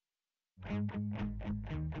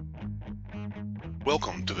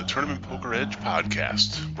Welcome to the Tournament Poker Edge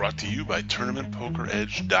podcast, brought to you by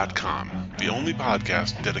TournamentPokerEdge.com, the only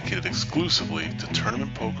podcast dedicated exclusively to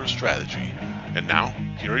tournament poker strategy. And now,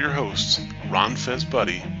 here are your hosts, Ron Fez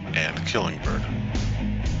Buddy and Killingbird.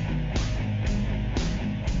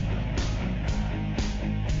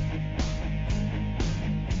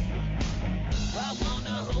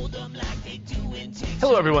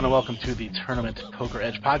 Hello, everyone, and welcome to the Tournament Poker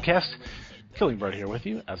Edge podcast. Killingbird here with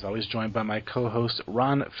you, as always, joined by my co-host,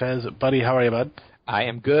 Ron Fez. Buddy, how are you, bud? I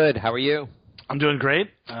am good. How are you? I'm doing great.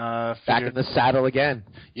 Back in the saddle again.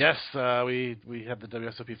 Yes, we had the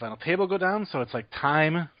WSOP final table go down, so it's like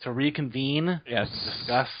time to reconvene, Yes.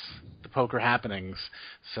 discuss the poker happenings.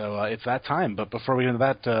 So it's that time. But before we get into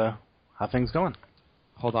that, how things going?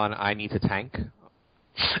 Hold on, I need to tank.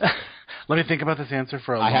 Let me think about this answer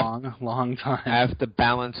for a long time. I have to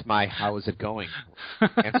balance my how is it going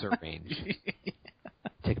answer range.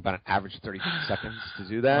 Take about an average 30 seconds to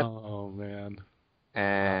do that. Oh, man.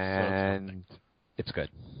 And it's good.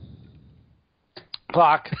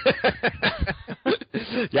 Clock.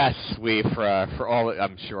 Yes, for all,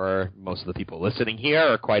 I'm sure most of the people listening here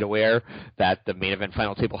are quite aware that the main event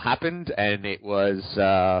final table happened, and it was,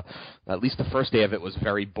 at least the first day of it was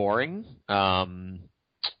very boring.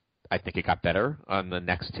 I think it got better on the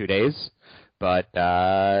next 2 days, but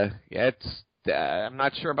I'm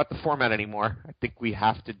not sure about the format anymore. I think we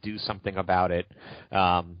have to do something about it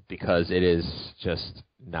because it is just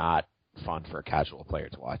not fun for a casual player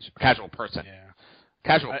to watch. A casual person. Yeah.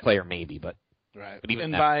 Casual player maybe, but right. But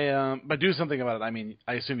even and by do something about it, I mean,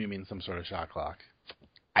 I assume you mean some sort of shot clock.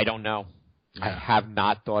 I don't know. Yeah. I have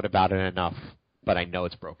not thought about it enough, but I know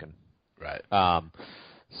it's broken. Right. But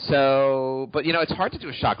it's hard to do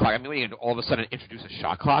a shot clock. I mean, when you all of a sudden introduce a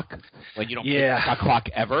shot clock when you don't play a shot clock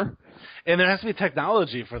ever. And there has to be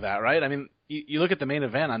technology for that, right? I mean, you look at the main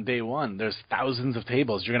event on day one, there's thousands of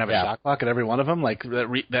tables. You're going to have a shot clock at every one of them, like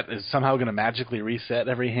that is somehow going to magically reset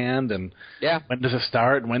every hand. And when does it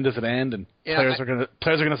start and when does it end? And players are going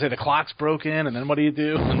to say the clock's broken, and then what do you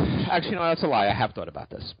do? Actually, no, that's a lie. I have thought about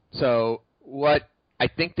this. So what I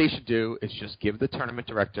think they should do is just give the tournament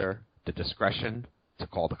director the discretion to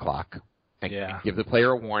call the clock and give the player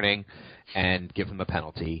a warning and give them a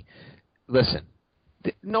penalty. Listen,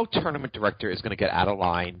 no tournament director is going to get out of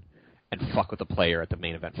line and fuck with the player at the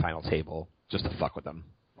main event final table just to fuck with them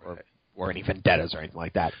or any vendettas or anything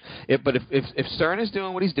like that. But if Stern is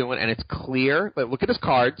doing what he's doing and it's clear, but look at his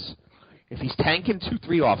cards. If he's tanking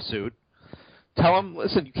 2-3 offsuit, tell him,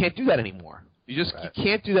 listen, you can't do that anymore. You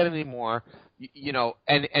can't do that anymore. And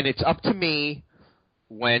it's up to me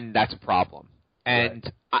when that's a problem.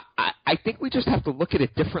 And I think we just have to look at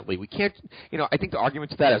it differently. We can't, I think the argument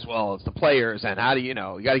to that as well is the players and how do you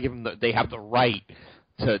got to give them they have the right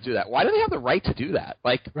to do that. Why do they have the right to do that?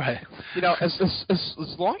 Like,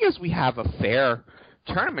 as long as we have a fair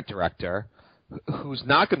tournament director who's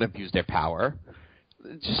not going to abuse their power,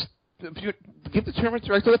 just give the tournament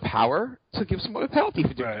director the power to give someone a penalty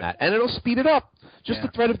for doing that, and it'll speed it up. Just the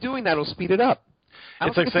threat of doing that will speed it up.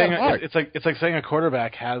 It's like saying a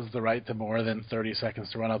quarterback has the right to more than 30 seconds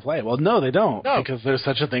to run a play. Well, no, they don't, because there's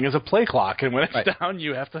such a thing as a play clock, and when it's down,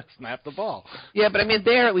 you have to snap the ball. Yeah, but I mean,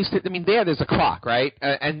 there's a clock, right?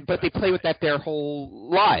 But they play with that their whole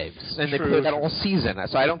lives, and they play with that all season.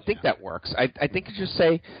 So I don't think that works. I think you just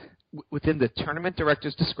say within the tournament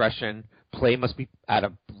director's discretion, play must be at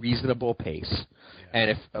a reasonable pace, and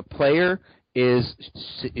if a player is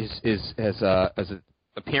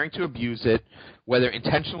appearing to abuse it, whether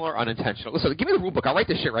intentional or unintentional. Listen, give me the rule book. I'll write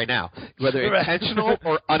this shit right now. Whether intentional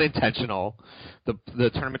or unintentional, the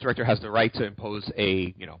tournament director has the right to impose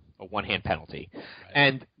a one-hand penalty,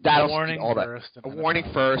 and that'll speed all that. A warning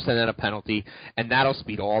first, and then a penalty, and that'll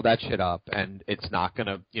speed all that shit up. And it's not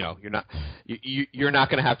gonna, you're not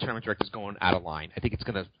gonna have tournament directors going out of line. I think it's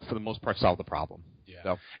gonna, for the most part, solve the problem. Yeah.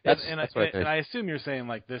 So that's what I think. And I assume you're saying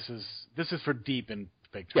like this is for deep and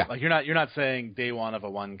big tournament. Like you're not saying day one of a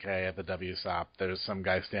 1K at the WSOP there's some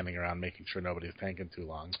guy standing around making sure nobody's tanking too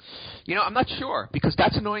long. I'm not sure, because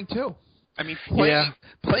that's annoying too. I mean,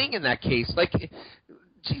 playing in that case, like,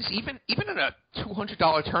 geez, even in a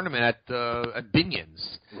 $200 tournament at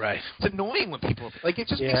Binion's, it's annoying when people it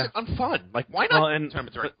just makes it unfun. Like, why not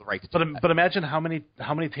tournament director the right to do that? But imagine how many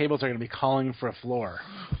tables are going to be calling for a floor,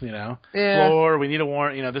 floor. We need a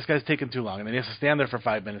warrant. This guy's taking too long, and then he has to stand there for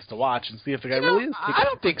 5 minutes to watch and see if the guy really is. I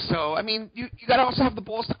don't think so. I mean, you got to also have the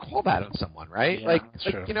balls to call that on someone, right? Yeah, that's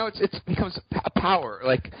true. It becomes a power.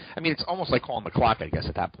 Like, I mean, it's almost like calling the clock, I guess,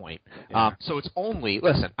 at that point. Yeah. So it's only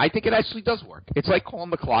I think it actually does work. It's like calling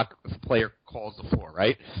the clock if a player calls the floor,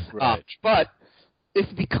 right? Right. But if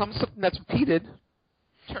it becomes something that's repeated,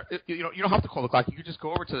 you don't have to call the clock. You could just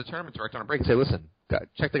go over to the tournament director on a break and say, listen,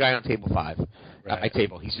 check the guy on table 5 at my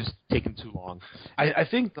table. He's just taking too long. I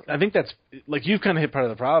think that's, like, you've kind of hit part of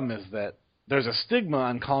the problem is that there's a stigma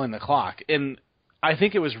on calling the clock. And I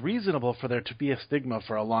think it was reasonable for there to be a stigma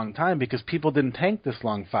for a long time because people didn't tank this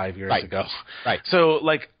long 5 years ago. Right. So,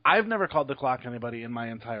 like, I've never called the clock on anybody in my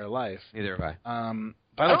entire life. Neither have I.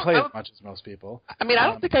 But I don't play as much as most people. I mean, I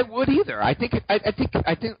don't think I would either. I think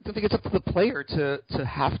it's up to the player to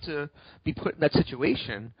have to be put in that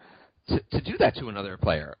situation to do that to another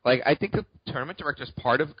player. Like, I think the tournament director is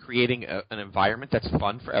part of creating an environment that's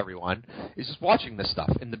fun for everyone. Is just watching this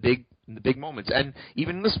stuff in the big moments, and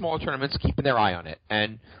even in the smaller tournaments, keeping their eye on it.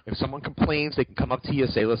 And if someone complains, they can come up to you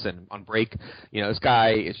and say, "Listen, on break, this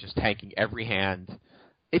guy is just tanking every hand."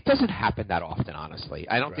 It doesn't happen that often, honestly.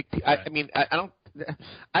 I don't think. I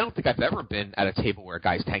don't think I've ever been at a table where a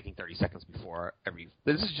guy's tanking 30 seconds before every.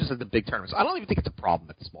 This is just at the big tournaments. I don't even think it's a problem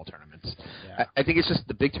at the small tournaments. Yeah. I think it's just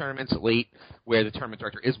the big tournaments late where the tournament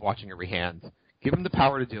director is watching every hand. Give them the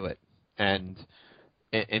power to do it, and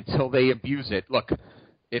until they abuse it. Look,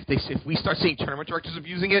 if we start seeing tournament directors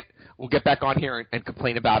abusing it, we'll get back on here and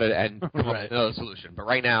complain about it and come up with another solution. But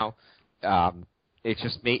right now, it's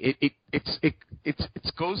just it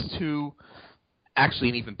goes to. Actually,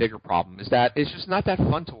 an even bigger problem is that it's just not that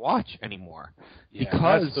fun to watch anymore. Yeah,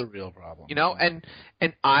 because that's the real problem.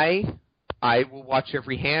 And I will watch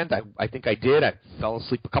every hand. I think I did. I fell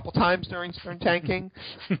asleep a couple times during tanking.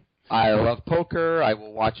 I love poker. I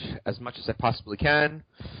will watch as much as I possibly can.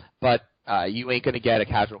 But you ain't going to get a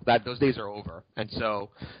casual. Those days are over. And so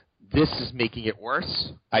this is making it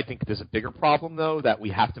worse. I think there's a bigger problem, though, that we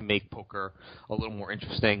have to make poker a little more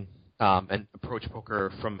interesting. And approach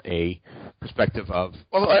poker from a perspective of,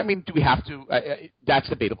 well, I mean, do we have to? That's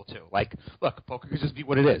debatable too. Like, look, poker could just be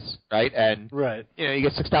what it is, right? And you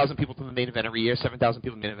get 6,000 people to the main event every year, 7,000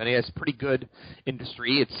 people to the main event. It's a pretty good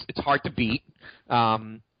industry. It's hard to beat.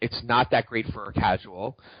 It's not that great for a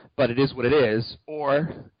casual, but it is what it is.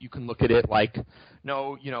 Or you can look at it like,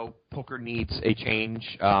 no, poker needs a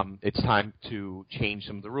change. It's time to change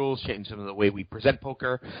some of the rules, change some of the way we present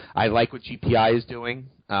poker. I like what GPI is doing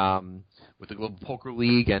with the Global Poker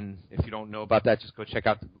League, and if you don't know about that, just go check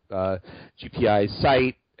out the GPI's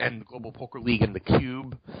site and the Global Poker League and the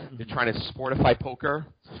Cube. They're trying to sportify poker.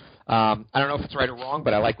 I don't know if it's right or wrong,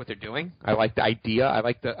 but I like what they're doing. I like the idea. I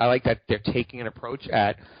like that they're taking an approach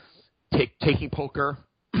at taking poker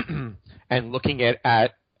and looking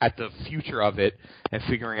at the future of it and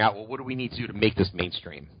figuring out, well, what do we need to do to make this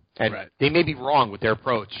mainstream? And they may be wrong with their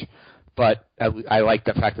approach, but I like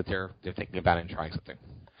the fact that they're thinking about it and trying something.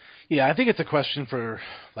 Yeah, I think it's a question for,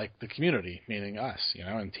 like, the community, meaning us,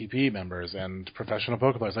 and TP members and professional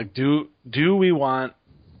poker players. Like, do we want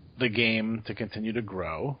the game to continue to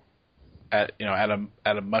grow at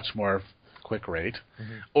a much more quick rate,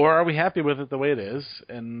 or are we happy with it the way it is,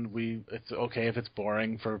 and it's okay if it's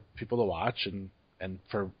boring for people to watch and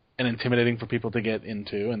intimidating for people to get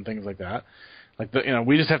into and things like that. Like,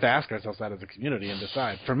 we just have to ask ourselves that as a community and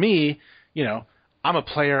decide. For me, I'm a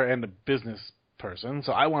player and a business person,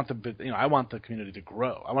 so I want the community to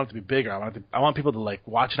grow. I want it to be bigger. I want people to, like,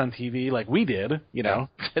 watch it on TV like we did,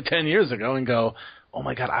 10 years ago and go, oh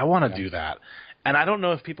my God, I want to do that. And I don't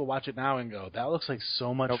know if people watch it now and go, that looks like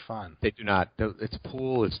so much fun. They do not. It's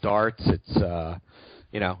pool, it's darts, it's an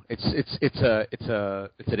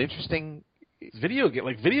interesting video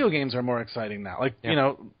games are more exciting now. Like,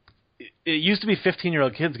 it used to be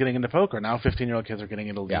 15-year-old kids getting into poker. Now 15-year-old kids are getting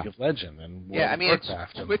into League of Legends and World of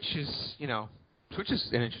Warcraft. Twitch is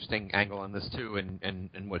an interesting angle on this too, and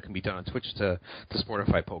what can be done on Twitch to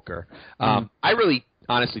sportify poker. I really,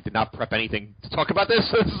 honestly, did not prep anything to talk about this.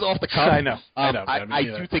 This is off the cuff. I know. I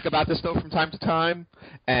do think about this though from time to time,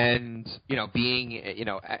 and being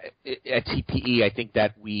at TPE, I think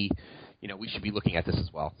that we should be looking at this as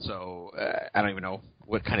well. So I don't even know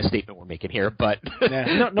what kind of statement we're making here, but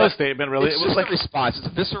no statement really. It was like a response. It's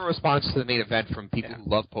a visceral response to the main event from people who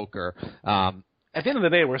love poker. At the end of the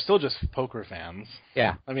day, we're still just poker fans.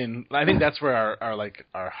 Yeah. I mean, I think that's where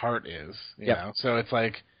our heart is. You know? So it's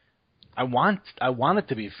like, I want it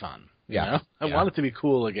to be fun. I want it to be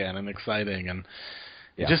cool again and exciting, and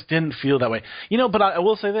it just didn't feel that way. But I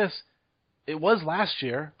will say this: it was last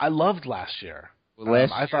year. I loved last year.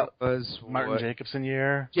 I thought it was Martin Jacobson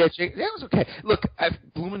year. Yeah, that was okay. Look,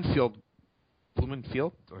 Blumenfield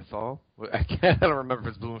or Thal? I don't remember if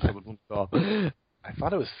it's Blumenfield or Blumenthal. I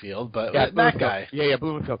thought it was Field, but that guy. Yeah,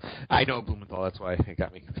 Blumenfield. I know Blumenthal. That's why it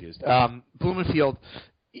got me confused. Blumenfield.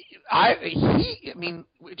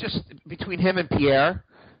 Just between him and Pierre,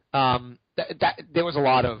 there was a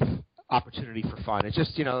lot of opportunity for fun. It's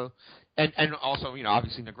just, and also,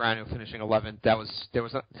 obviously Negreanu finishing 11th.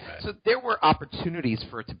 So there were opportunities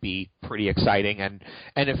for it to be pretty exciting. And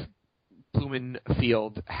if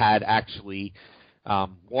Blumenfield had actually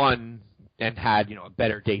won and had, a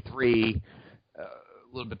better day 3, a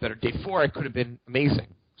little bit better day 4, it could have been amazing.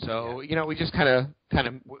 So, we just kind of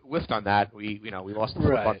whiffed on that. We lost the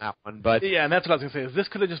flip on that one. But yeah, and that's what I was going to say, is this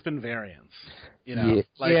could have just been variance.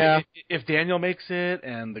 If Daniel makes it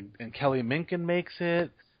and Kelly Minkin makes it,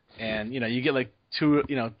 and, you get like two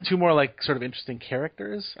more like sort of interesting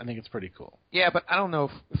characters, I think it's pretty cool. Yeah, but I don't know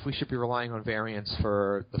if we should be relying on variance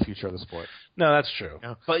for the future of the sport. No, that's true.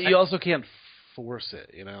 But you also can't force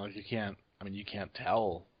it, you can't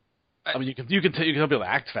tell. You can be able to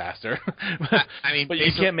act faster. But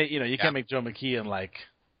you can't make can't make Joe McKeon like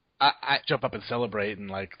jump up and celebrate and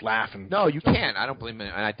like laugh and. No, you can't. I don't blame him,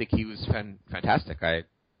 and I think he was fantastic. I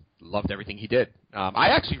loved everything he did. I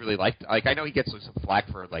actually really liked. Like, I know he gets some flack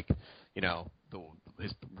for like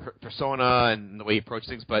his persona and the way he approached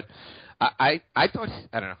things, but I thought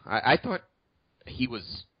I don't know. I thought he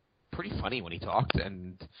was pretty funny when he talked,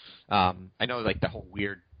 and I know like the whole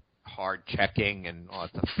weird hard checking and all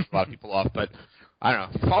that stuff a lot of people off, but I don't know.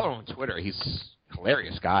 If you follow him on Twitter, he's a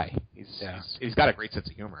hilarious guy. He's got a great sense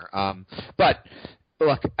of humor. But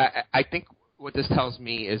look, I think what this tells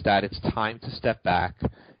me is that it's time to step back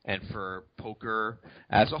and for poker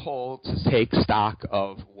as a whole to take stock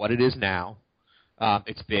of what it is now.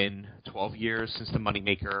 It's been 12 years since the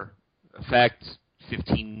moneymaker effect,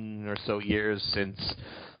 15 or so years since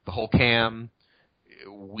the whole cam.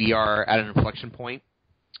 We are at an inflection point.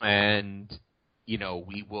 And,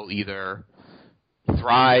 we will either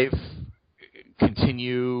thrive,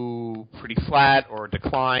 continue pretty flat, or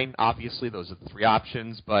decline. Obviously, those are the 3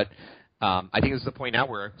 options. But I think this is the point now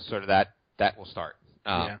where sort of that will start.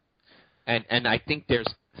 And I think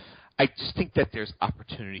I just think that there's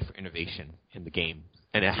opportunity for innovation in the game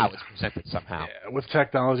and how it's presented somehow. Yeah, with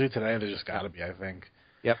technology today, there just got to be, I think.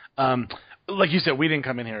 Yep. Like you said, we didn't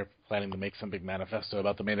come in here planning to make some big manifesto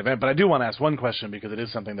about the main event, but I do want to ask one question because it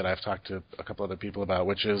is something that I've talked to a couple other people about,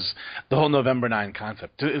 which is the whole November 9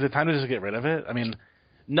 concept. Is it time to just get rid of it? I mean,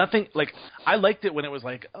 nothing – like I liked it when it was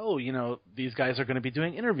like, oh, these guys are going to be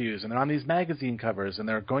doing interviews and they're on these magazine covers and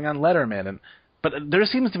they're going on Letterman. But there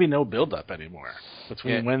seems to be no build-up anymore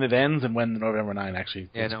between when it ends and when November 9 actually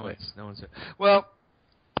takes place. No one's – well,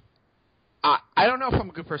 I don't know if I'm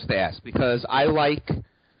a good person to ask because I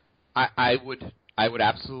would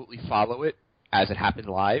absolutely follow it as it happened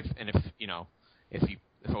live, and if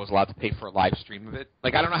I was allowed to pay for a live stream of it,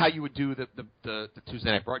 like I don't know how you would do the Tuesday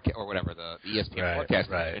night broadcast or whatever the ESPN broadcast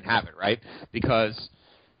and have it right, because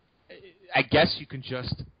I guess you can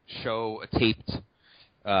just show a taped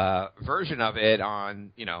version of it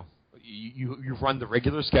on you run the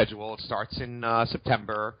regular schedule. It starts in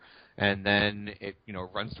September, and then it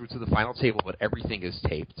runs through to the final table, but everything is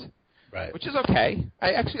taped. Right. Which is okay.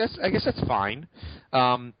 I guess that's fine.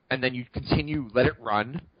 And then you continue, let it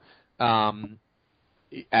run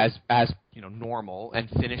as normal, and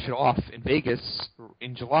finish it off in Vegas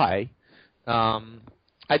in July.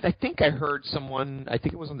 I think I heard someone, I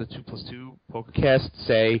think it was on the 2+2 PokerCast,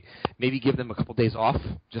 say maybe give them a couple days off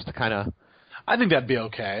just to kind of. I think that'd be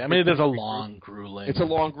okay. I mean, there's a long, grueling. It's a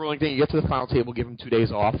long, grueling thing. You get to the final table, give them 2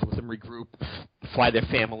 days off, let them regroup, fly their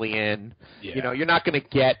family in. Yeah. You're not going to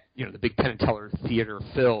get the big Penn and Teller Theater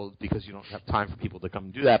filled because you don't have time for people to come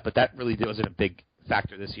and do that. But that really wasn't a big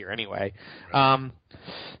factor this year anyway. Right.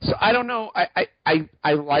 So I don't know. I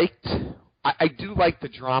do like the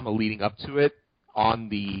drama leading up to it on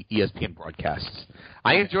the ESPN broadcasts.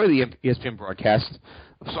 I enjoy the ESPN broadcast.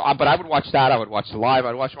 So, but I would watch that. I would watch the live.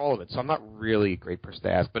 I'd watch all of it. So I'm not really a great person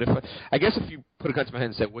to ask. But I guess if you put a gun to my head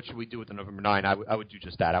and said, "What should we do with the November 9?" I would do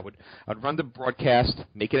just that. I'd run the broadcast,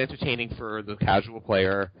 make it entertaining for the casual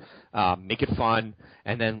player, make it fun,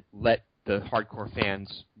 and then let the hardcore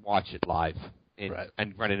fans watch it live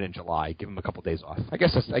and run it in July. Give them a couple days off. I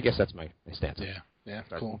guess that's my stance. Yeah.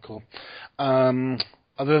 Cool.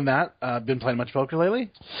 Other than that, been playing much poker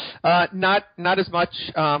lately? Not as much.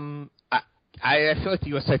 I feel like the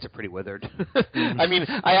U.S. sites are pretty withered. I mean,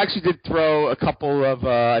 I actually did throw a couple of.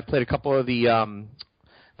 I played a couple of the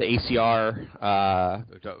ACR.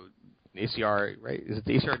 ACR, right? Is it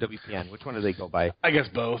the ACR or WPN? Which one do they go by? I guess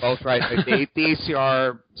both. Both, right? the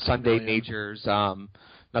ACR Sunday majors.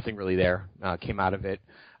 Nothing really there came out of it.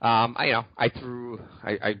 I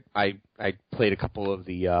played a couple of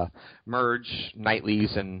the merge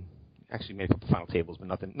nightlies and actually made a couple final tables, but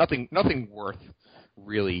nothing worth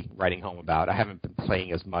really writing home about. I haven't been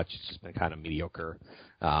playing as much. It's just been kind of mediocre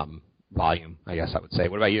volume, I guess I would say.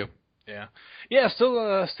 What about you? Yeah.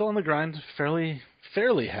 Still on the grind. Fairly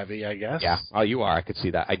heavy, I guess. Yeah. Oh, you are. I could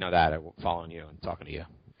see that. I know that. I'm following you and talking to you.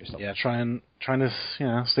 Yeah, trying to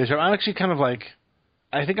stay sharp. I'm actually kind of like,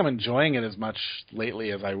 I think I'm enjoying it as much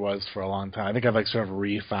lately as I was for a long time. I think I've like sort of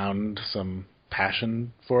refound some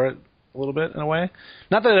passion for it a little bit in a way.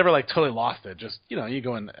 Not that I ever like totally lost it. Just you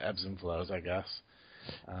go in ebbs and flows, I guess.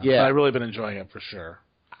 But I've really been enjoying it for sure.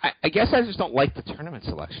 I guess I just don't like the tournament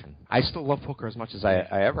selection. I still love poker as much as I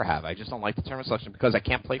ever have. I just don't like the tournament selection because I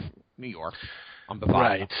can't play from New York on Bovada.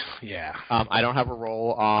 Right. Yeah. I don't have a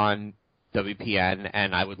role on WPN,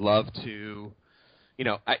 and I would love to.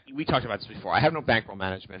 We talked about this before. I have no bankroll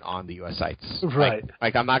management on the U.S. sites. Right.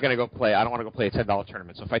 Like I'm not going to go play. I don't want to go play a $10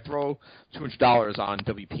 tournament. So if I throw $200 on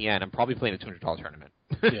WPN, I'm probably playing a $200 tournament.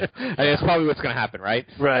 Yeah. I mean, that's probably what's going to happen, right?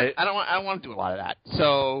 Right. I don't want to do a lot of that.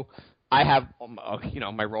 So I have,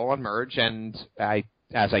 my role on Merge, and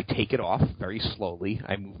as I take it off very slowly,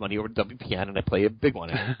 I move money over to WPN and I play a big one.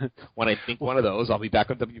 And when I think one of those, I'll be back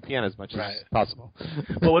on WPN as much as possible.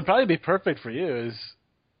 What would probably be perfect for you is.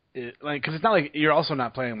 Because it's not like you're also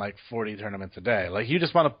not playing like 40 tournaments a day. Like you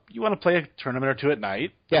just want to play a tournament or two at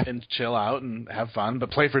night and chill out and have fun,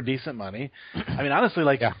 but play for decent money. I mean, honestly,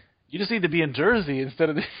 you just need to be in Jersey instead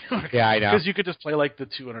of New York. Yeah, I know. Because you could just play like the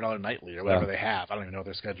 $200 nightly or whatever they have. I don't even know what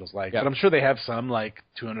their schedule's like, but I'm sure they have some like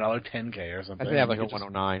 $200 10K or something. I think they have like a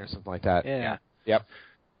 109 or something like that. Yeah. Yep.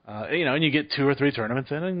 And you get 2 or 3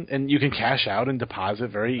 tournaments in, and you can cash out and deposit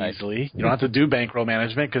very easily. You don't have to do bankroll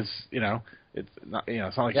management because it's not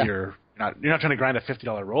it's not like you're not trying to grind a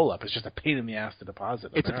 $50 roll up. It's just a pain in the ass to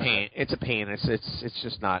deposit. It's a pain. It's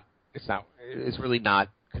just not. It's really not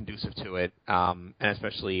conducive to it. And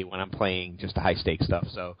especially when I'm playing just the high stakes stuff.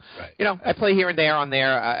 So I play here and there on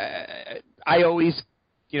there. I always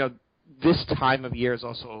this time of year is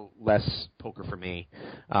also less poker for me.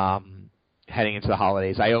 Heading into the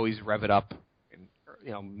holidays, I always rev it up,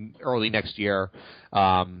 early next year,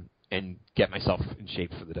 and get myself in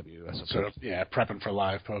shape for the WSOP. Sort of, prepping for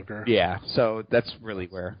live poker. Yeah, so that's really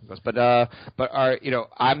where it goes. But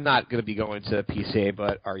I'm not going to be going to PCA,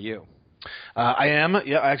 but are you? I am.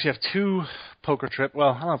 Yeah, I actually have 2 poker trips. Well,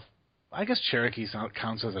 I don't know. I guess Cherokee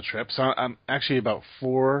counts as a trip. So I'm actually about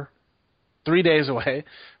 3 days away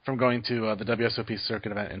from going to the WSOP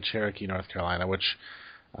circuit event in Cherokee, North Carolina, which.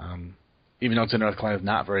 Even though it's in North Carolina, it's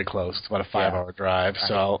not very close. It's about a 5-hour drive.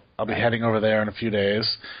 So I'll be heading over there in a few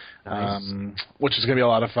days, which is going to be a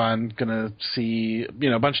lot of fun. Going to see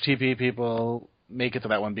a bunch of TPE people make it to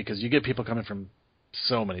that one because you get people coming from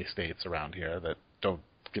so many states around here that don't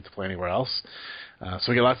get to play anywhere else. So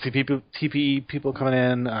we get lots of TPE people coming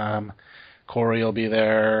in. Corey will be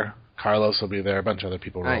there. Carlos will be there. A bunch of other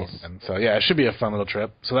people rolling in. So it should be a fun little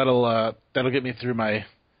trip. So that'll get me through my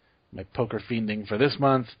poker fiending for this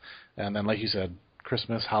month. And then, like you said,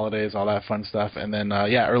 Christmas, holidays, all that fun stuff. And then,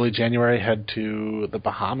 early January, head to the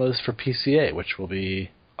Bahamas for PCA, which will be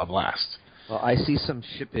a blast. Well, I see some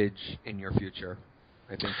shippage in your future.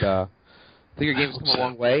 I think your game's come a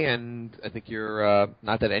long way, and I think you're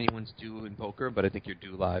not that anyone's due in poker, but I think you're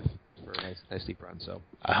due live for a nice deep run. So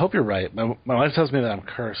I hope you're right. My wife tells me that I'm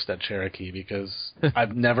cursed at Cherokee because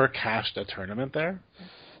I've never cashed a tournament there.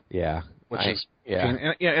 Yeah. And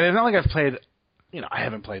it's not like I've played, I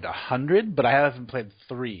haven't played 100, but I haven't played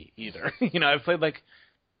 3 either. I've played like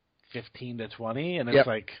 15 to 20, and it's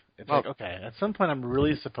like okay, at some point I'm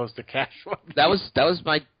really supposed to cash one. That was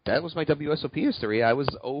my WSOP history. I was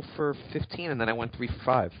 0 for 15, and then I went 3 for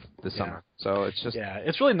 5 this summer. So it's just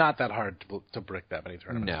it's really not that hard to brick that many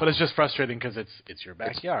tournaments. No. But it's just frustrating because it's your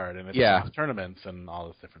backyard and it's tournaments and all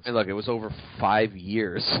this different stuff. And look, it was over 5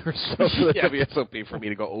 years or so for the WSOP for me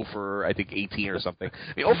to go 0 for I think 18 or something.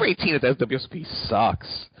 I mean, 0 for 18 at the WSOP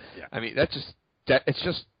sucks. Yeah. I mean, it's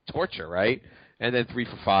just torture, right? And then 3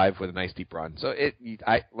 for 5 with a nice deep run. So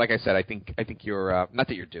like I said, I think you're not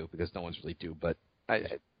that you're due because no one's really due, but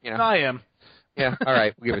No, I am. Yeah. All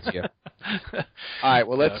right, we'll give it to you. All right.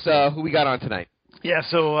 Well, let's. Who we got on tonight? Yeah.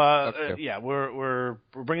 So we're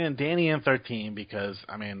bringing in DannyN13 because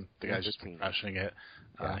the guy's just been crushing it.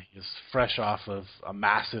 He's fresh off of a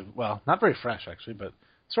massive. Well, not very fresh actually, but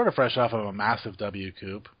sort of fresh off of a massive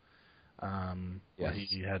WCOOP.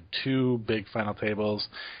 He had 2 big final tables.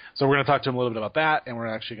 So we're going to talk to him a little bit about that, and we're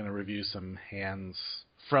actually going to review some hands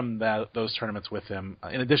from those tournaments with him,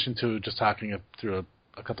 in addition to just talking through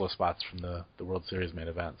a couple of spots from the World Series main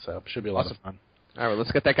event. So it should be a lot of fun. All right,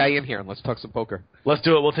 let's get that guy in here, and let's talk some poker. Let's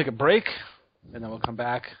do it. We'll take a break, and then we'll come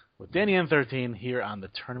back with DannyN13 here on the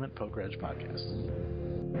Tournament Poker Edge podcast.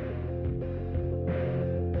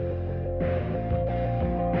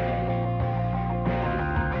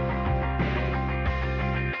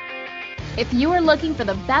 If you are looking for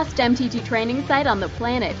the best MTT training site on the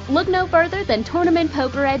planet, look no further than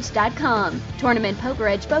TournamentPokerEdge.com. Tournament Poker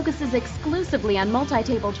Edge focuses exclusively on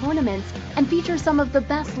multi-table tournaments and features some of the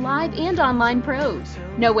best live and online pros.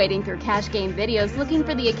 No wading through cash game videos looking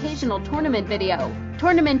for the occasional tournament video.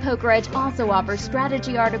 Tournament Poker Edge also offers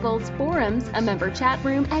strategy articles, forums, a member chat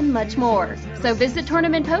room, and much more. So visit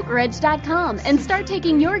TournamentPokerEdge.com and start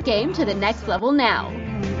taking your game to the next level now.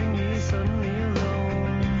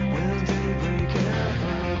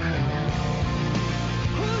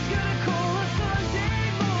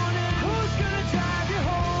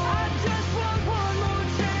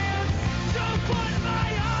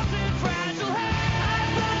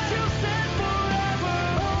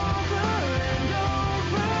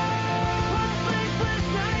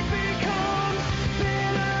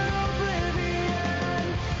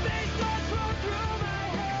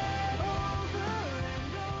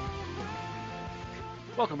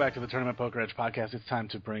 Welcome back to the Tournament Poker Edge podcast. It's time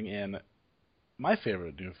to bring in my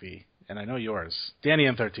favorite newfie, and I know yours.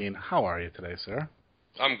 DannyN13, how are you today, sir?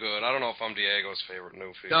 I'm good. I don't know if I'm Diego's favorite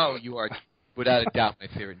newfie. No, you are, without a doubt, my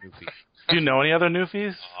favorite newfie. Do you know any other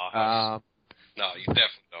newfies? No, you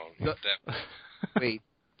definitely don't. Wait,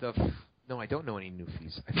 no, I don't know any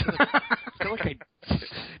newfies. I feel like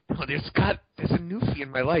no, there's a newfie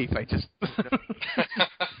in my life. I just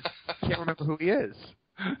can't remember who he is.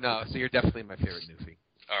 No, so you're definitely my favorite newfie.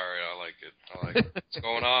 All right, I like it. What's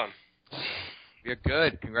going on? You're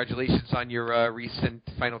good. Congratulations on your recent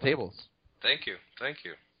final tables. Thank you.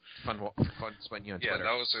 Fun sweating you on Twitter.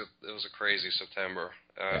 Yeah, it was a crazy September.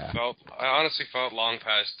 Yeah. I honestly felt long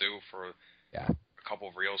past due for a couple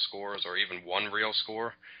of real scores or even one real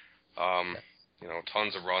score.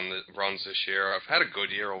 Tons of runs this year. I've had a good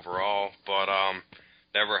year overall, but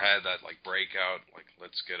never had that breakout,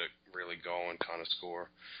 let's get it really going kind of score.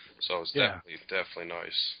 So it's definitely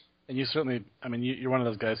nice. And you certainly, you're one of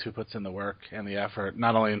those guys who puts in the work and the effort,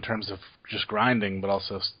 not only in terms of just grinding, but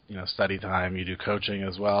also, study time. You do coaching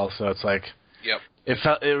as well. So it's like, yep.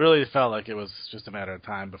 It really felt like it was just a matter of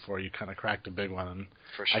time before you kind of cracked a big one. And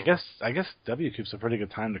for sure. I guess WCOOP's a pretty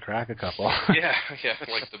good time to crack a couple. yeah,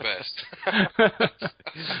 like the best.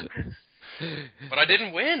 But I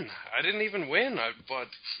didn't win. I didn't even win. But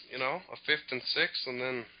a fifth and sixth, and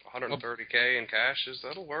then $130K in cash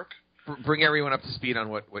that'll work. Bring everyone up to speed on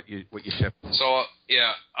what you shipped. So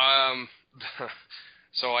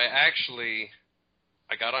so I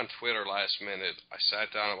got on Twitter last minute. I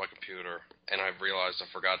sat down at my computer and I realized I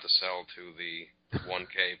forgot to sell to the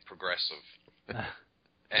 1K progressive.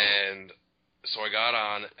 And so I got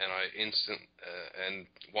on and and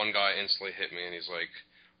one guy instantly hit me and he's like,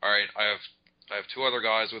 all right, I have two other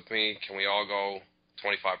guys with me. Can we all go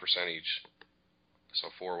 25% each? So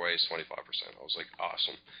 4 ways, 25%. I was like,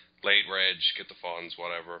 awesome. Late reg, get the funds,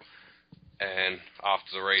 whatever. And off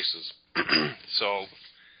to the races. So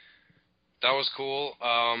that was cool.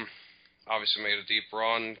 Obviously made a deep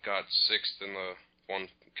run. Got 6th in the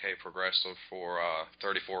 1K progressive for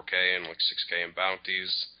 34K and 6K in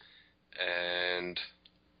bounties. And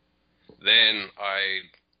then I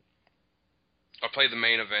played the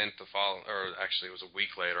main event actually it was a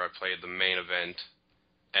week later. I played the main event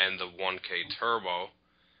and the 1K turbo.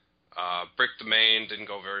 Bricked the main, didn't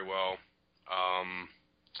go very well.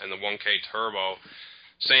 And the 1K turbo,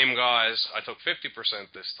 same guys. I took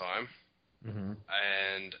 50% this time. Mm-hmm.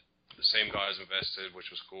 And the same guys invested, which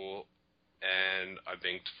was cool. And I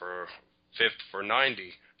binked for 5th for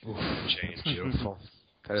 90. Oof, change. Beautiful.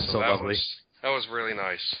 That is so lovely. That was really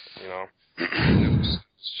nice, It was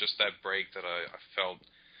just that break that I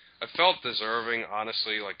felt deserving,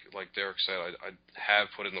 honestly. Like Derek said, I have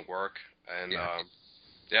put in the work, and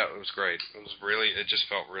it was great. It just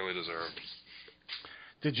felt really deserved.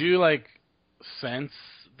 Did you sense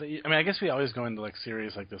that? I guess we always go into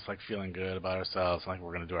series like this, feeling good about ourselves, we're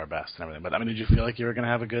going to do our best and everything. But did you feel like you were going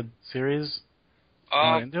to have a good series?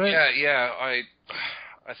 Yeah. I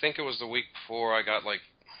think it was the week before I got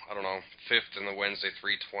 5th in the Wednesday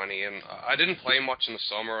 320, and I didn't play much in the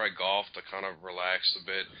summer. I golfed. I kind of relaxed a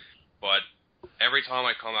bit, but every time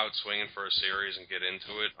I come out swinging for a series and get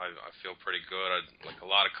into it, I feel pretty good. I a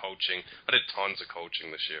lot of coaching. I did tons of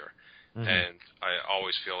coaching this year, and I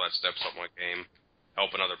always feel that steps up my game,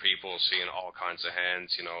 helping other people, seeing all kinds of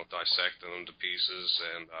hands, dissecting them to pieces,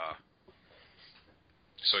 and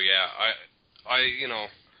so yeah,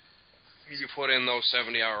 you put in those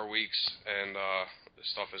 70-hour weeks, and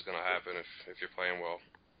stuff is going to happen if you're playing well.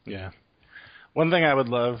 Yeah. One thing I would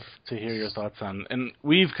love to hear your thoughts on, and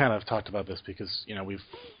we've kind of talked about this because, we've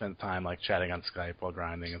spent time chatting on Skype while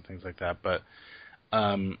grinding and things like that, but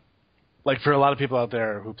like for a lot of people out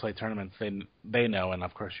there who play tournaments, they know, and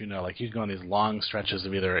of course you know, like you go on these long stretches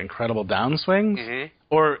of either incredible downswings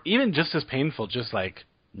or even just as painful, just like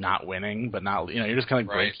not winning, but not, you're just kind of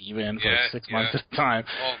break even for 6 months at a time.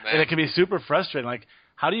 Oh, man. And it can be super frustrating. Like,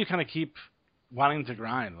 how do you kind of keep wanting to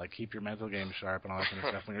grind, like keep your mental game sharp and all that kind of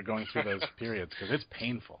stuff when you're going through those periods? Because it's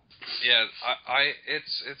painful. Yeah,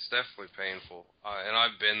 it's definitely painful. And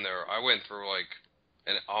I've been there. I went through like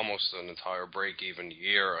almost an entire break-even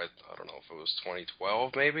year. I don't know if it was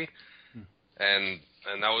 2012 maybe. And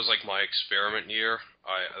that was like my experiment year.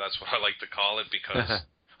 That's what I like to call it, because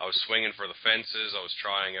I was swinging for the fences. I was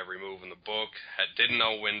trying every move in the book. Didn't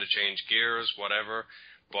know when to change gears, whatever.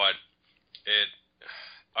 But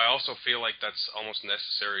I also feel like that's almost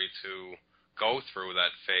necessary to go through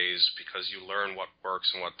that phase, because you learn what works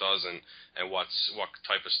and what doesn't, and what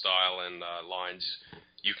type of style and lines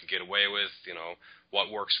you can get away with.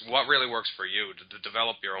 What really works for you to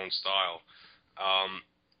develop your own style.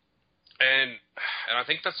 And I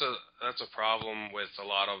think that's a problem with a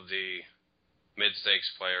lot of the mid-stakes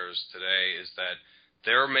players today, is that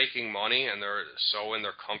they're making money and they're so in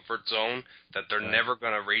their comfort zone that they're never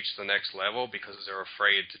going to reach the next level, because they're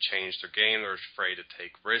afraid to change their game. They're afraid to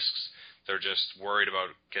take risks. They're just worried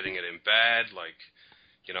about getting it in bad, like,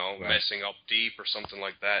 messing up deep or something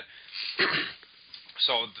like that.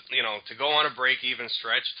 So, to go on a break-even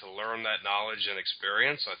stretch to learn that knowledge and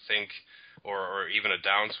experience, I think, or even a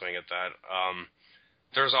downswing at that,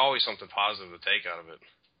 there's always something positive to take out of it.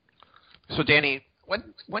 So, Danny,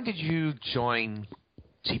 when did you join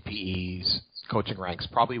TPE's coaching ranks?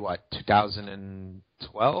 Probably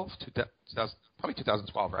 2012? Probably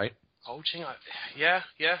 2012, right? Coaching? Yeah,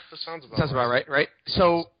 that sounds about right. Right.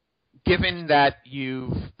 So, given that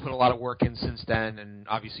you've put a lot of work in since then, and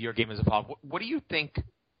obviously your game has evolved, what do you think?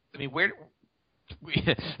 I mean,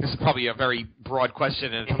 this is probably a very broad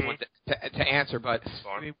question and to answer, but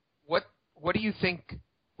I mean, what do you think?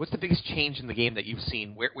 What's the biggest change in the game that you've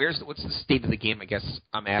seen? What's the state of the game, I guess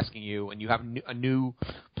I'm asking you, and you have a new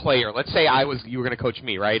player. Let's say you were going to coach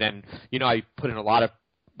me, right? And I put in a lot of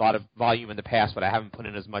volume in the past, but I haven't put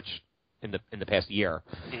in as much in the past year.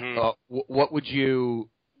 What would you,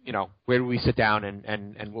 where do we sit down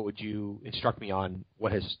and what would you instruct me on?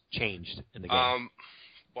 What has changed in the game?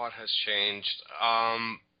 What has changed?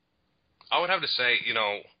 I would have to say,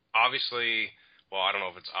 obviously, well, I don't know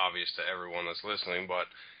if it's obvious to everyone that's listening, but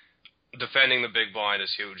defending the big blind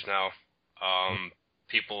is huge now.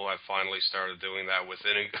 People have finally started doing that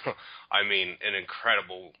within, an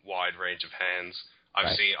incredible wide range of hands.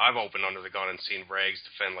 I've opened under the gun and seen Regs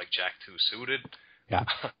defend like Jack 2 suited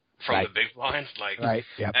from the big blind.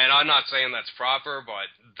 And I'm not saying that's proper,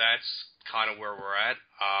 but that's kind of where we're at.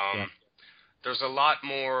 There's a lot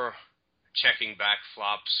more checking back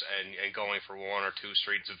flops and going for one or two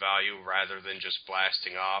streets of value rather than just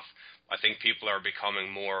blasting off. I think people are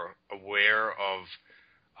becoming more aware of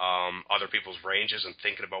other people's ranges and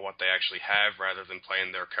thinking about what they actually have rather than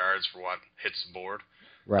playing their cards for what hits the board.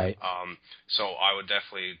 Right. So I would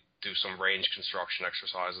definitely do some range construction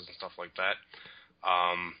exercises and stuff like that.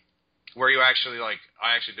 Where you actually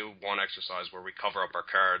I actually do one exercise where we cover up our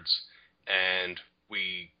cards and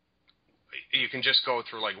you can just go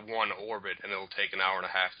through like one orbit and it'll take an hour and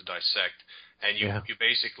a half to dissect. And you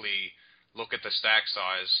basically look at the stack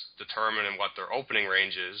size, determine what their opening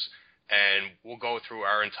range is, and we'll go through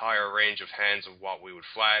our entire range of hands of what we would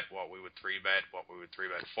flat, what we would 3-bet, what we would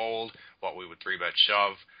 3-bet fold, what we would 3-bet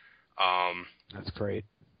shove. That's great.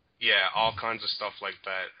 Yeah, all kinds of stuff like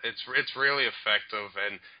that. It's really effective,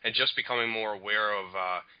 and just becoming more aware of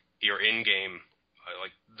your in-game,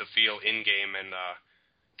 like the feel in-game, and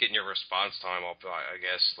getting your response time up, I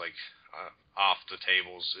guess, off the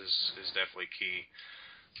tables is definitely key.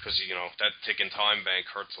 Because, that ticking time bank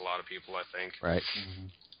hurts a lot of people, I think. Right.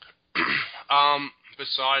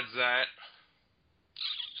 Besides that,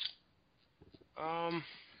 I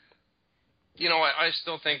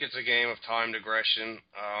still think it's a game of timed aggression.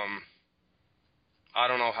 I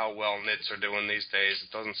don't know how well Nits are doing these days.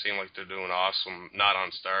 It doesn't seem like they're doing awesome, not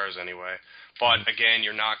on stars anyway. But, again,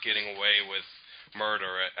 you're not getting away with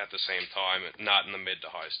murder at the same time, not in the mid to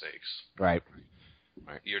high stakes. Right.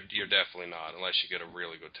 You're definitely not, unless you get a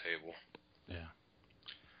really good table. Yeah.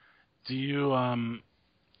 Do you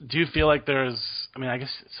feel like there's? I mean, I guess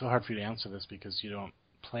it's so hard for you to answer this because you don't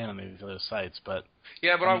play on any of these other sites, but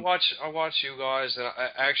yeah. But I watch you guys, and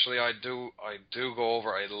I do go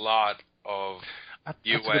over a lot of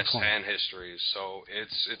U.S. hand histories. So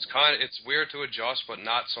it's weird to adjust, but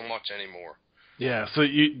not so much anymore. Yeah. So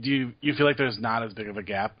you feel like there's not as big of a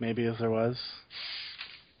gap maybe as there was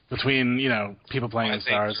between people playing in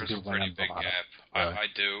stars and people playing in big gap. I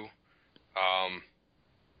do.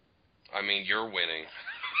 I mean, you're winning.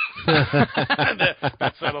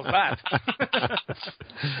 That settles that.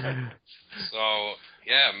 So,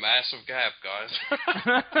 yeah, massive gap, guys.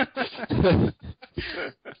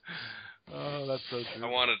 Oh, that's so true. I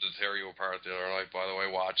wanted to tear you apart the other night, by the way,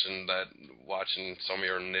 watching some of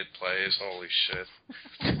your NIT plays. Holy shit.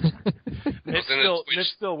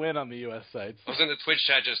 Nits still win on the U.S. sites. I was in the Twitch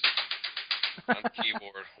chat just on the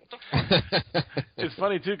keyboard. What the fuck? It's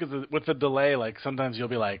funny, too, because with the delay, like, sometimes you'll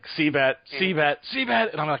be like, C-bet, C-bet,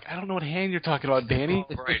 C-bet, and I'm like, I don't know what hand you're talking about, Danny.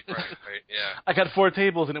 Oh, right, yeah. I got 4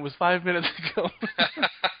 tables, and it was 5 minutes ago.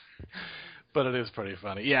 But it is pretty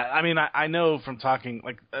funny. Yeah, I mean, I know from talking,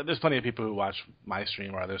 like, there's plenty of people who watch my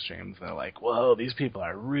stream or other streams, and they're like, whoa, these people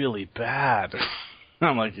are really bad.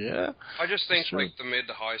 I'm like, yeah. I just think, like, the mid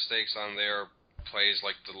to high stakes on there plays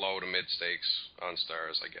like the low to mid stakes on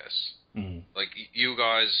Stars, I guess. Mm-hmm. Like, you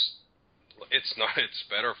guys, it's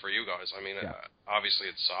better for you guys. I mean, obviously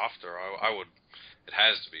it's softer. It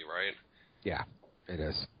has to be, right? Yeah, it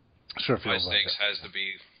is. Sure feels high stakes has to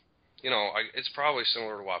be, it's probably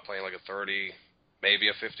similar to playing like a $30, maybe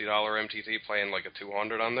a $50 MTT, playing like a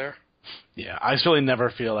 200 on there. Yeah, I certainly never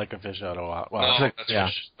feel like a fish out of water. Well, no,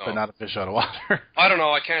 but not a fish out of water. I don't know.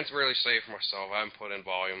 I can't really say for myself. I haven't put in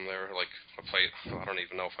volume there. Like, I don't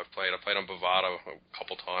even know if I played on Bovada a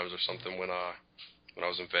couple times or something when I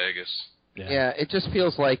was in Vegas. Yeah, it just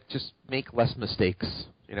feels like just make less mistakes.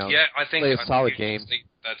 Yeah, I think play a solid game.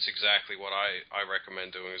 That's exactly what I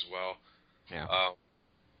recommend doing as well. Yeah.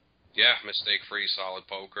 Yeah, mistake-free, solid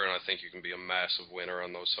poker, and I think you can be a massive winner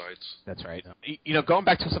on those sites. That's right. Going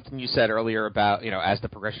back to something you said earlier about, as the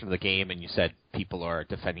progression of the game, and you said people are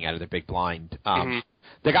defending out of their big blind, that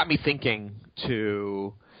got me thinking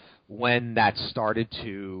to when that started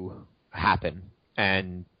to happen,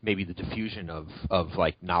 and maybe the diffusion of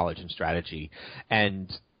like knowledge and strategy. And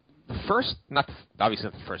the first, obviously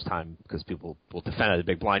not the first time, because people will defend out of the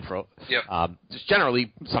big blind for just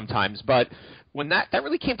generally sometimes, but when that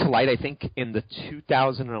really came to light, I think, in the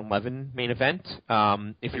 2011 main event,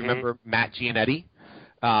 if you remember Matt Gianetti,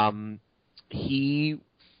 he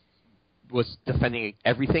was defending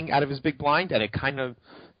everything out of his big blind, and it kind of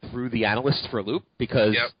threw the analysts for a loop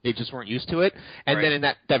because they just weren't used to it. And then in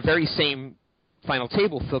that very same final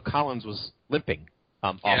table, Phil Collins was limping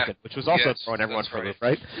often, which was also throwing everyone for a loop,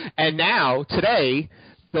 right? And now, today,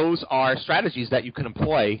 those are strategies that you can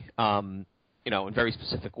employ in very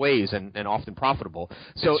specific ways and often profitable.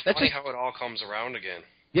 So it's funny how it all comes around again.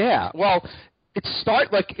 Yeah, well,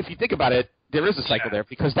 if you think about it, there is a cycle there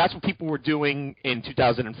because that's what people were doing in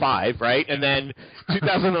 2005, right? And then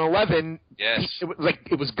 2011,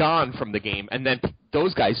 it was gone from the game, and then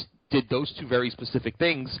those guys did those two very specific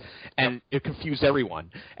things, and it confused everyone.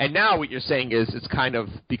 And now what you're saying is it's kind of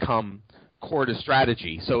become core to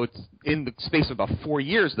strategy. So it's in the space of about 4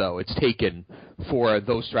 years, though, it's taken for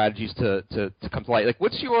those strategies to come to light. Like,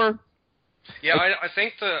 what's your... Yeah, I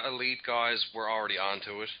think the elite guys were already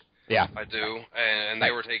onto it. Yeah. I do. And they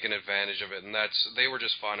were taking advantage of it, and they were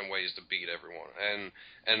just finding ways to beat everyone.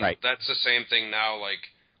 And that's the same thing now, like,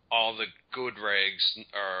 all the good regs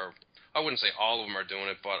are... I wouldn't say all of them are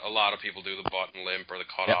doing it, but a lot of people do the button limp or the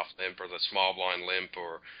cutoff limp or the small blind limp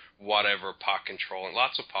or whatever, pot controlling.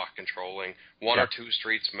 Lots of pot controlling. One or two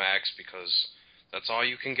streets max because that's all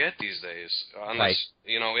you can get these days. Unless,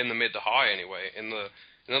 in the mid to high anyway. In the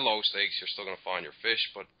low stakes, you're still going to find your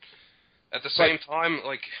fish. But at the same time,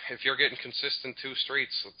 like, if you're getting consistent 2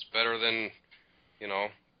 streets, it's better than,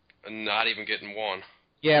 not even getting one.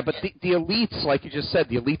 Yeah, but the elites, like you just said,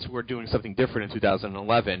 the elites were doing something different in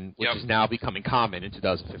 2011, which is now becoming common in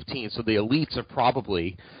 2015. So the elites are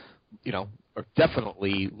probably, are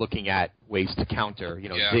definitely looking at ways to counter,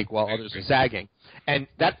 zig while others are zagging. And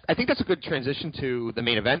I think that's a good transition to the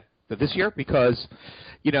main event of this year because,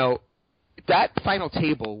 that final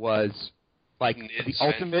table was like the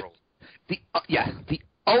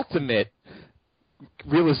ultimate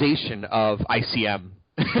realization of ICM.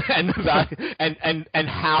 and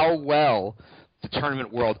how well the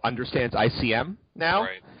tournament world understands ICM now,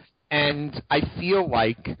 and I feel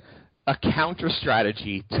like a counter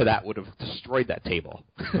strategy to that would have destroyed that table.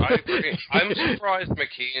 I agree. I'm surprised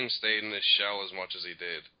McKeon stayed in his shell as much as he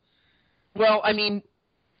did. Well, I mean,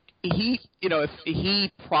 if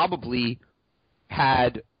he probably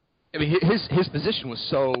had, his position was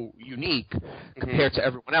so unique compared to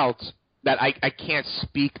everyone else that I can't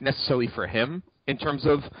speak necessarily for him in terms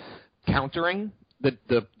of countering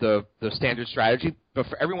the standard strategy, but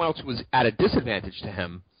for everyone else who was at a disadvantage to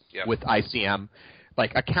him with ICM,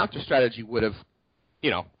 like a counter strategy would have,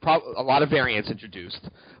 a lot of variance introduced,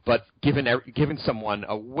 but given someone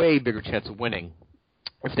a way bigger chance of winning.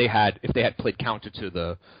 if they had played counter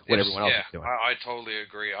to what everyone else was doing. I totally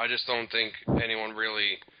agree. I just don't think anyone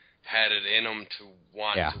really had it in them to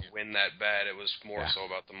want to win that bad. It was more so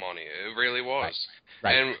about the money. It really was.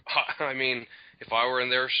 Right. And I mean, if I were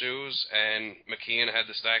in their shoes and McKeon had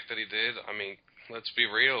the stack that he did, I mean, let's be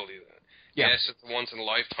real. Yes, it's a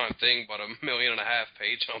once-in-a-lifetime thing, but $1.5 million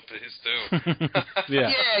pay jump is too.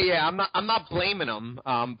 Yeah. I'm not blaming him,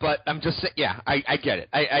 but I'm just saying. Yeah, I get it.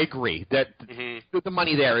 I agree that the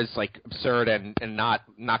money there is like absurd and not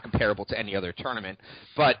comparable to any other tournament.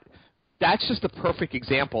 But that's just a perfect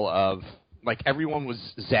example of like everyone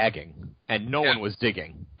was zagging and no one was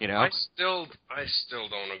digging. You know, I still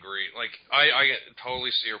don't agree. Like I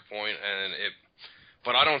totally see your point,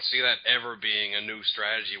 but I don't see that ever being a new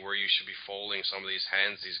strategy where you should be folding some of these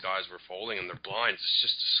hands these guys were folding in their blinds. It's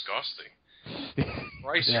just disgusting.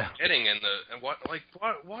 Price you're getting what I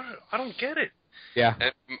don't get it. Yeah.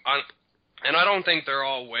 And I don't think they're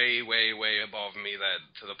all way, way, way above me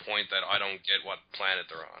to the point that I don't get what planet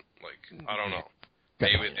they're on. Like, I don't know.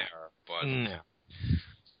 Maybe they are, but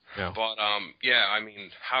But I mean,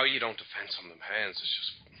 how you don't defend some of them hands is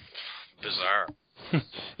just bizarre.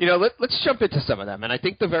 You know, let's jump into some of them, and I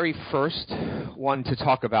think the very first one to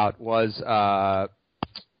talk about was the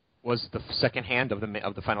second hand of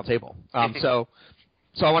the final table. So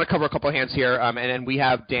I want to cover a couple of hands here, and then we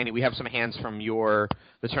have Danny. We have some hands from the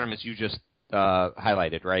tournaments you just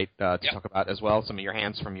highlighted, right? To talk about as well. Some of your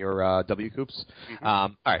hands from your WCOOPs.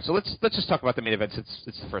 All right, so let's just talk about the main event.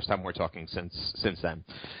 It's the first time we're talking since then.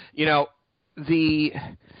 You know,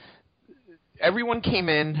 everyone came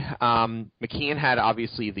in. McKeon had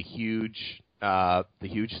obviously the huge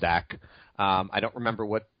stack. I don't remember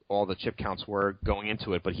what all the chip counts were going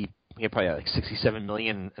into it, but he had probably like 67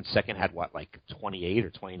 million, and second had like 28 or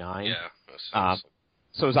 29. Yeah.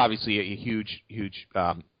 So it was obviously a huge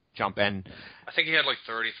jump, and I think he had like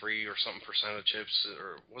 33 or something % of chips,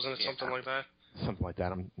 or wasn't it something like that? Something like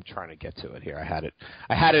that. I'm trying to get to it here. I had it,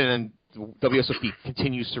 and WSOP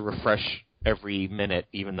continues to refresh every minute,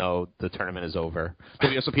 even though the tournament is over.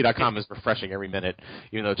 WSOP.com is refreshing every minute,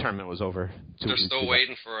 even though the tournament was over. They're still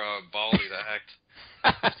waiting for Baldy to act.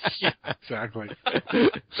 Yeah, exactly.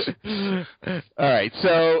 All right,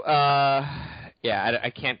 so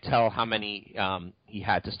I can't tell how many he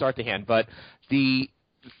had to start the hand, but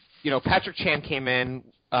Patrick Chan came in.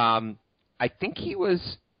 I think he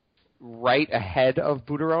was right ahead of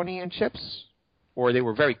Buderoni in chips, or they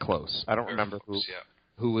were very close. I don't remember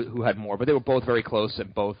who had more, but they were both very close in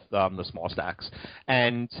both the small stacks.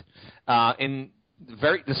 And in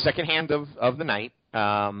the second hand of the night,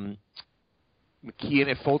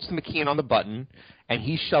 it folds to McKeon on the button, and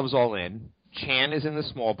he shoves all in. Chan is in the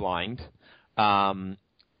small blind, and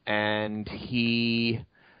I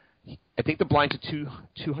think the blinds are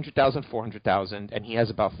 200,000, 400,000, and he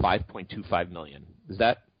has about 5.25 million. Does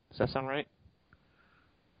that sound right?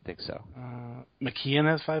 I think so. McKeon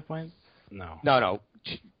has 5 points? No.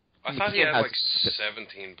 I thought he had like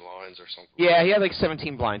 17 blinds or something. Yeah, he had like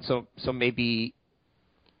 17 blinds. So maybe.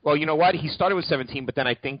 Well, you know what? He started with 17, but then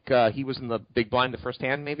I think he was in the big blind the first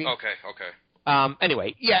hand, maybe. Okay.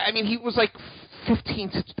 Anyway, yeah, I mean, he was like 15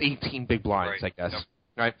 to 18 big blinds, right. I guess. Yep.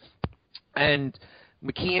 Right? And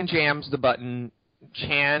McKeon jams the button.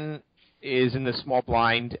 Chan is in the small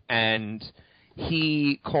blind, and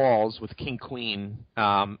he calls with king-queen.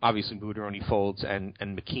 Obviously, Buderoni folds, and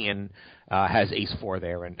McKeon has ace-4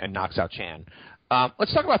 there and knocks out Chan.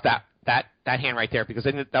 Let's talk about that hand right there, because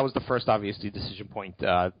I think that was the first, obviously, decision point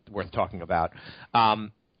worth talking about. I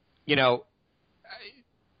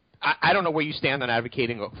don't know where you stand on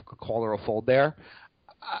advocating a call or a fold there.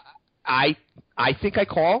 I think I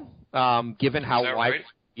call, given how wide. Right?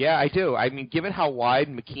 Yeah, I do. I mean, given how wide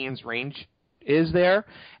McKeon's range is there,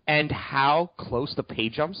 and how close the pay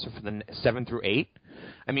jumps are for the 7 through 8.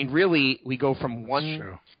 I mean, really, we go from one.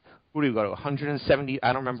 Sure. Who do we go to? 170.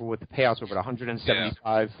 I don't remember what the payouts were, but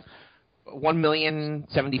 175.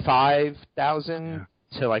 1,075,000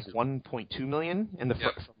 to like 1.2 million in the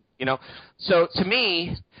first. So to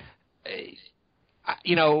me, I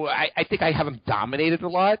think I haven't dominated a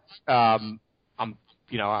lot. I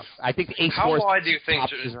think the ace-4 how wide do you think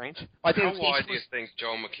his range. How wide do you think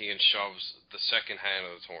Joe McKeon shoves the second hand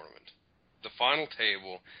of the tournament? The final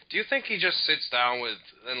table. Do you think he just sits down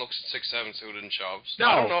and looks at 6-7 suited and shoves? No.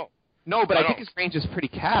 I don't know. No, but I think his range is pretty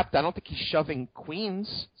capped. I don't think he's shoving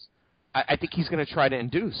queens. I think he's going to try to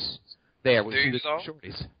induce there with the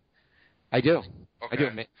shorties. I do. Okay. I do.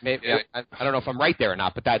 Maybe, I don't know if I'm right there or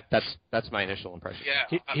not, but that's my initial impression.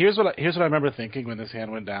 Yeah. Here's what I remember thinking when this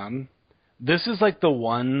hand went down. This is like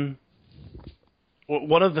one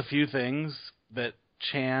of the few things that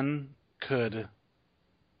Chan could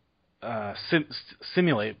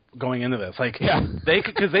simulate going into this. Like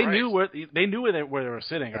because they knew where they were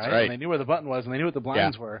sitting, right? Right? And they knew where the button was, and they knew what the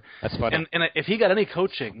blinds were. That's funny. And if he got any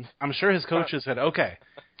coaching, I'm sure his coaches said, okay,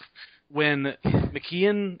 when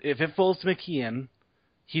McKeon, if it folds to McKeon,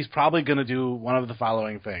 he's probably going to do one of the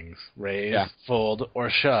following things: raise, fold, or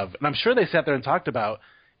shove. And I'm sure they sat there and talked about,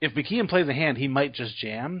 if McKeon plays a hand, he might just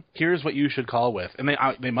jam. Here's what you should call with. And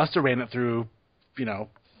they must have ran it through,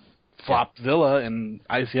 Flopzilla and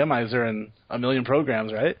ICMizer and a million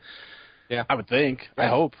programs, right? Yeah. I would think. Yeah. I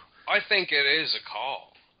hope. I think it is a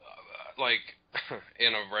call.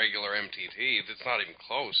 In a regular MTT, it's not even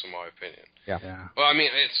close, in my opinion. Yeah. Well, I mean,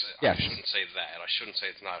 I shouldn't say that. I shouldn't say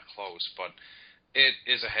it's not close, but it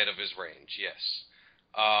is ahead of his range, yes.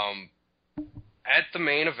 At the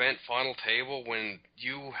main event final table, when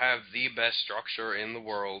you have the best structure in the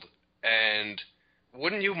world, and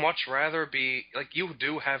wouldn't you much rather be, you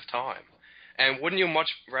do have time, and wouldn't you much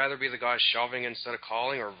rather be the guy shoving instead of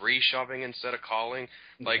calling, or re-shoving instead of calling?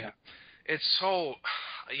 It's so,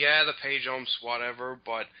 the page umps, whatever,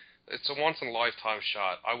 but it's a once-in-a-lifetime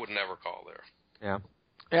shot. I would never call there.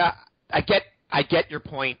 Yeah, I get your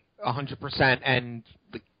point 100%, and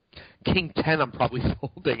the King 10 I'm probably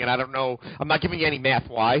folding, and I don't know, I'm not giving you any math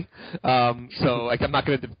why, so I'm not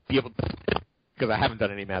going to be able to, because I haven't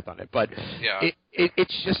done any math on it, but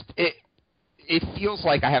it's just, it feels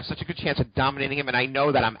like I have such a good chance of dominating him, and I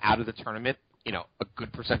know that I'm out of the tournament, a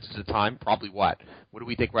good percentage of the time. Probably what do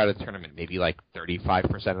we think we're out of the tournament? Maybe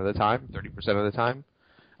 35% of the time, 30% of the time.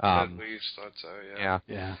 At least, I'd say,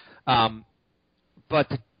 yeah.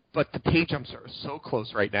 But the page jumps are so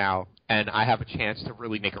close right now, and I have a chance to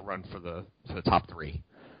really make a run for the top three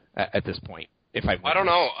at this point. I don't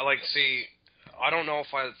know. I don't know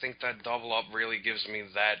if I think that double up really gives me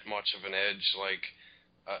that much of an edge,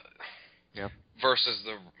 versus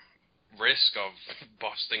the risk of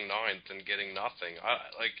busting ninth and getting nothing.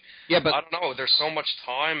 But I don't know. There's so much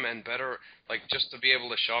time, and better just to be able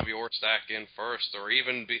to shove your stack in first, or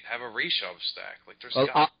even have a reshove stack.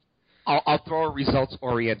 I'll throw a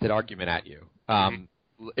results-oriented argument at you.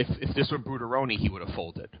 If this were Bruderoni, he would have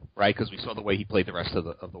folded, right? Because we saw the way he played the rest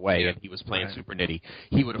of the way, and he was playing super nitty.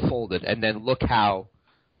 He would have folded, and then look how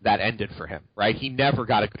that ended for him, right? He never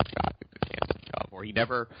got a good shot, a good chance to shove, or he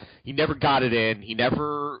never got it in. He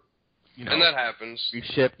never, and that happens.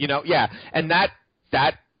 Reship, and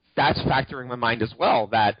that's factoring in my mind as well,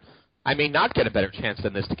 that I may not get a better chance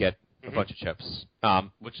than this to get a bunch of chips,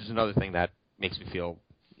 which is another thing that makes me feel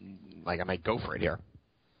like I might go for it here.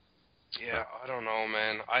 Yeah, I don't know,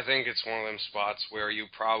 man. I think it's one of them spots where you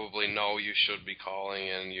probably know you should be calling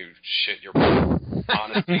and you shit your pants.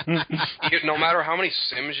 Honestly, no matter how many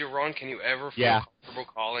sims you run, can you ever feel comfortable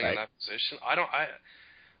calling in that position? I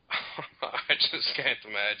just can't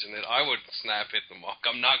imagine it. I would snap hit the muck.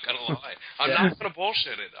 I'm not gonna lie. I'm not gonna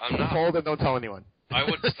bullshit it. I'm not. Hold it. Don't tell anyone. I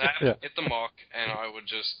would snap hit the muck, and I would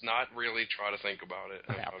just not really try to think about it.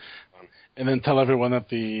 And then tell everyone that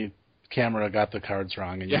the camera got the cards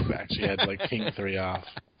wrong, and you actually had King 3 off.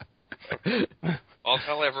 I'll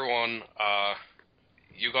tell everyone,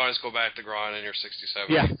 you guys go back to grinding your 67.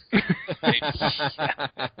 Yeah.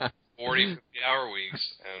 40, 50-hour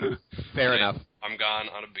weeks. And Fair enough. I'm gone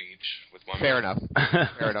on a beach with my Fair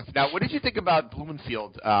enough. Now, what did you think about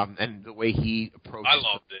Blumenfield and the way he approached I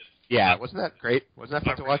loved it. Yeah, wasn't that great? Wasn't that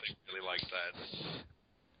fun to watch? I really liked that.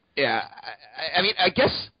 Yeah. I mean, I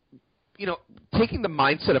guess, taking the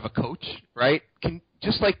mindset of a coach, right? Can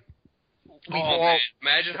just man,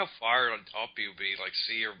 imagine how fired up you'd be.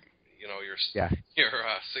 See your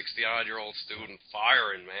 60-odd-year-old student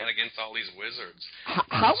firing, man, against all these wizards.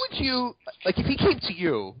 How would you, if he came to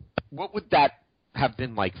you, what would that have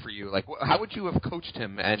been like for you? How would you have coached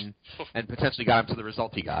him and potentially got him to the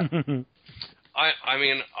result he got? I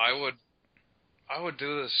mean, I would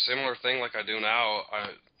do the similar thing like I do now.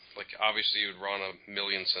 Obviously you'd run a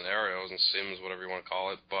million scenarios and sims, whatever you want to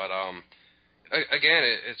call it, but again,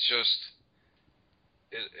 it's just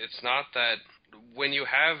it's not that when you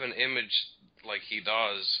have an image like he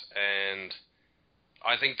does, and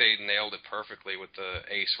I think they nailed it perfectly with the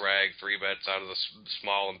ace rag 3-bets out of the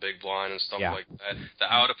small and big blind and stuff like that. The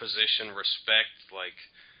out of position respect,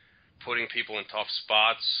 putting people in tough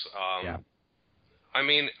spots. I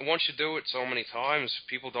mean, once you do it so many times,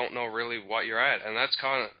 people don't know really what you're at, and that's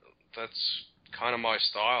kind of my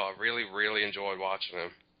style. I really, really enjoyed watching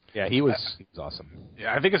him. Yeah, he was awesome.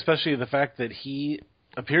 Yeah, I think especially the fact that he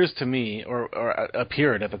appears to me, or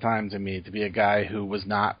appeared at the time to me, to be a guy who was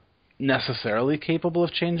not necessarily capable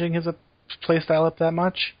of changing his play style up that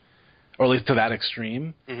much, or at least to that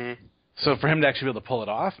extreme. Mm-hmm. So for him to actually be able to pull it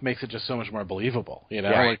off makes it just so much more believable.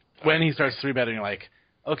 Right. When he starts 3-betting, you're like,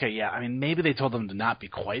 okay, yeah, I mean, maybe they told him to not be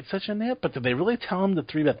quite such a nit, but did they really tell him to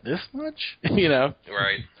 3-bet this much? You know?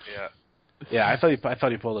 Right, yeah. Yeah, I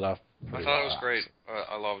thought he pulled it off. I thought it was great.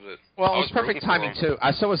 I loved it. Well, it was perfect timing too.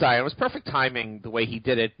 So was I. It was perfect timing the way he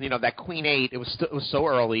did it. You know, that Queen 8. It was so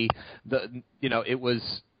early. It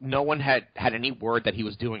was no one had any word that he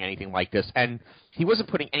was doing anything like this, and he wasn't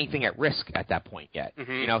putting anything at risk at that point yet.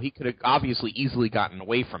 Mm-hmm. You know, he could have obviously easily gotten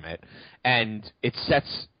away from it, and it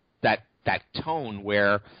sets that tone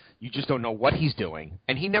where you just don't know what he's doing.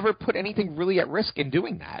 And he never put anything really at risk in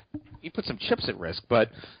doing that. He put some chips at risk,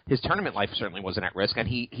 but his tournament life certainly wasn't at risk, and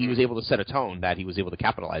he was able to set a tone that he was able to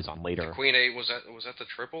capitalize on later. The Queen 8, was that the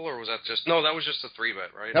triple, or was that just... No, that was just a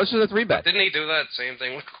 3-bet, right? That was just a 3-bet. Didn't he do that same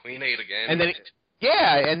thing with Queen 8 again? And then...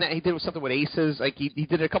 and then he did something with aces. Like he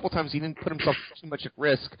did it a couple times. He didn't put himself too much at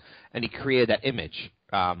risk, and he created that image,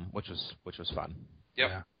 which was fun. Yep.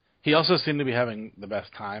 Yeah. He also seemed to be having the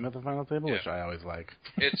best time at the final table, which I always like.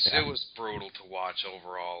 It was brutal to watch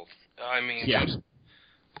overall. I mean,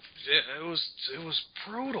 it was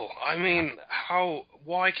brutal. I mean,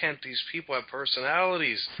 why can't these people have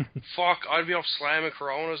personalities? Fuck, I'd be off slamming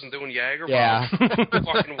Coronas and doing Jaeger bombs.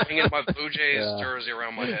 Fucking winging my Blue Jays jersey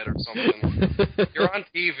around my head or something. You're on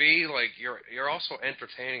TV, like you're also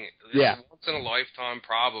entertaining. Yeah. Once in a lifetime,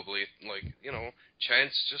 probably. Like, you know,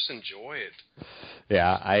 chance, just enjoy it.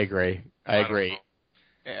 Yeah, I agree. I agree.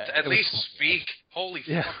 Yeah, at least speak. Holy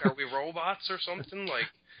fuck, are we robots or something? Like,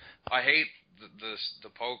 I hate the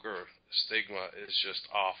poker stigma is just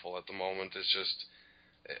awful at the moment. It's just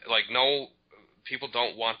like people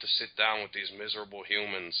don't want to sit down with these miserable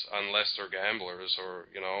humans unless they're gamblers, or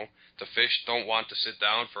the fish don't want to sit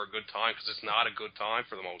down for a good time because it's not a good time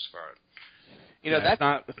for the most part. You know, that's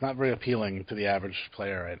it's not very appealing to the average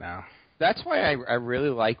player right now. That's why I really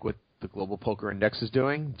like what the Global Poker Index is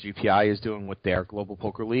doing. GPI is doing with their Global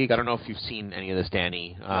Poker League. I don't know if you've seen any of this,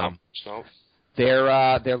 Danny. No.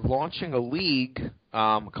 They're launching a league,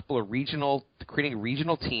 a couple of creating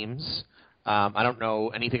regional teams. I don't know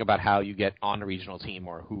anything about how you get on the regional team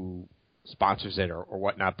or who sponsors it or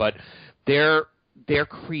whatnot, but they're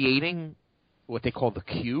creating what they call the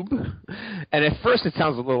cube. And at first it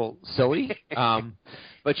sounds a little silly,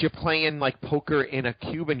 but you're playing like poker in a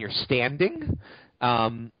cube and you're standing.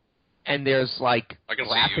 And there's like I can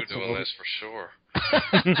see you doing this for sure.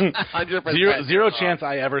 100%. Zero chance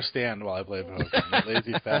I ever stand while I play poker.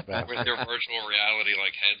 Lazy fat bastard. With your virtual reality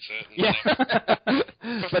headset.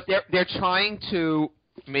 Yeah. But they're trying to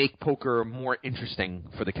make poker more interesting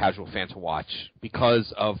for the casual fan to watch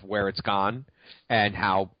because of where it's gone and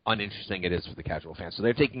how uninteresting it is for the casual fan. So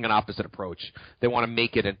they're taking an opposite approach. They want to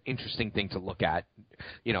make it an interesting thing to look at.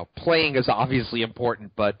 Playing is obviously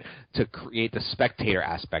important, but to create the spectator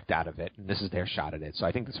aspect out of it, and this is their shot at it. So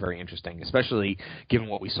I think that's very interesting, especially given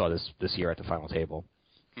what we saw this year at the final table.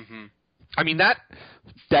 Mm-hmm. I mean, that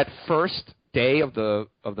first day of the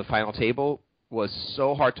final table was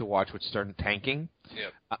so hard to watch with Stern tanking.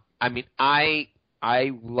 Yep. I mean, I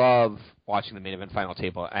love watching the main event final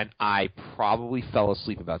table, and I probably fell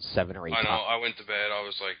asleep about 7 or 8 times. I know. I went to bed. I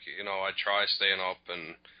was like, I try staying up,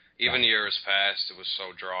 and even years past, it was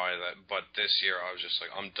so dry but this year I was just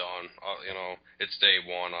like, I'm done. It's day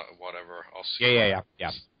one, whatever. I'll see.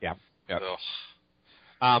 Yeah.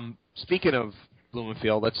 Speaking of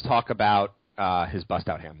Blumenfield, let's talk about his bust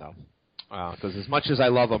out hand though, because as much as I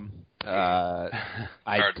love him, hard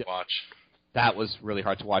to watch. That was really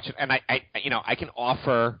hard to watch, and I can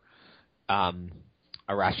offer a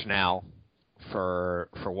rationale for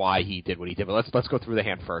why he did what he did, but let's go through the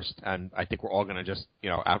hand first, and I think we're all going to just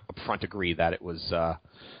up front agree that it was a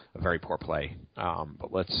very poor play.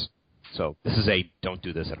 So this is a don't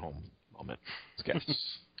do this at home moment. Let's get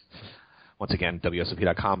once again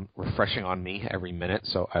WSOP.com refreshing on me every minute,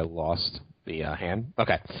 so I lost the hand.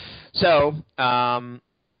 Okay, so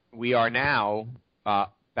we are now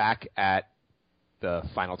back at the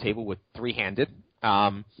final table with three-handed.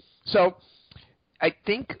 So I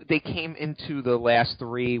think they came into the last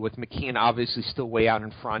three with McKeon obviously still way out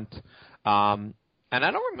in front. And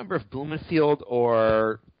I don't remember if Blumenfield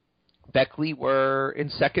or Beckley were in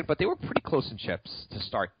second, but they were pretty close in chips to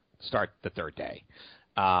start the third day.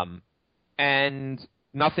 And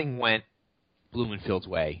nothing went Blumenfield's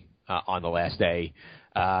way on the last day.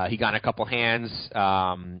 He got in a couple hands.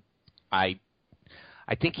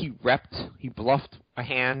 I think he bluffed a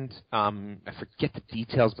hand. I forget the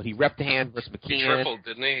details, but he repped a hand versus McKeon. He tripled,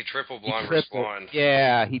 didn't he? He tripled blind versus blind.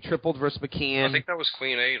 Yeah, he tripled versus McKeon. I think that was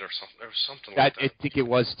Queen 8 or something like that. I think it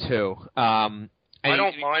was too. I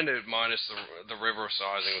don't mind it minus the river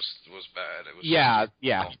sizing was bad. It was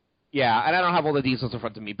Yeah, and I don't have all the details in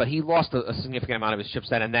front of me, but he lost a significant amount of his chips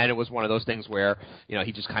then, and then it was one of those things where,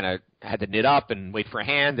 he just kind of had to knit up and wait for a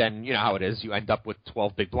hand, and you know how it is. You end up with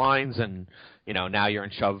 12 big blinds, and, now you're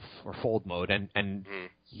in shove or fold mode, and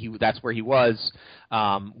that's where he was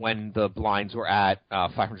when the blinds were at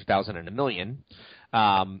 500,000 and $1 million.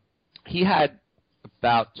 He had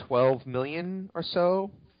about 12 million or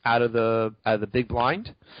so out of the big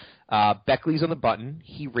blind. Beckley's on the button.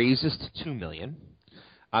 He raises to 2 million.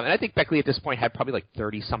 And I think Beckley at this point had probably like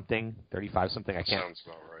 30-something, 35-something. I can't. Sounds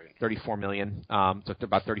about right. 34 million. So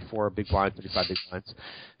about 34 big blinds, 35 big blinds.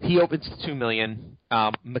 He opens to 2 million.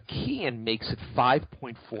 McKeon makes it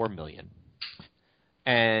 5.4 million.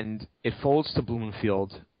 And it folds to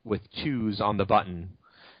Blumenfield with 2s on the button,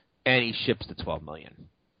 and he ships to 12 million.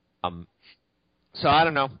 So I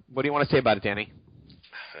don't know. What do you want to say about it, Danny?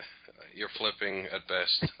 You're flipping at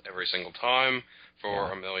best every single time for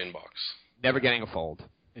 $1 million. Never getting a fold.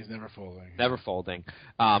 He's never folding. Never folding.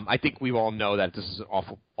 I think we all know that this is an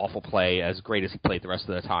awful play, as great as he played the rest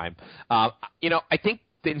of the time. I think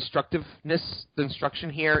the instruction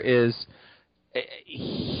here is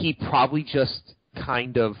he probably just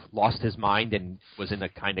kind of lost his mind and was in a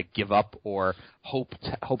kind of give up or hope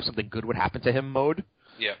something good would happen to him mode.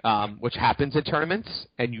 Yeah. Which happens in tournaments,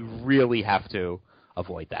 and you really have to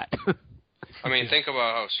avoid that. I mean, think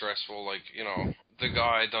about how stressful, the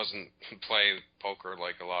guy doesn't play poker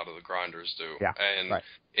like a lot of the grinders do. Yeah, and right.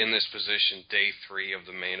 In this position, day 3 of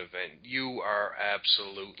the main event, you are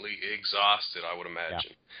absolutely exhausted, I would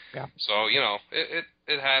imagine. Yeah. So,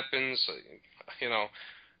 it happens.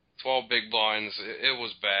 12 big blinds, it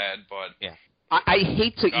was bad, but yeah. I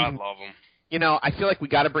hate to God love them. I feel like we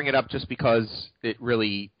got to bring it up just because it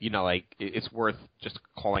really, it's worth just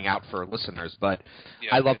calling out for listeners. But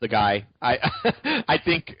yeah, I love the guy. I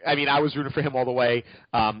think, I was rooting for him all the way.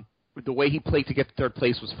 The way he played to get to third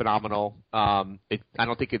place was phenomenal. I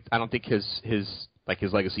don't think his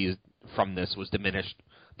legacy from this was diminished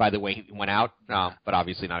by the way he went out. But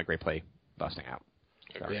obviously not a great play busting out.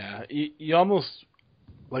 So. Yeah, you almost.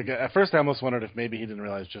 At first I almost wondered if maybe he didn't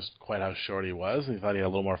realize just quite how short he was, and he thought he had a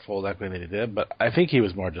little more fold equity than he did, but I think he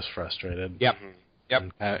was more just frustrated. Yep.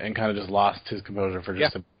 And kind of just lost his composure for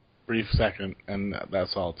just a brief second, and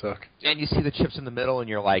that's all it took. And you see the chips in the middle, and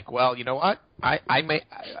you're like, well, you know what? I'm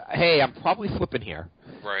probably flipping here.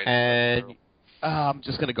 Right. And I'm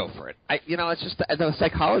just going to go for it. It's just the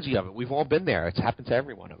psychology of it. We've all been there. It's happened to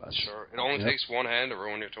every one of us. Sure. It only takes one hand to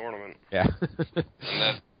ruin your tournament. Yeah. And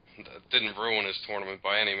that didn't ruin his tournament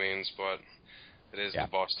by any means, but it is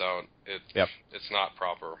bust out. It's not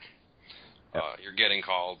proper. Yep. You're getting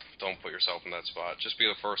called. Don't put yourself in that spot. Just be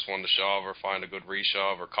the first one to shove or find a good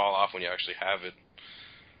reshove or call off when you actually have it.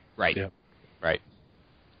 Right. Yep. Right.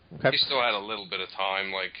 Okay. He still had a little bit of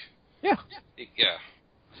time. Yeah.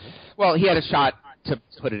 Well, he had a shot to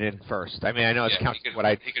put it in first. I know it's counting what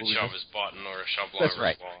I... He could shove his button or a shove line. That's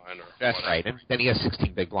right. That's whatever. Right. And then he has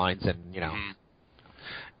 16 big blinds and, Mm-hmm.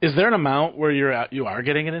 Is there an amount where you are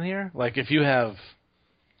getting it in here? Like if you have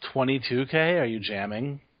 22K, are you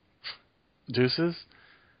jamming deuces?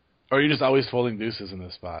 Or are you just always folding deuces in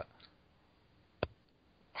this spot?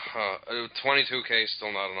 22K is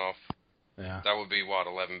still not enough. Yeah. That would be,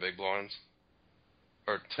 11 big blinds?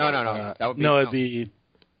 Or No. That would be, it'd be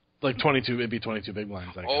like 22. It'd be 22 big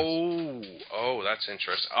blinds, I guess. Oh, that's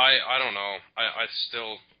interesting. I don't know. I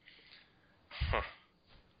still...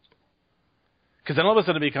 Because then all of a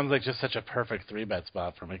sudden it becomes like just such a perfect 3-bet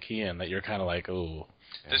spot for McKeon that you're kind of like, ooh.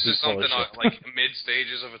 This is something like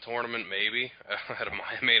mid-stages of a tournament, maybe. At a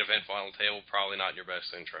main event final table, probably not in your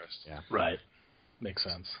best interest. Yeah. Right. Makes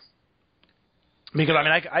sense. Because,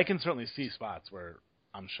 I can certainly see spots where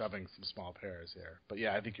I'm shoving some small pairs here. But,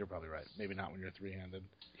 yeah, I think you're probably right. Maybe not when you're 3-handed.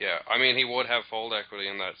 Yeah, he would have fold equity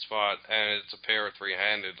in that spot, and it's a pair of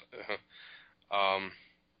 3-handed.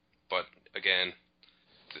 But, again...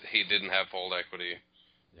 He didn't have fold equity,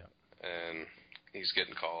 and he's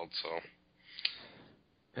getting called. So,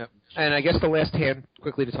 yep. And I guess the last hand,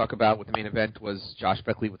 quickly to talk about with the main event, was Josh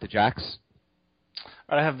Beckley with the jacks.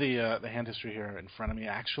 I have the hand history here in front of me,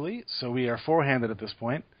 actually. So we are 4-handed at this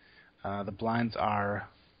point. The blinds are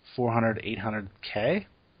 400, 800K.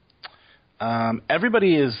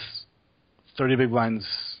 Everybody is 30 big blinds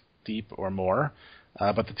deep or more,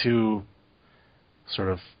 but the two sort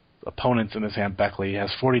of opponents in this hand, Beckley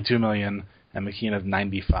has 42 million and McKeon has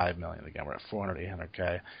 95 million. Again, we're at 400,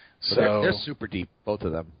 800K. So they're super deep. Both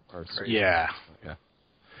of them are. Yeah.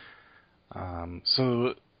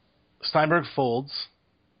 So Steinberg folds.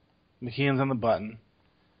 McKeon's on the button.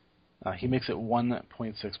 He makes it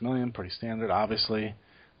 1.6 million, pretty standard, obviously.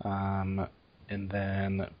 And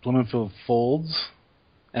then Blumenfield folds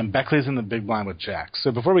And Beckley's in the big blind with jacks.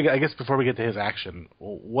 So before we get to his action,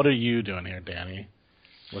 what are you doing here, Danny,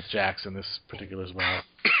 with jacks in this particular spot?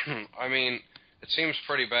 I mean, it seems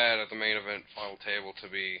pretty bad at the main event final table to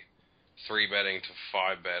be 3-betting to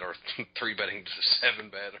 5-bet or 3-betting to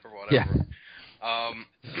 7-bet or whatever. Yeah.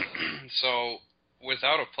 So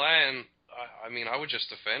without a plan, I mean, I would just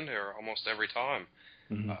defend here almost every time.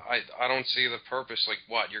 Mm-hmm. I don't see the purpose. Like,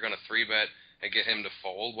 what, you're going to 3-bet and get him to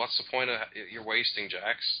fold? What's the point of you're wasting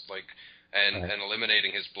jacks, like, and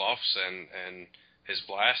eliminating his bluffs and his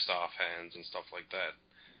blast off hands and stuff like that?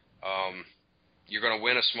 You're going to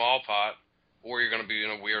win a small pot, or you're going to be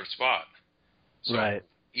in a weird spot. So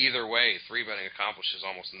either way, 3-betting accomplishes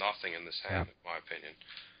almost nothing in this hand, in my opinion.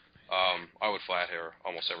 I would flat here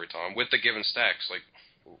almost every time with the given stacks. Like,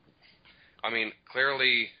 I mean,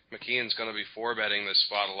 clearly McKeon's going to be 4-betting this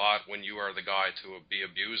spot a lot when you are the guy to be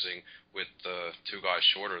abusing with the 2 guys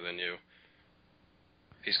shorter than you.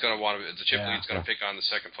 He's going to want to. The chip lead's going to pick on the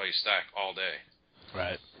second place stack all day.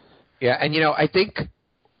 Right. Yeah, and I think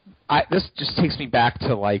this just takes me back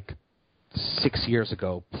to like 6 years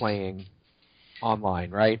ago playing online,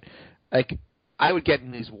 right? Like, I would get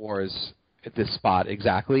in these wars at this spot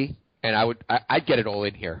exactly, and I'd get it all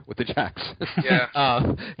in here with the jacks. Yeah.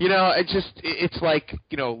 It's like,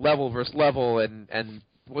 level versus level, and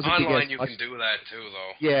online you can do that too,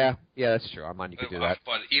 though. Yeah, that's true. Online you can do that.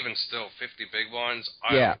 But even still, 50 big blinds,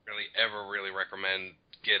 I don't really ever recommend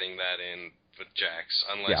getting that in with jacks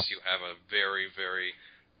unless you have a very, very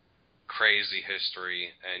crazy history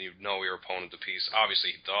and you know your opponent to piece.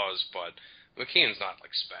 Obviously he does, but McKeon's not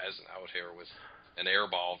like spazzing out here with an air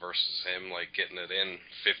ball versus him like getting it in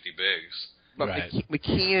 50 bigs. But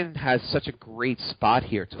McKeon has such a great spot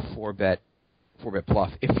here to 4-bet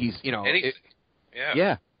bluff if he's anything.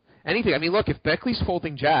 Anything. I mean, look, if Beckley's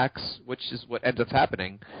folding jacks, which is what ends up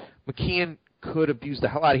happening, McKeon could abuse the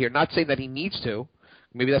hell out of here. Not saying that he needs to.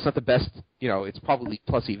 Maybe that's not the best. It's probably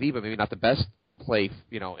plus EV, but maybe not the best play.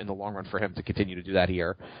 In the long run for him to continue to do that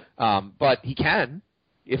here. But he can.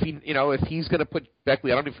 If he's going to put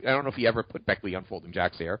Beckley, I don't know if he ever put Beckley on folding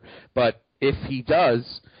jacks here, but if he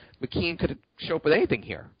does, McKeon could show up with anything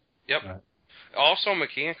here. Yep. Right. Also,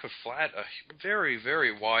 McKeon could flat a very,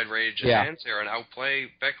 very wide range of hands here and outplay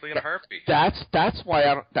Beckley in a heartbeat. That's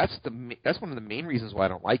why that's one of the main reasons why I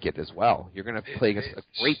don't like it as well. You're going to play against a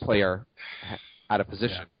great player out of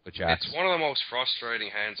position with jacks. It's one of the most frustrating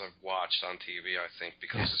hands I've watched on TV, I think,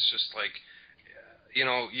 because it's just like,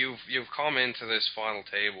 you've come into this final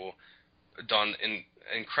table, done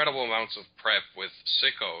incredible amounts of prep with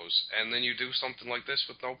sickos, and then you do something like this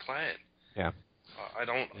with no plan. Yeah. I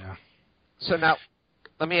don't... Yeah. So now,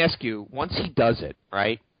 let me ask you, once he does it,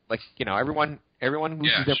 right, like, everyone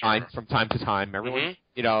loses their mind from time to time. Everyone,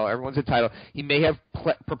 everyone's entitled. He may have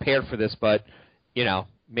prepared for this, but,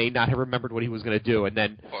 may not have remembered what he was going to do, and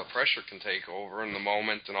then... Well, pressure can take over in the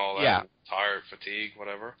moment and all that. Yeah. Tired, fatigue,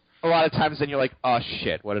 whatever. A lot of times then you're like, oh,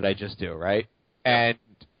 shit, what did I just do, right? And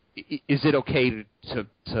is it okay to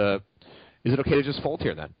just fold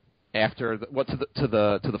here then? After to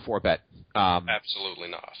the 4-bet? Absolutely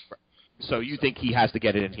not. So you think he has to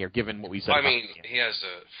get it in here, given what we said? I mean, he has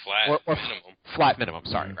a flat minimum. Flat minimum,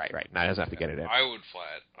 sorry, right. Now he doesn't have to get it in. I would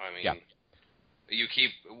flat. I mean, you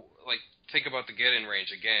keep, think about the get-in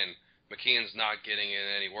range again. McKeon's not getting in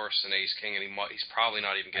any worse than ace-king, and he's probably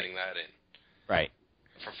not even getting that in. Right.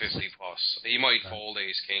 For 50+. He might fold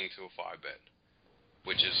ace-king to a 5-bet,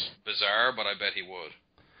 which is bizarre, but I bet he would.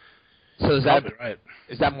 So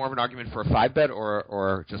is that more of an argument for a 5-bet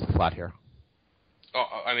or just a flat here? Oh,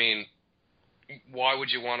 I mean, why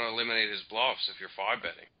would you want to eliminate his bluffs if you're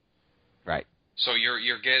 5-betting? Right. So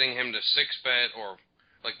you're getting him to 6-bet or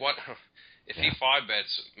like what? If he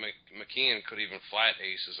 5-bets, McKeon could even flat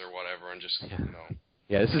aces or whatever and just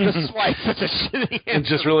Yeah, this is why it's such a shitty answer. It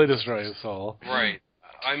just really destroys his soul. Right.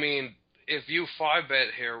 I mean, if you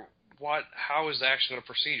 5-bet here, how is the action going to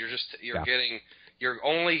proceed? You're getting your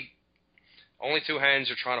only 2 hands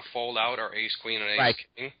you're trying to fold out are ace queen and ace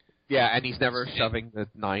king. Yeah, and he's never shoving the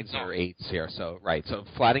 9s or 8s here, so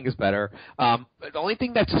flatting is better. The only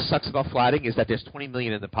thing that just sucks about flatting is that there's $20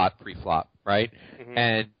 million in the pot pre-flop, right? Mm-hmm.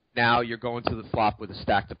 And now you're going to the flop with a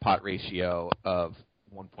stack-to-pot ratio of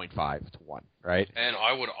 1.5 to 1, right? And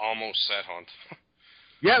I would almost set hunt.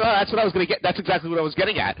 Yeah, no, that's what I was going to get. That's exactly what I was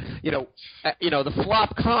getting at. The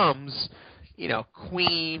flop comes,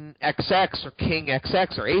 queen XX or king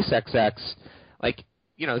XX or ace XX,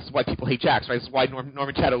 this is why people hate jacks, right? This is why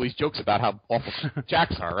Norman Chad always jokes about how awful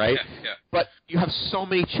jacks are, right? Yeah. But you have so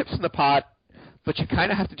many chips in the pot, but you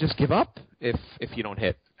kind of have to just give up if you don't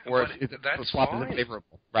hit. or if that's the flop fine. isn't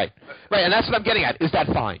favorable. Right, and that's what I'm getting at. Is that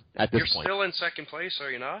fine at this point? You're still in second place,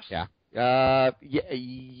 are you not? Yeah. Yeah,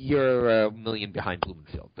 you're a million behind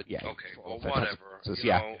Blumenfield, but yeah. Okay, well, whatever.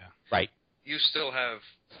 Yeah, right. You still have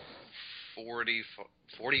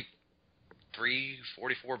 43,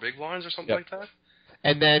 44 big blinds or something like that?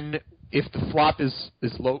 And then if the flop is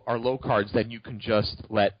low cards, then you can just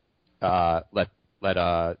let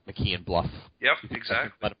McKeon bluff. Yep,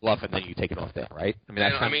 exactly. Let it bluff, and then you take it off there, right? I mean,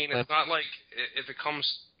 it's not like if it comes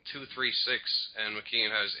 2, 3, 6, and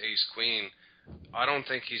McKeon has ace queen. I don't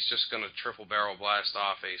think he's just going to triple barrel blast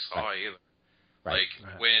off ace high either. Right.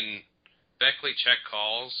 When Beckley check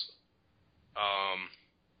calls,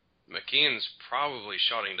 McKeon's probably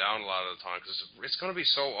shutting down a lot of the time because it's going to be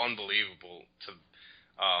so unbelievable to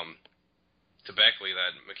Beckley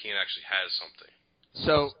that McKeon actually has something.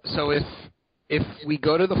 So if we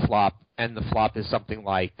go to the flop and the flop is something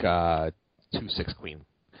like 2-6 queen,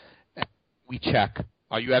 we check.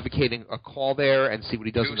 Are you advocating a call there and see what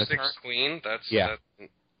he does in the turn? 2-6 queen. That's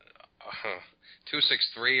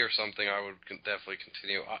 2-6-3 or something. I would definitely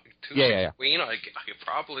continue. 2-6 queen. I could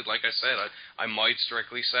probably, like I said, I might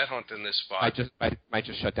strictly set hunt in this spot. I might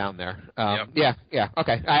just shut down there. Yeah.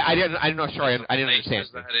 Okay. I didn't know. Sure, I didn't understand.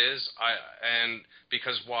 That is, and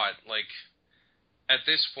because what? Like at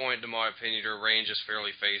this point, in my opinion, your range is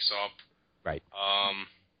fairly face up. Right.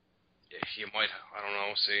 You might. I don't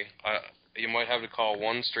know. See. You might have to call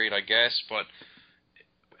one street, I guess, but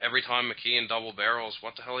every time McKeon double barrels,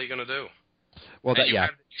 what the hell are you going to do? Well, you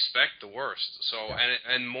have to expect the worst. So,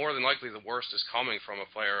 and more than likely, the worst is coming from a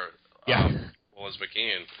player well as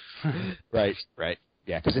McKeon. Right.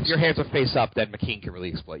 Yeah, because if your hands are face up, then McKeon can really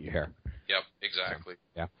exploit your hair. Yep, exactly.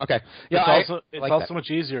 Yeah. Okay. Yeah. It's also much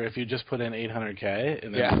easier if you just put in 800K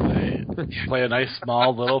and then play a nice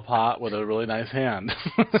small little pot with a really nice hand.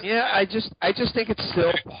 Yeah, I just think it's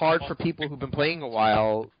still hard for people who've been playing a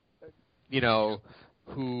while,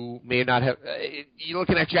 who may not have. You're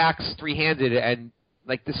looking at jacks 3-handed, and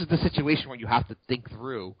like this is the situation where you have to think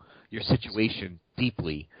through your situation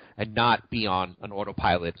deeply and not be on an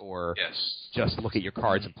autopilot or just look at your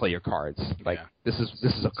cards and play your cards. Like this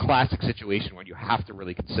is a classic situation where you have to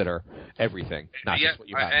really consider everything, not just what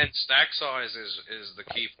you have. And stack size is the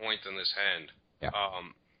key point in this hand. Yeah.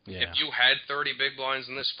 If you had 30 big blinds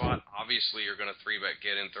in this spot, obviously you're going to 3-bet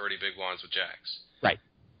get in 30 big blinds with jacks. Right.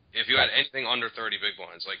 If you had anything under 30 big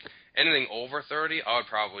blinds, like anything over 30, I would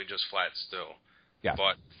probably just flat still. Yeah.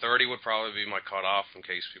 But 30 would probably be my cutoff in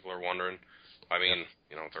case people are wondering. I mean,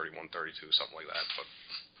 31, 32, something like that. But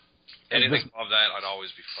anything above that, I'd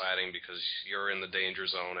always be flatting because you're in the danger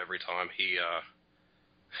zone every time he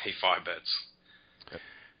 5-bets.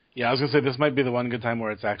 Yeah, I was going to say this might be the one good time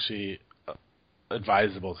where it's actually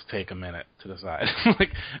advisable to take a minute to decide.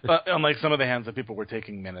 Unlike some of the hands that people were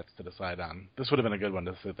taking minutes to decide on. This would have been a good one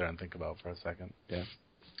to sit there and think about for a second. Yeah.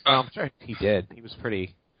 I'm sure he did. He was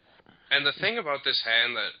pretty... And the thing about this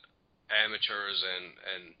hand that amateurs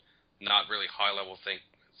and not really high-level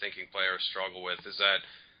thinking players struggle with is that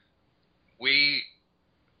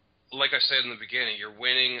like I said in the beginning, you're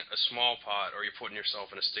winning a small pot or you're putting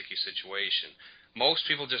yourself in a sticky situation. Most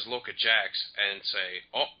people just look at jacks and say,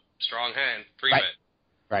 oh, strong hand, 3-bet.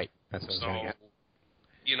 Right. That's what I was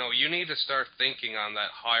saying. You need to start thinking on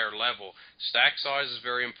that higher level. Stack size is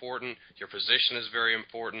very important. Your position is very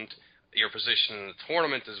important. Your position in the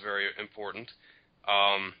tournament is very important,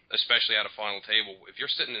 especially at a final table. If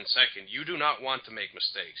you're sitting in second, you do not want to make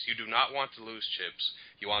mistakes. You do not want to lose chips.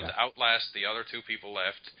 You want to outlast the other two people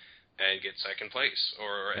left and get second place,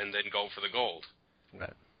 and then go for the gold.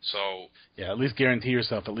 Right. So at least guarantee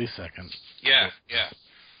yourself at least second. Yeah.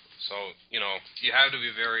 So you have to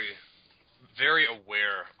be very, very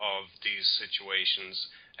aware of these situations,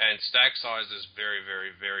 and stack size is very,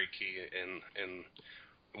 very, very key in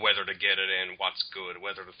whether to get it in, what's good,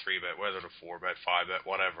 whether to 3-bet, whether to 4-bet, 5-bet,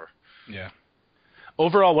 whatever. Yeah.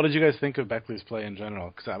 Overall, what did you guys think of Beckley's play in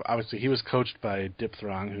general? Because obviously he was coached by Dip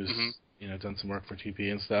Throng, who's done some work for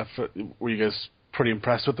TP and stuff. Were you guys pretty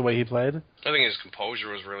impressed with the way he played? I think his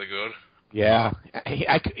composure was really good. Yeah,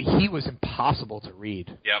 he was impossible to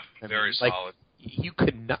read. Yep, very solid. You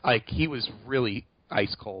could not, he was really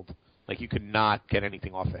ice cold. You could not get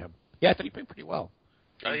anything off of him. Yeah, I thought he played pretty well.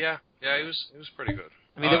 Yeah, he was pretty good.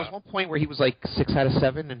 I mean, there was one point where he was 6 out of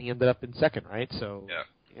 7, and he ended up in second, right? So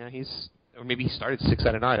or maybe he started 6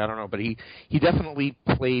 out of 9. I don't know, but he definitely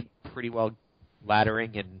played pretty well,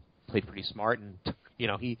 laddering and played pretty smart. And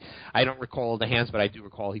I don't recall the hands, but I do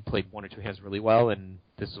recall he played 1 or 2 hands really well, and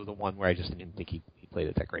this was the one where I just didn't think he played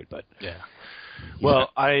it that great, but yeah. Well,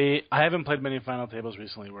 I haven't played many final tables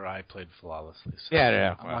recently where I played flawlessly. So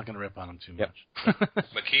yeah. I'm not going to rip on him too much.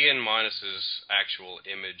 McKeon minus his actual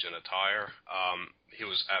image and attire, he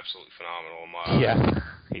was absolutely phenomenal in my eyes. Yeah,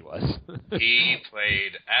 he was. He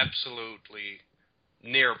played absolutely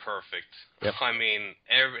near perfect. Yep. I mean,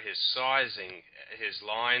 his sizing, his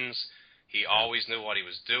lines, he always knew what he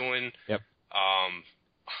was doing. Yep.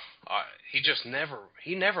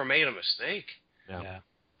 He never made a mistake. Yeah.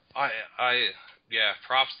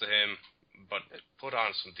 Props to him, but put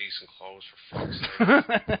on some decent clothes for fuck's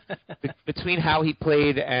sake. Between how he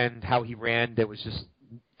played and how he ran, there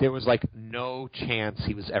was like no chance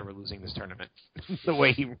he was ever losing this tournament. the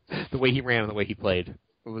way he ran and the way he played.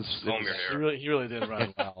 He really did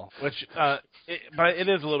run well. But it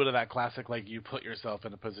is a little bit of that classic, like you put yourself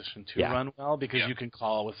in a position to run well because you can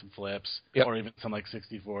call with some flips or even some like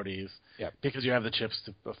 60-40s because you have the chips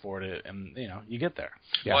to afford it, and you get there.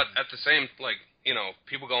 Yeah. But at the same,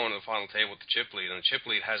 people go into the final table with the chip lead, and the chip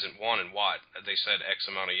lead hasn't won in what they said X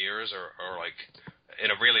amount of years or like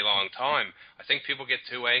in a really long time. I think people get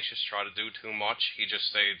too anxious, try to do too much. He just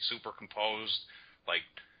stayed super composed, like.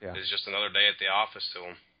 Yeah. It was just another day at the office to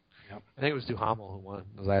him. Yep. I think it was Duhamel who won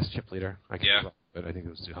the last chip leader. But I think it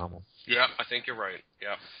was Duhamel. Yeah, I think you're right.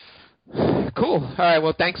 Yeah. Cool. All right.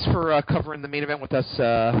 Well, thanks for covering the main event with us.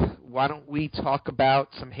 Why don't we talk about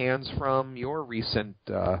some hands from your recent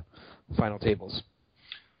final tables?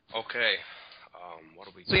 Okay. What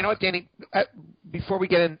do we? So you know what, Danny? Before we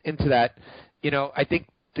get into that, I think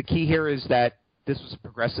the key here is that this was a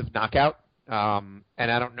progressive knockout, and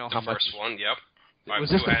I don't know how much. The first one. Yep. I have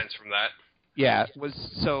was two hands from that. Yeah,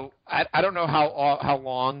 I don't know how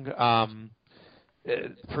long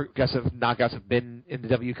progressive knockouts have been in the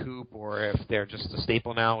WCOOP or if they're just a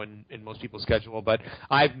staple now in most people's schedule. But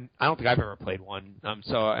I don't think I've ever played one. And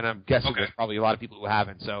I'm guessing there's probably a lot of people who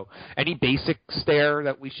haven't. So any basics there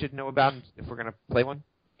that we should know about if we're going to play one?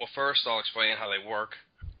 Well, first I'll explain how they work.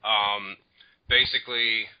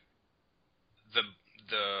 Basically, the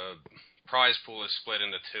prize pool is split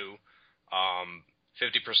into two.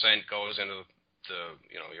 50% goes into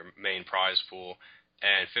your main prize pool,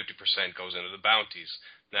 and 50% goes into the bounties.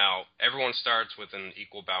 Now, everyone starts with an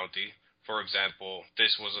equal bounty. For example,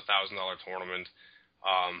 this was a $1,000 tournament.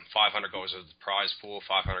 500 goes into the prize pool.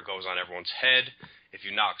 500 goes on everyone's head. If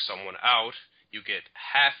you knock someone out, you get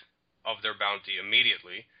half of their bounty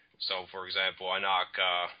immediately. So, for example, I knock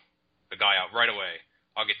the guy out right away.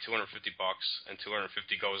 I'll get $250, and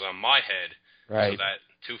 $250 goes on my head. Right. So that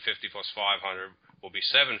 $250 plus $500 will be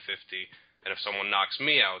 $750, and if someone knocks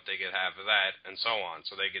me out, they get half of that, and so on.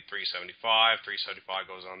 So they get $375. $375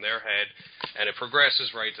 goes on their head, and it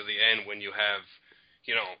progresses right to the end when you have,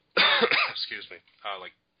 excuse me,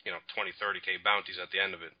 20, 30K bounties at the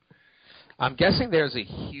end of it. I'm guessing there's a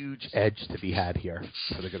huge edge to be had here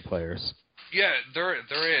for the good players. Yeah, there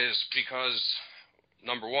is, because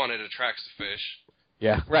number one, it attracts the fish.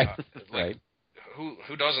 Yeah, right, right.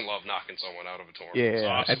 Who doesn't love knocking someone out of a tournament? Yeah, it's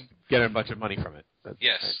awesome. And getting a bunch of money from it.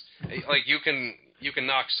 Yes, like you can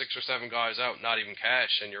knock 6 or 7 guys out, not even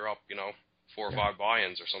cash, and you're up, 4 or 5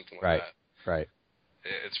 buy-ins or something like that. Right.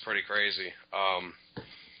 It's pretty crazy.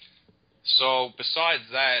 So besides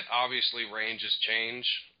that, obviously ranges change.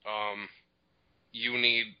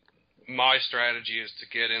 My strategy is to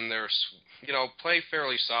get in there, play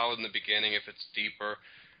fairly solid in the beginning if it's deeper.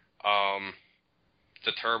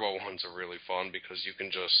 The turbo ones are really fun because you can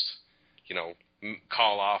just,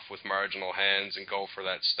 call off with marginal hands and go for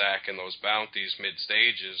that stack and those bounties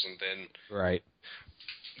mid-stages and then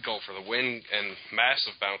go for the win and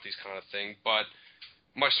massive bounties kind of thing. But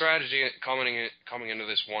my strategy coming into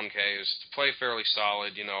this 1K is to play fairly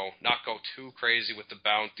solid, not go too crazy with the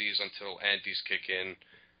bounties until antes kick in.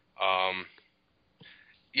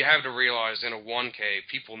 You have to realize in a 1K,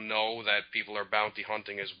 people know that people are bounty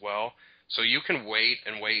hunting as well. So you can wait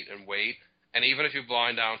and wait and wait, and even if you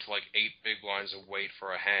blind down to like 8 big blinds and wait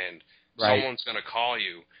for a hand, someone's going to call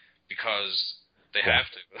you because they have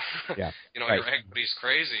to. Your equity's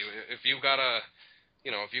crazy. If you've got a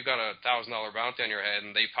 $1,000 bounty on your head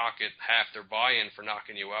and they pocket half their buy-in for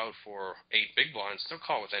knocking you out for 8 big blinds, they'll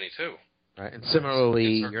call with any 2. Right, and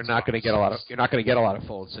similarly, you're not going to get a lot of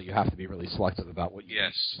folds, so you have to be really selective about what you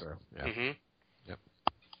use. Yeah. Mm-hmm. Yep.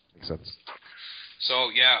 Makes sense.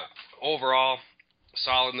 So overall,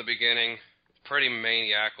 solid in the beginning, pretty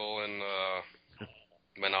maniacal and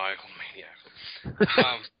maniacal.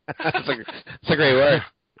 It's a great word.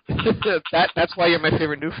 That's why you're my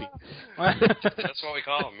favorite newfie. That's what we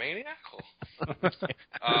call him, maniacal.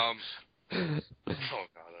 Oh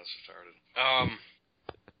God, that's retarded.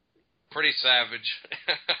 pretty savage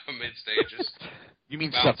mid stages. You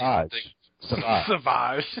mean Savage?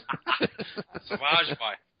 Savage. Savage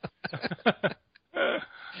by.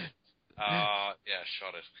 Yeah,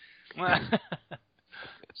 shut it.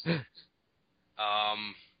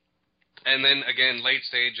 And then again, late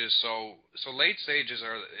stages. So late stages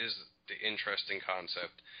is the interesting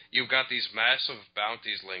concept. You've got these massive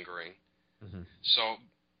bounties lingering. Mm-hmm. So,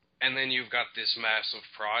 and then you've got this massive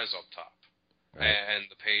prize up top. Right. And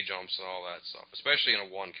the pay jumps and all that stuff, especially in a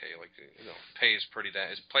 1K. Like, pay is pretty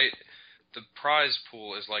the prize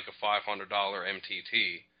pool is like a $500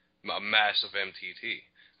 MTT, a massive MTT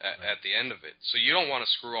at the end of it. So you don't want to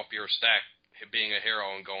screw up your stack being a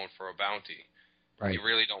hero and going for a bounty. Right. You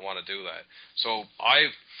really don't want to do that. So I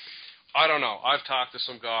don't know. I've talked to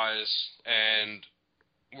some guys, and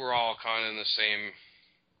we're all kind of in the same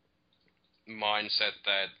mindset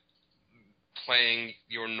that playing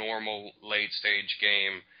your normal late stage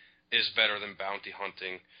game is better than bounty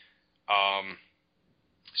hunting.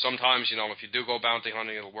 Sometimes, if you do go bounty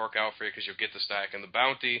hunting, it'll work out for you because you'll get the stack and the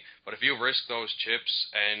bounty. But if you risk those chips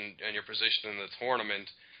and your position in the tournament,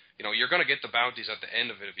 you're going to get the bounties at the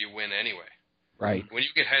end of it if you win anyway. Right. When you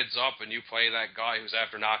get heads up and you play that guy who's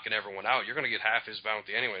after knocking everyone out, you're going to get half his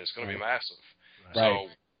bounty anyway. It's going to be massive. Right. So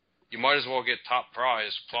you might as well get top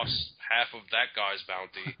prize plus half of that guy's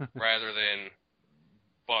bounty rather than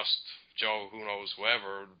bust Joe, who knows,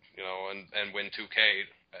 whoever, and win 2K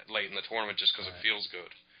late in the tournament just because it feels good.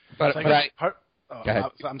 I'm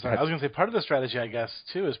sorry. I was going to say part of the strategy, I guess,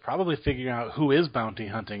 too, is probably figuring out who is bounty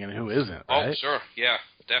hunting and who isn't. Right? Oh, sure, yeah,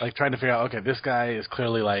 definitely. Like trying to figure out, okay, this guy is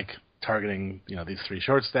clearly targeting, these 3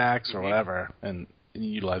 short stacks or whatever, and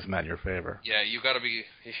utilizing that in your favor. Yeah, you got to be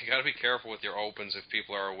careful with your opens if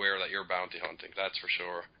people are aware that you're bounty hunting. That's for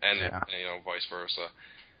sure, and vice versa.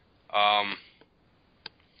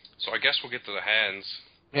 So I guess we'll get to the hands.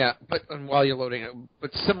 Yeah, and while you're loading,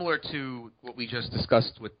 but similar to what we just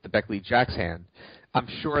discussed with the Beckley Jacks hand, I'm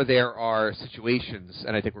sure there are situations,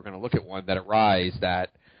 and I think we're going to look at one that arise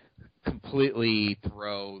that completely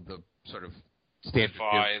throw the sort of standard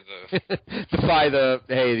defy the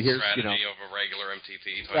hey, here's strategy of a regular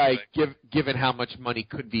MTT type right thing. Given how much money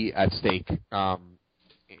could be at stake in a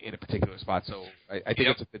particular spot. So I think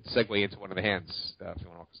it's a good segue into one of the hands if you want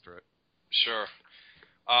to walk us through it. Sure.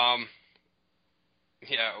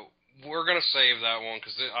 Yeah, we're gonna save that one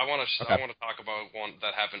because I want to talk about one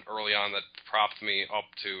that happened early on that propped me up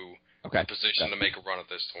to the position to make a run at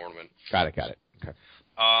this tournament. Got it.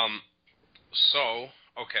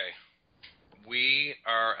 Okay. We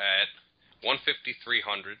are at 150,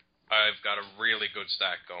 300. I've got a really good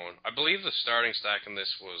stack going. I believe the starting stack in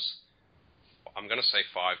this was, I'm going to say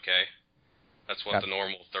 5K. That's what the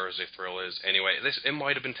normal Thursday thrill is. Anyway, it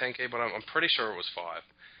might have been 10K, but I'm pretty sure it was 5.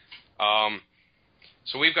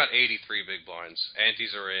 So we've got 83 big blinds.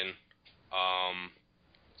 Antes are in.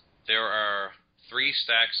 There are 3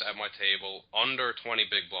 stacks at my table under 20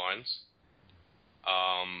 big blinds.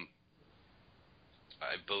 I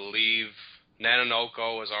believe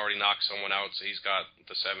Nanonoko has already knocked someone out, so he's got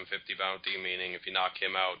the 750 bounty, meaning if you knock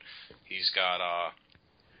him out, he's got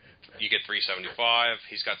you get 375.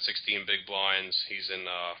 He's got 16 big blinds. He's in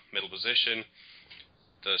middle position.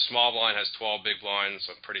 The small blind has 12 big blinds.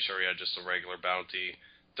 I'm pretty sure he had just a regular bounty.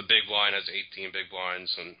 The big blind has 18 big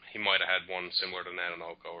blinds, and he might have had one similar to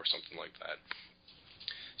Nanonoko or something like that.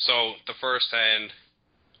 So the first hand,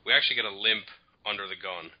 we actually get a limp under the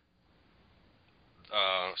gun.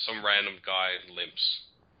 Some random guy limps.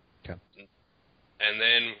 Okay. And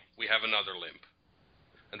then we have another limp.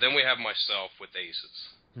 And then we have myself with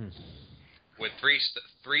aces. With three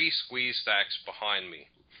squeeze stacks behind me.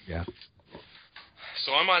 Yeah.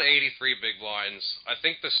 So I'm on 83 big blinds. I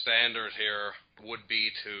think the standard here would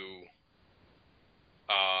be to,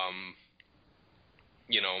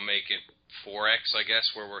 make it 4x, I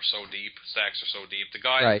guess, where we're so deep. Stacks are so deep.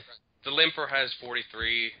 The limper has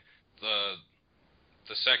 43. The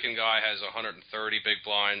second guy has 130 big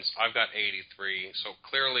blinds. I've got 83. So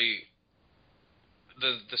clearly,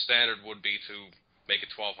 the standard would be to make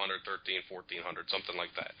it 1,200, 13, 1,400, something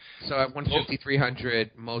like that. So at 150,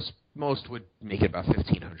 300, most would make it about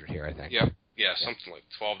 1,500 here, I think. Yeah, something like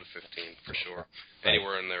 12 to 15 for sure. Right.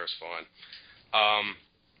 Anywhere in there is fine.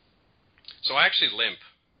 So I actually limp.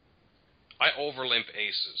 I over-limp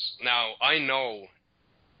aces. Now, I know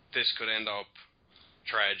this could end up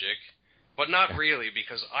tragic, but not really,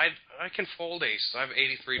 because I can fold aces. I have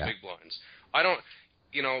 83 big blinds. I don't,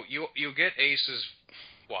 you get aces,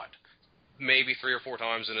 maybe 3 or 4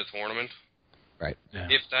 times in a tournament. Right. Yeah.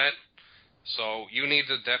 If that. So you need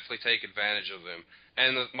to definitely take advantage of them.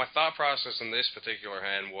 And my thought process in this particular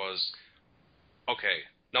hand was, okay,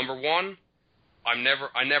 Number one, I never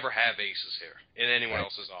have aces here in anyone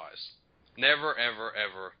else's eyes. Never, ever,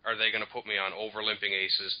 ever are they going to put me on over-limping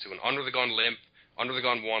aces to an under-the-gun limp,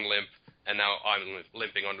 under-the-gun 1 limp, and now I'm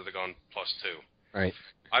limping under-the-gun +2. Right.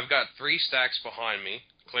 I've got 3 stacks behind me.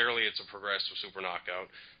 Clearly, it's a progressive super knockout.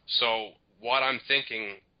 So what I'm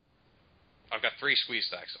thinking, I've got 3 squeeze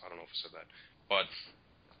stacks. I don't know if I said that. But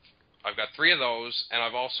I've got 3 of those, and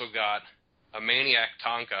I've also got a Maniac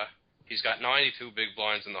Tonka. He's got 92 big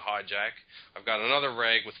blinds in the hijack. I've got another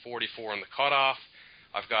reg with 44 in the cutoff.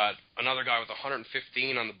 I've got another guy with 115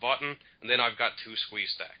 on the button, and then I've got 2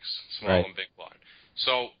 squeeze stacks, small and big blind.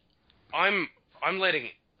 So I'm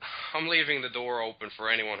leaving the door open for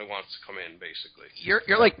anyone who wants to come in, basically.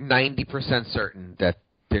 You're like 90% certain that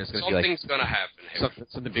there's going to be something's going to happen here.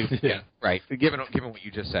 Something big. Yeah, right. Given what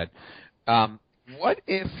you just said, what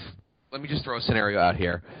if? Let me just throw a scenario out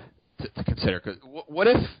here to consider. Cause what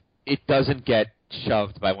if it doesn't get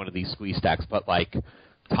shoved by one of these squeeze stacks, but like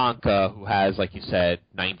Tonka, who has, like you said,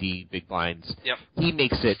 90 big blinds, he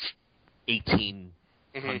makes it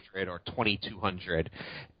 1,800 or 2,200,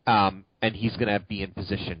 and he's going to be in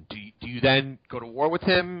position. Do you then go to war with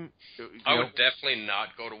him? I would definitely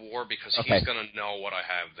not go to war because he's going to know what I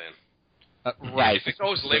have then. Right. If it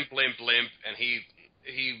goes limp, and he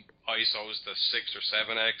ISOs the 6 or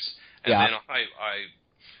 7X, and then I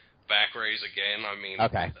back raise again, I mean...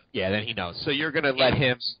 Okay. Yeah, then he knows. So you're going to let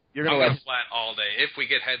him... I'm going to flat all day. If we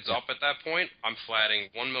get heads up at that point, I'm flatting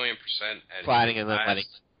 1,000,000%. And flatting and then letting...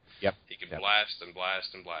 Yep. He can blast and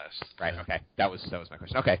blast and blast. Right, okay. That was my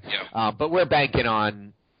question. Okay. Yeah. But we're banking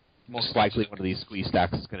on most likely one of these squeeze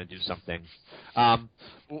stacks is going to do something.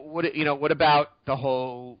 What about the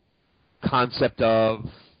whole concept of...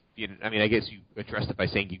 I mean, I guess you addressed it by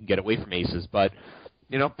saying you can get away from aces, but...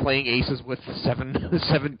 playing aces with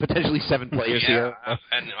potentially seven players here.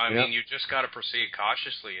 And I mean, you just got to proceed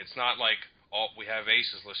cautiously. It's not like, we have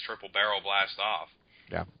aces, let's triple barrel blast off.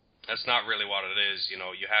 Yeah. That's not really what it is. You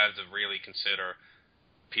have to really consider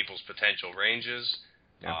people's potential ranges,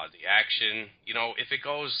 the action. If it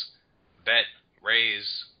goes bet,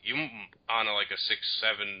 raise, you on a 6,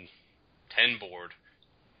 7, 10 board,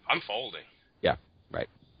 I'm folding. Yeah, right.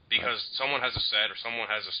 Because someone has a set, or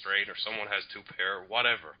someone has a straight, or someone has 2 pair,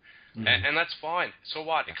 whatever, and that's fine. So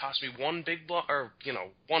what? It cost me one big blind, or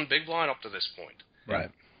one big blind up to this point.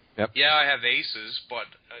 Right. Yep. Yeah, I have aces,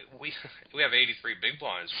 but we have 83 big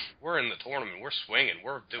blinds. We're in the tournament. We're swinging.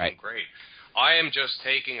 We're doing great. I am just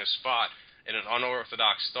taking a spot in an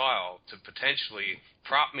unorthodox style to potentially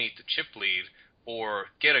prop meet the chip lead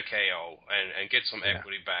or get a KO and get some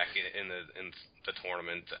equity back in the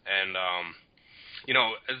tournament. And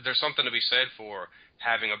there's something to be said for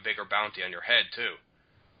having a bigger bounty on your head, too.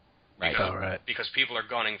 Because people are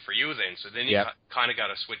gunning for you then. So then you kind of got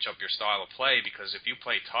to switch up your style of play, because if you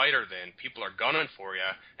play tighter, then people are gunning for you,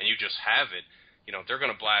 and you just have it. They're going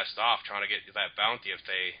to blast off trying to get that bounty if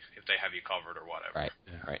they have you covered or whatever.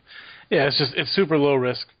 Right. Yeah, it's super low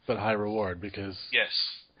risk but high reward because... Yes.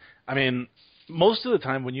 I mean, most of the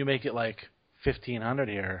time when you make it 1,500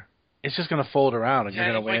 here... It's just going to fold around, and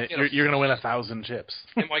you're going to win. You're going to win 1,000 chips.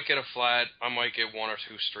 It might get a flat. I might get 1 or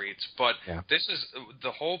 2 streets. But this is the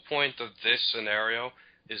whole point of this scenario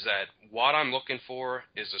is that what I'm looking for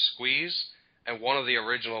is a squeeze and one of the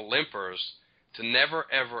original limpers to never,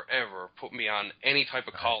 ever, ever put me on any type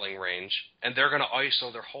of calling range, and they're going to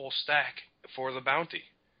ISO their whole stack for the bounty.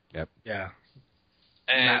 Yep. Yeah.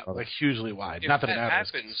 And not hugely wide. Not that it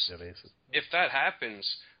happens. If that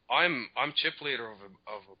happens. I'm chip leader of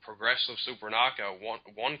a progressive super knockout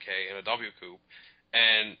 1K in a WCOOP,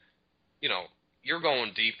 and you're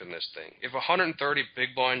going deep in this thing. If 130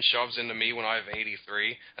 big blind shoves into me when I have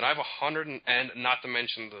 83, and I have 100, and not to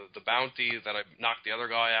mention the bounty that I knocked the other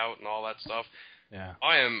guy out and all that stuff,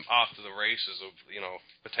 I am off to the races of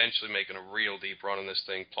potentially making a real deep run in this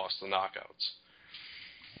thing plus the knockouts.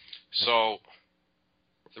 So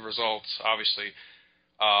the results obviously.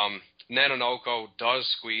 Nanonoko does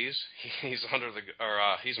squeeze. He's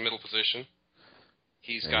he's middle position.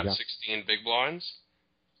 He's got 16 big blinds,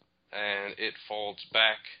 and it folds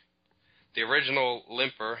back. The original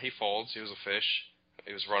limper, he folds. He was a fish.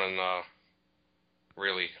 He was running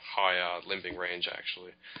really high limping range,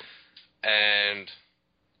 actually. And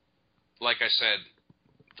like I said,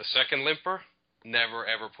 the second limper never,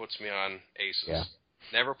 ever puts me on aces. Yeah.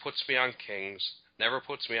 Never puts me on kings. Never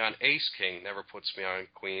puts me on ace-king. Never puts me on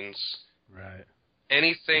queens. Right.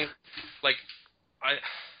 Anything,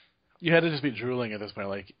 You had to just be drooling at this point,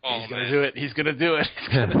 he's going to do it. He's going to do it.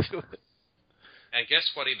 He's going to do it. And guess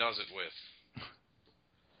what he does it with?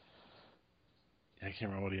 I can't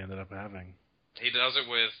remember what he ended up having. He does it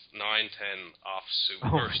with 9-10 off suit.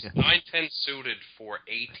 Or 9-10 suited for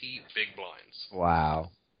 80 big blinds. Wow.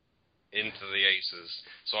 Into the aces.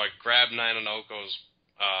 So I grab Nananoko's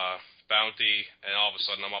bounty, and all of a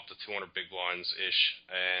sudden I'm up to 200 big blinds-ish,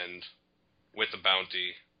 and with the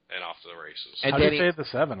bounty and off to the races. And how do you fade the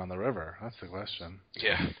 7 on the river? That's the question.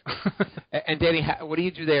 Yeah. And Danny, what do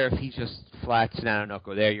you do there if he just flats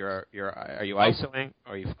Nanonoko there? Are you ISOing,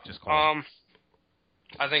 or are you just calling?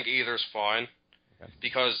 I think either's fine. Okay.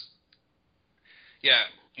 Because,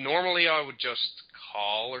 normally I would just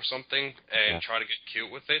call or something and try to get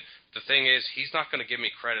cute with it. The thing is, he's not going to give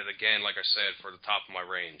me credit again, like I said, for the top of my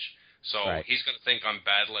range. So he's going to think I'm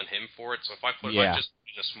battling him for it. So if I put just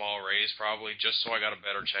in a small raise, probably, just so I got a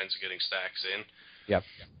better chance of getting stacks in. Yep.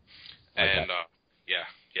 And,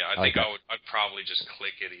 I think I'd probably just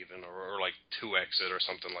click it even, or like 2x it or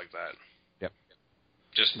something like that.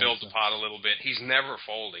 Just build the pot a little bit. He's never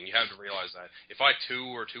folding. You have to realize that. If I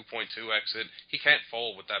 2 or 2.2 exit, he can't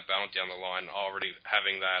fold with that bounty on the line already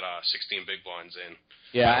having that 16 big blinds in.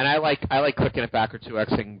 Yeah, and I like clicking it back or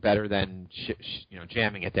 2xing better than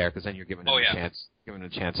jamming it there, because then you're giving him a chance,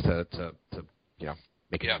 to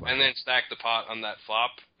make it. Yeah, and then stack the pot on that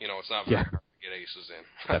flop. It's not very hard to get aces in.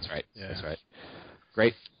 That's right. Yeah. That's right.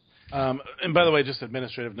 Great. And by the way, just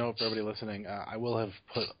administrative note for everybody listening, I will have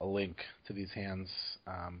put a link to these hands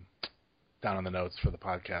down in the notes for the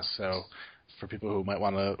podcast. So for people who might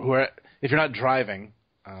want to, if you're not driving,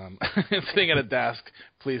 sitting at a desk,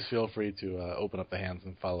 please feel free to open up the hands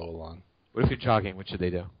and follow along. What if you're jogging? What should they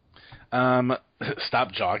do?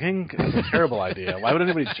 Stop jogging? It's a terrible idea. Why would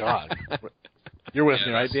anybody jog? You're with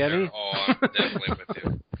me, right, Danny? Oh, I'm definitely with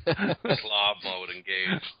you. Slob mode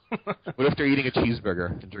engaged. What if they're eating a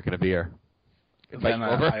cheeseburger and drinking a beer? Invite you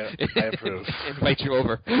over? I approve. Invite you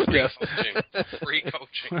over. Free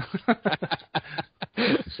coaching.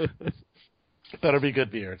 Better be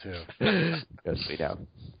good beer, too. Yes, we know.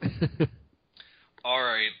 All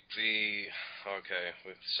right,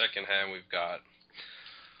 with second hand we've got...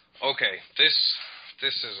 Okay, this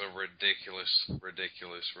is a ridiculous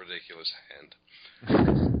hand.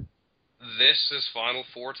 This is final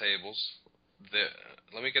 4 tables.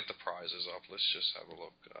 Let me get the prizes up. Let's just have a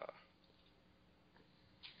look.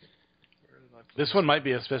 This one might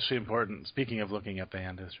be especially important. Speaking of looking at the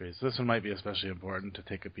hand histories, this one might be especially important to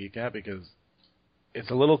take a peek at because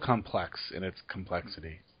it's a little complex in its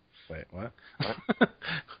complexity. Wait, what?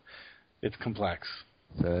 It's complex.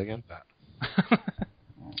 Say that again?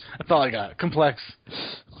 That's all I got. Complex.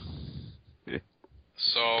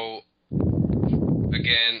 So...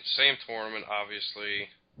 Again, same tournament, obviously.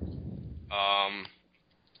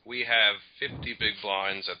 We have 50 big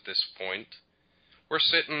blinds at this point. We're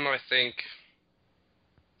sitting, I think,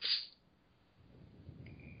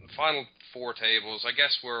 final 4 tables. I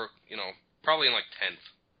guess we're, probably in like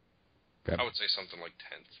 10th. Okay. I would say something like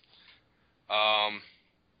 10th.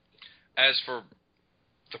 As for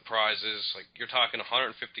the prizes, like you're talking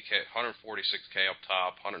 150K, 146K up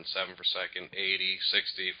top, 107 for second, 80,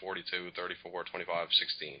 60, 42, 34, 25,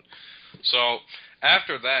 16. So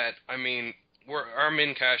after that, I mean, our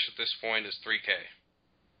min cash at this point is 3K.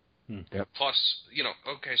 Yep. Plus,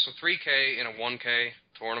 so 3K in a 1K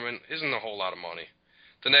tournament isn't a whole lot of money.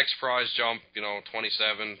 The next prize jump,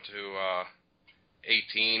 27 to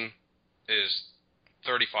 18 is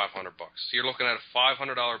 $3,500. So you're looking at a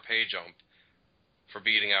 $500 pay jump for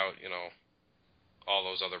beating out, all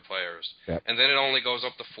those other players. Yep. And then it only goes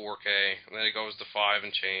up to 4K, and then it goes to 5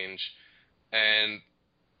 and change, and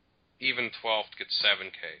even 12th gets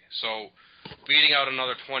 7K. So beating out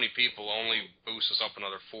another 20 people only boosts us up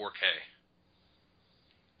another 4K.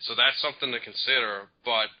 So that's something to consider,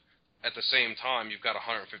 but at the same time, you've got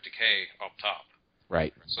 150K up top.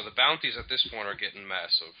 Right. So the bounties at this point are getting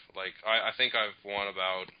massive. Like, I think I've won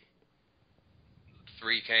about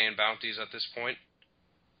 3K in bounties at this point.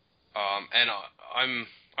 And I'm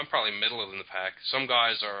probably middle in the pack. Some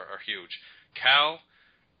guys are huge. Cal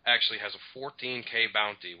actually has a 14K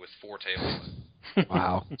bounty with 4 tables.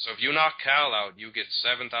 Wow. So if you knock Cal out, you get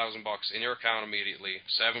 $7,000 in your account immediately.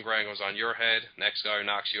 $7,000 goes on your head. Next guy who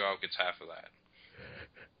knocks you out gets half of that.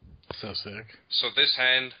 So sick. So this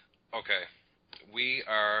hand, okay, we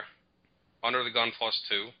are under the gun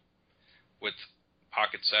 +2 with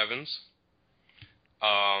pocket 7s.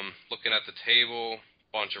 Looking at the table,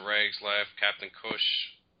 bunch of regs left. Captain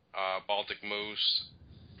Kush, Baltic Moose.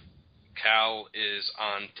 Cal is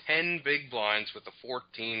on 10 big blinds with a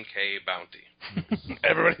 14K bounty.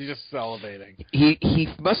 Everybody's just salivating. He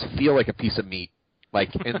must feel like a piece of meat,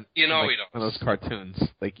 like in he does. One of those cartoons.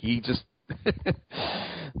 Like he just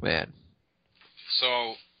man.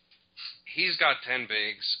 So he's got 10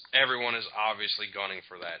 bigs. Everyone is obviously gunning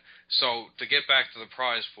for that. So to get back to the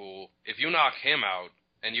prize pool, if you knock him out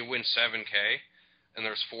and you win 7K and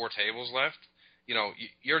there's 4 tables left,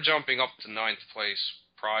 you're jumping up to 9th place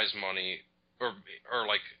prize money or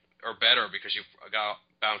better because you've got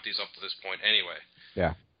bounties up to this point anyway.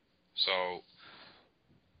 Yeah. So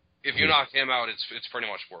if you knock him out, it's pretty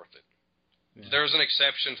much worth it. Yeah. There's an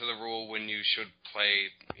exception to the rule when you should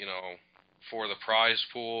play, for the prize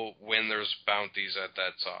pool when there's bounties at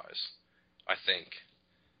that size, I think.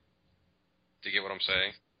 Do you get what I'm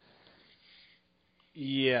saying?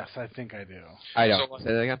 Yes, I think I do. I don't.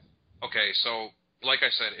 Say that again? Okay, so like I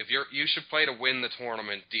said, you should play to win the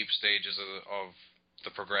tournament deep stages of the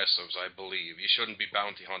progressives, I believe. You shouldn't be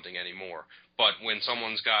bounty hunting anymore. But when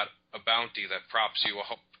someone's got a bounty that props you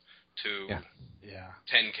up to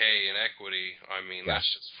 10K in equity, I mean, that's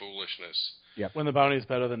just foolishness. Yep. When the bounty is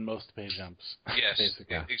better than most pay jumps. Yes,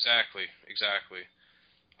 exactly.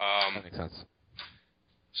 That makes sense.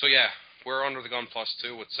 So we're under the gun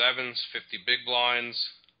 +2 with 7s, 50 big blinds.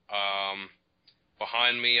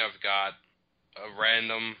 Behind me, I've got a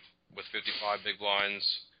random with 55 big blinds.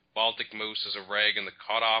 Baltic Moose is a reg in the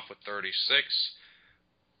cutoff with 36.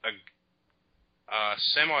 A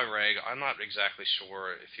semi-reg, I'm not exactly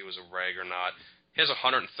sure if he was a reg or not. He has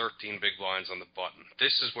 113 big blinds on the button.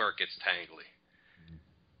 This is where it gets tangly.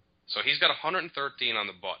 So he's got 113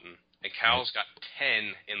 on the button, and Cal's got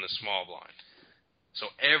 10 in the small blind.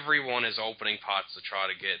 So everyone is opening pots to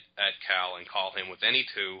try to get at Cal and call him with any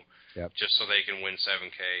 2, just so they can win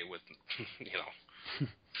 7K with,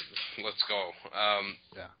 let's go.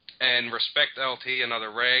 And Respect LT,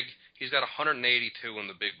 another reg, he's got 182 in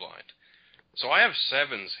the big blind. So I have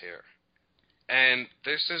 7s here. And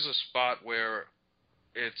this is a spot where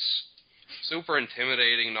it's super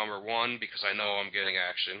intimidating, number one, because I know I'm getting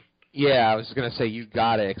action. Yeah, I was going to say, you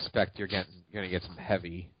got to expect you're going to get some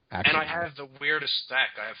heavy action. And I have the weirdest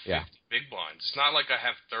stack. I have 50 big blinds. It's not like I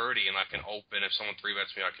have 30 and I can open. If someone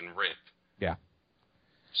 3-bets me, I can rip. Yeah.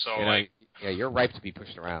 So, you're ripe to be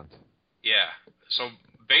pushed around. Yeah. So,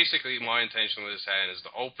 basically, my intention with this hand is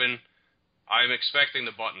to open. I'm expecting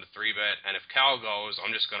the button to 3-bet, and if Cal goes,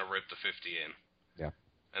 I'm just going to rip the 50 in. Yeah.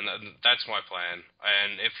 And that's my plan.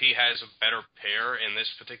 And if he has a better pair in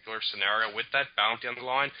this particular scenario with that bounty on the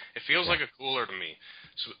line, it feels like a cooler to me.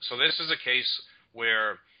 So this is a case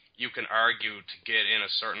where you can argue to get in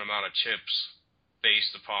a certain amount of chips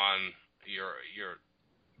based upon your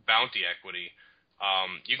bounty equity.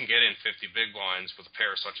 You can get in 50 big blinds with a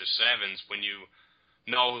pair such as 7s when you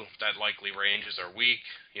know that likely ranges are weak.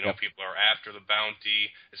 People are after the bounty.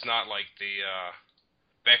 It's not like the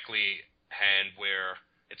Beckley hand where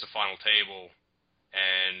it's a final table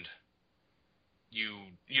and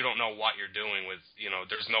you don't know what you're doing with,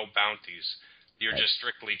 there's no bounties. You're just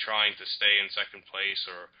strictly trying to stay in second place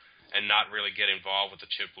and not really get involved with the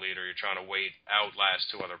chip leader. You're trying to outlast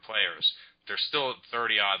 2 other players. There's still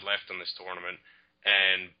 30-odd left in this tournament,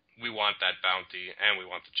 and we want that bounty and we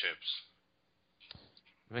want the chips.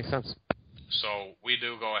 Makes sense. So we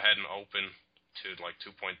do go ahead and open to like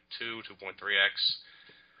 2.2, 2.3x.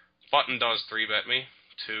 Button does 3-bet me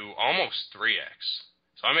to almost 3x.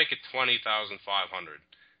 So I make it 20,500.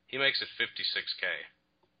 He makes it 56K.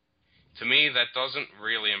 To me, that doesn't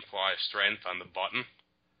really imply strength on the button.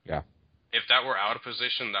 Yeah. If that were out of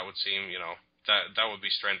position, that would seem, that would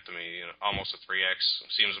be strength to me. Almost a 3x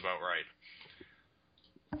seems about right.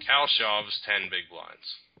 Cal shoves 10 big blinds.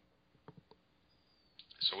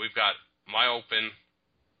 So we've got my open,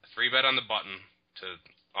 a 3-bet on the button to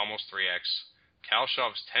almost 3x. Cal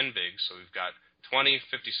shoves 10 bigs, so we've got 20,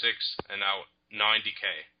 56, and now 90K.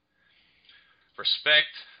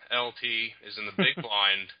 Respect LT is in the big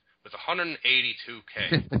blind with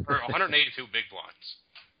 182K, or 182 big blinds.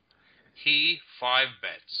 He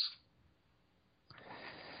 5-bets.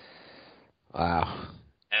 Wow.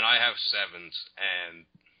 And I have 7s, and...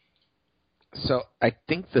 So I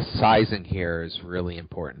think the sizing here is really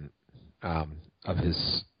important. Of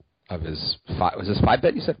his 5, was this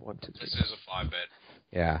 5-bet? You said 1, 2, 3. This is a 5-bet.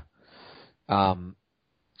 Yeah.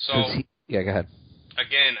 So go ahead.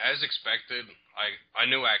 Again, as expected, I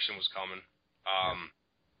knew action was coming.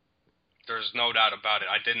 There's no doubt about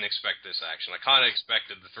it. I didn't expect this action. I kind of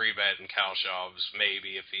expected the 3-bet and Cal shoves,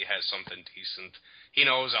 maybe if he has something decent. He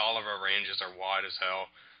knows all of our ranges are wide as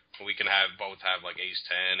hell. We can both have like ace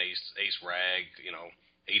 10, ace rag,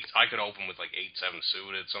 I could open with like 8-7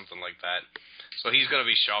 suited, something like that. So he's going to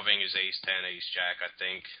be shoving his ace 10, ace jack, I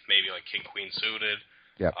think, maybe like king queen suited.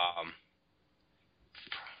 Yeah.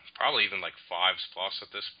 Probably even like 5s plus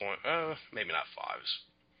at this point. Maybe not 5s.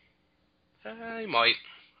 He might.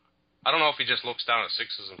 I don't know if he just looks down at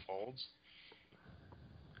 6s and folds.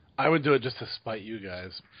 I would do it just to spite you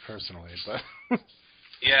guys, personally, but...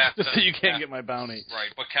 Yeah. Just so you can't get my bounty.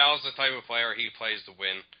 Right, but Cal's the type of player, he plays to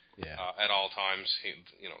win at all times.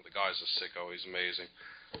 The guy's a sicko. He's amazing.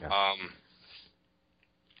 Yeah.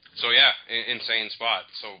 Insane spot.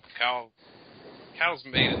 So Cal's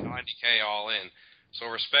made it 90K all in. So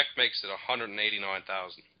Respect makes it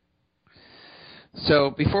 189,000.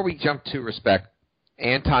 So before we jump to Respect,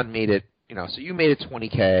 Anton made it, so you made it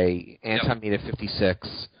 20K, Anton made it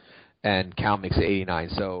 56, and Cal makes it 89.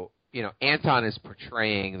 So, Anton is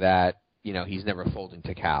portraying that, he's never folding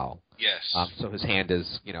to Cal. Yes. So his hand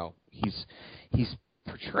is, he's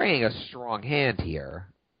portraying a strong hand here,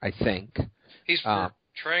 I think. He's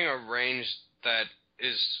portraying a range that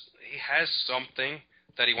is, he has something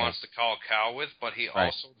that he wants to call Cal with, but he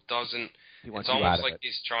also doesn't. It's almost like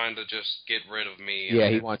he's trying to just get rid of me. Yeah,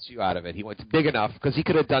 he wants you out of it. He wants big enough, because he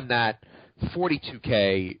could have done that.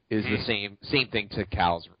 42K is the same thing to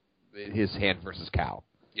Cal's, his hand versus Cal.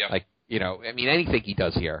 Yeah. Like, anything he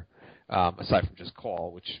does here, aside from just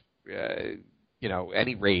call, which,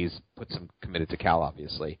 any raise puts him committed to Cal,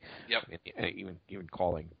 obviously. Yep. Even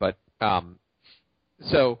calling. But,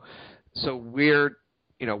 so we're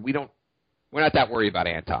not that worried about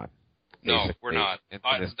Anton. No, we're not. In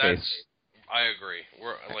this case. I agree.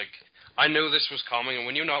 I knew this was coming, and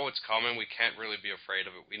when you know it's coming, we can't really be afraid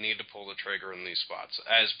of it. We need to pull the trigger in these spots,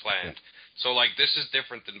 as planned. Yeah. So, this is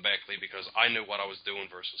different than Beckley, because I knew what I was doing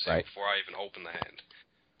versus him before I even opened the hand.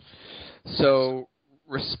 So,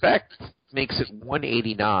 Respect makes it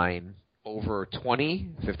 189 over 20,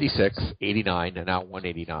 56, 89, and now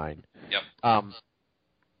 189. Yep.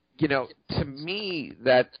 To me,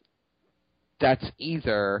 that's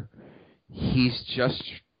either he's just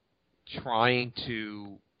trying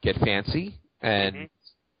to get fancy and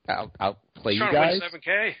outplay you guys. He's trying to win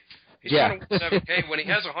 7K. He's trying to win 7K when he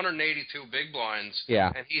has 182 big blinds.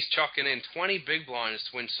 Yeah. And he's chucking in 20 big blinds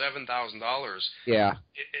to win $7,000. Yeah.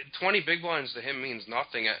 20 big blinds to him means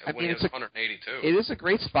nothing when he has 182. It is a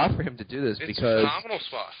great spot for him to do this because it's a phenomenal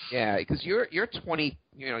spot. Yeah, because you're 20.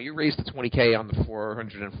 You raised to 20K on the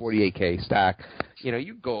 448K stack. You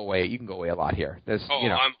can go away a lot here.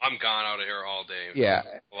 I'm gone out of here all day. Yeah.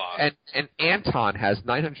 A lot. And Anton has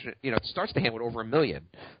 900. It starts the hand with over $1 million.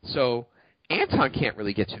 So Anton can't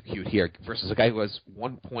really get too cute here versus a guy who has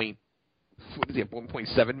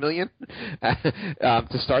 1.7 million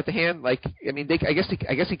to start the hand. I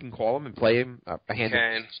guess he can call him and play him a hand.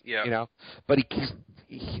 He can, but I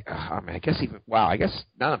guess even I guess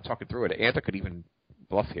now that I'm talking through it, Anton could even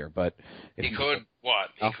bluff here, but he could what?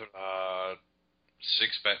 He could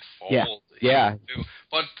 6-bet fold. Yeah.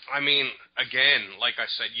 But again, like I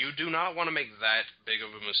said, you do not want to make that big of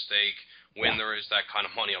a mistake when there is that kind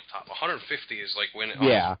of money up top. 150 is like winning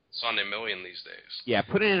on Sunday Million these days. Yeah,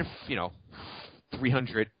 put it in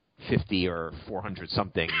 350 or 400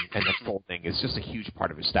 something, and then folding is just a huge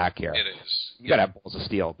part of his stack here. It is. You gotta have balls of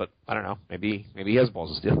steel, but I don't know. Maybe he has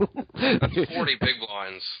balls of steel. That's 40 big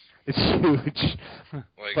blinds. It's huge.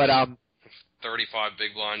 35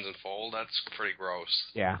 big blinds and fold. That's pretty gross.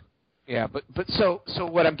 Yeah. But so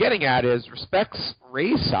what I'm getting at is Respect's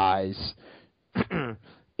raise size.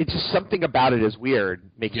 It's just something about it is weird,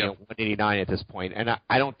 making it 189 at this point, and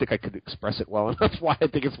I don't think I could express it well enough why I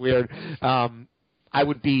think it's weird. I'd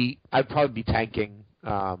probably be tanking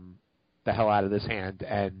the hell out of this hand,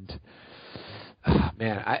 and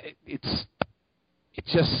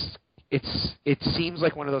it seems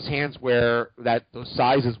like one of those hands where those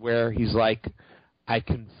sizes where he's like, I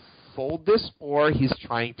can fold this, or he's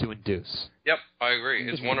trying to induce. Yep, I agree.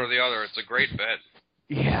 It's one or the other. It's a great bet.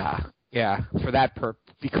 Yeah, for that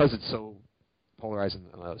because it's so polarizing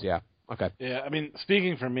on those. Yeah, okay. Yeah,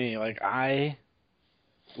 speaking for me, I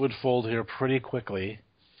would fold here pretty quickly.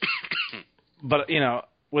 But,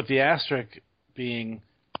 with the asterisk being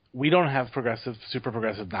we don't have super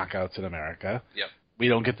progressive knockouts in America. Yep. We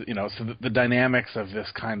don't get so the dynamics of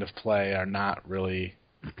this kind of play are not really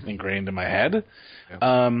ingrained in my head.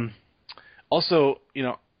 Yep. Also,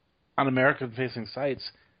 on American-facing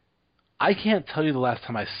sites, I can't tell you the last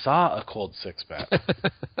time I saw a cold 6-bet.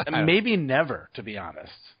 Maybe never, to be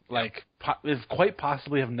honest. Quite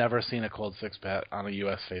possibly have never seen a cold 6-bet on a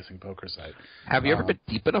U.S.-facing poker site. Have you ever been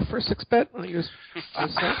deep enough for a 6-bet on a U.S.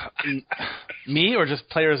 site? Me or just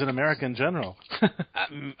players in America in general?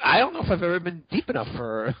 I don't know if I've ever been deep enough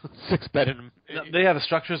for a 6-bet. The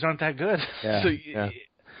structures aren't that good. Yeah,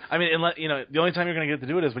 the only time you're going to get to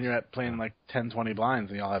do it is when you're playing 10, 20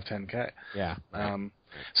 blinds and you all have 10K. Yeah. I'm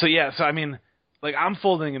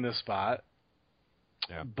folding in this spot.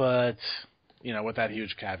 Yeah. But, with that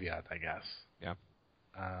huge caveat, I guess. Yeah.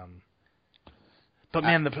 But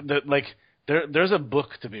man, There's a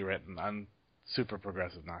book to be written on super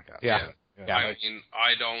progressive knockouts. Yeah. I mean,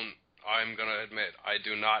 I'm going to admit, I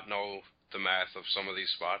do not know the math of some of these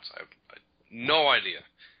spots. I no idea.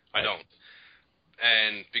 I don't.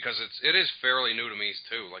 And because it is fairly new to me,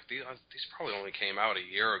 too. Like, these probably only came out a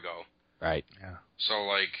year ago. Right. Yeah. So,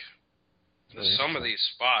 like, some of these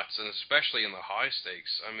spots, and especially in the high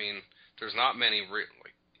stakes, I mean, there's not many,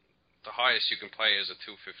 like, the highest you can play is a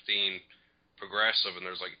 215 progressive, and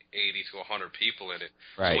there's like 80 to 100 people in it.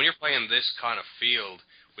 Right. So when you're playing this kind of field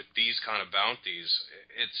with these kind of bounties,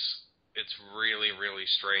 it's really, really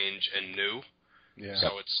strange and new. Yeah.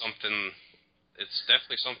 So it's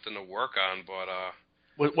definitely something to work on. But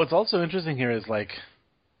what's also interesting here is like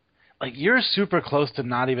you're super close to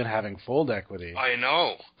not even having fold equity. I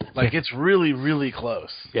know. Like it's really, really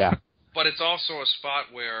close. Yeah. But it's also a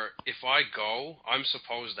spot where if I go, I'm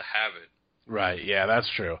supposed to have it. Right, yeah, that's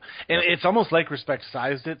true. And it's almost like Respect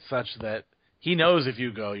sized it such that he knows if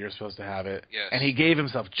you go, you're supposed to have it. Yes. And he gave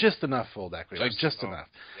himself just enough fold equity, just enough.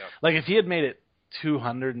 Yep. Like if he had made it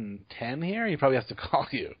 210 here, he probably has to call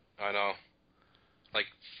you. I know. Like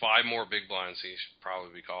 5 more big blinds he should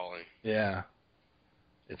probably be calling. Yeah.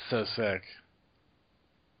 It's so sick.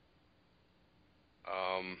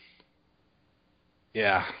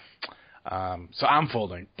 Yeah. So I'm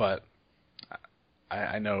folding, but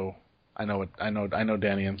I know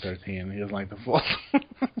DannyN13. He doesn't like the fold.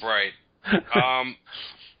 Right.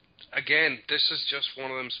 Again, this is just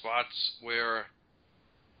one of them spots where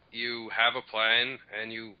you have a plan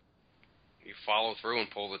and you follow through and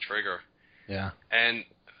pull the trigger. Yeah. And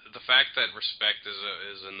the fact that Respect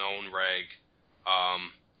is a known reg,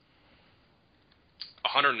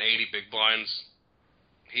 180 big blinds,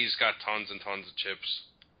 he's got tons and tons of chips.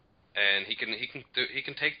 And he can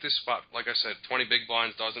take this spot. Like I said, 20 big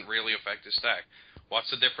blinds doesn't really affect his stack. What's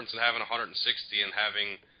the difference in having 160 and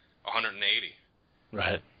having 180?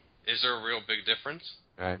 Right. Is there a real big difference?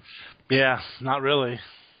 Right. Yeah, not really.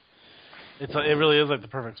 It really is like the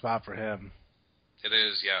perfect spot for him. It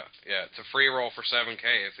is, yeah. It's a free roll for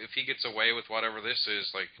 7K. If he gets away with whatever this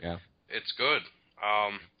is, it's good.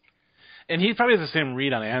 And he probably has the same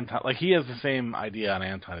read on Anton. Like, he has the same idea on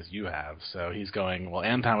Anton as you have. So he's going, well,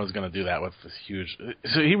 Anton was going to do that with this huge...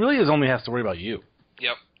 So he really only has to worry about you.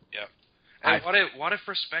 Yep. And what if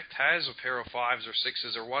Respect has a pair of 5s or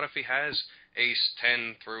 6s, or what if he has Ace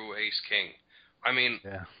 10 through Ace King? I mean,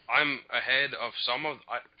 I'm ahead of some of...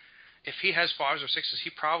 if he has 5s or 6s, he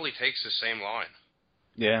probably takes the same line.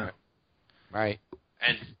 Yeah. Right.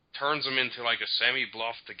 And turns them into like a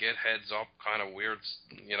semi-bluff to get heads up, kind of weird,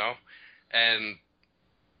 you know? And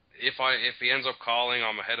if he ends up calling,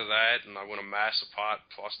 I'm ahead of that, and I win a massive pot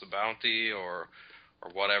plus the bounty or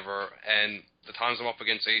whatever. And the times I'm up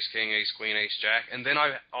against Ace King, Ace Queen, Ace Jack, and then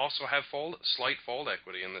I also have slight fold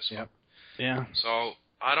equity in this one. Yeah. So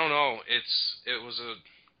I don't know. It was a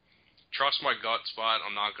trust my gut spot.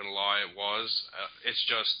 I'm not gonna lie, it was. It's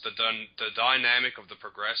just the dynamic of the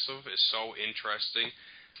progressive is so interesting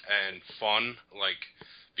and fun, like.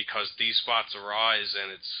 Because these spots arise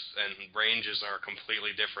and ranges are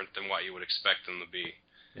completely different than what you would expect them to be.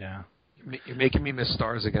 Yeah, you're making me miss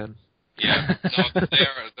stars again. Yeah, no,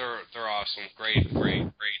 they're awesome. Great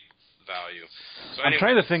value. So anyway.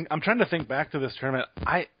 I'm trying to think back to this tournament.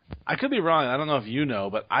 I could be wrong. I don't know if you know,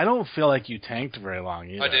 but I don't feel like you tanked very long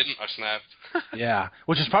either. I didn't. I snapped. Yeah,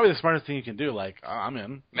 which is probably the smartest thing you can do. Like, I'm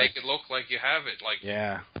in. Make it look like you have it. Like,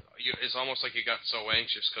 yeah. It's almost like you got so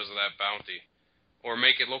anxious because of that bounty. Or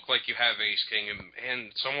make it look like you have Ace King,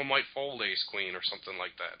 and someone might fold Ace Queen or something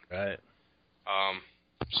like that. Right.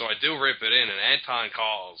 So I do rip it in, and Anton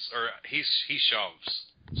calls, or he shoves.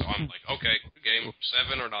 So I'm like, okay, game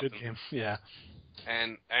 7 or nothing. Good game. Yeah.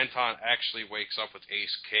 And Anton actually wakes up with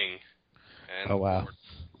Ace King, and oh wow.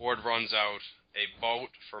 Board runs out a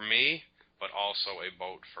boat for me, but also a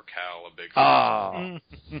boat for Cal, a big. Oh.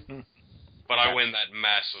 But I win that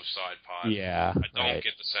massive side pot. Yeah. I don't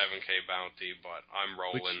get the 7K bounty, but I'm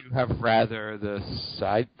rolling. Would you have rather the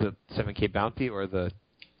 7K bounty or the...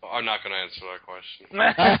 I'm not going to answer that question.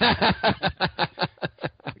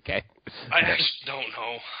 Okay. I actually don't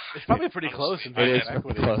know. It's probably pretty close. It is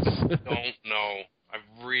equity. close. Don't know. I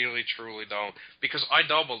really, truly don't. Because I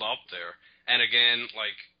doubled up there. And again,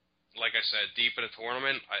 like I said, deep in a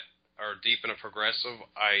tournament, or deep in a progressive,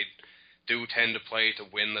 I do tend to play to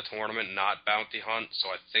win the tournament, not bounty hunt, so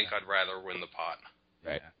I think I'd rather win the pot.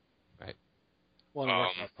 Right. Well, it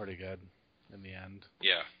worked out pretty good in the end.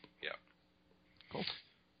 Yeah. Cool.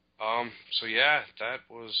 So yeah, that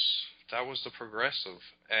was the progressive,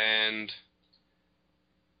 and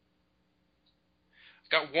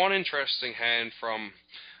got one interesting hand from,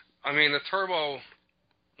 I mean, the turbo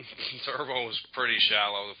Turbo was pretty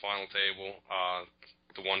shallow, the final table.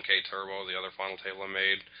 The 1K Turbo, the other final table I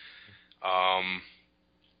made.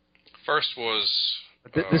 First was...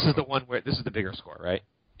 this is the one where... This is the bigger score, right?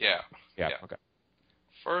 Yeah. Okay.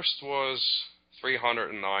 First was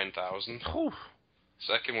 309,000.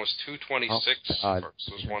 Second was 226.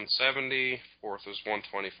 First was 170. Fourth was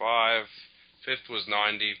 125. Fifth was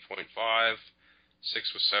 90.5.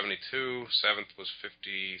 Sixth was 72. Seventh was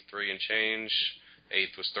 53 and change.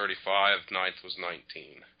 Eighth was 35. Ninth was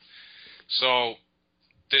 19. So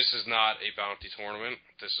this is not a bounty tournament.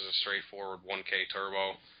 This is a straightforward 1K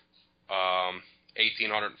Turbo.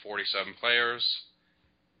 1,847 players.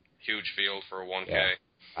 Huge field for a 1K. Yeah.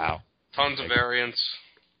 Wow. Tons of variants.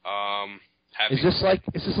 Is this a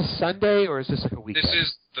Sunday or is this like a weekend? This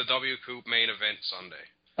is the WCOOP main event Sunday.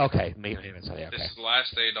 Okay, main event Sunday. Okay. This is the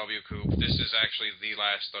last day of WCOOP. This is actually the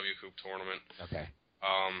last WCOOP tournament. Okay.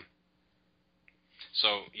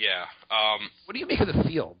 So yeah. What do you make of the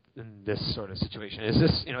field in this sort of situation? Is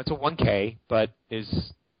this, it's a 1K, but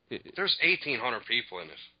there's 1,800 people in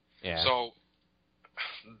it. Yeah. So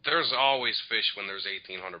there's always fish when there's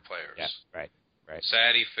 1,800 players. Yeah. Right.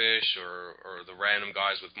 Saddy fish or the random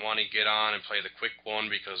guys with money get on and play the quick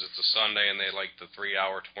one because it's a Sunday and they like the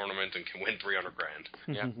 3-hour tournament and can win $300,000.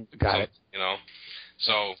 Yeah. Got it.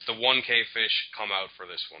 So the 1K fish come out for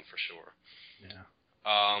this one for sure. Yeah.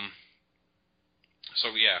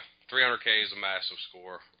 So yeah, 300K is a massive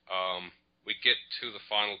score. We get to the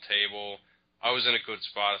final table. I was in a good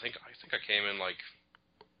spot. I think I came in like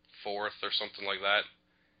 4th or something like that.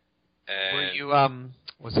 And were you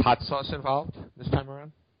was hot sauce involved this time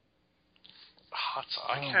around? Hot sauce?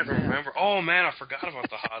 I can't remember. Oh man, I forgot about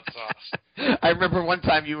the hot sauce. I remember one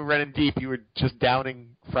time you were running deep. You were just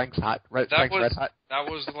downing Frank's Red Hot. That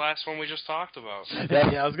was the last one we just talked about.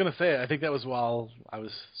 Yeah, I was gonna say. I think that was while I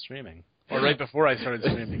was streaming, or right before I started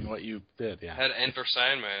streaming. What you did, yeah. I had Enter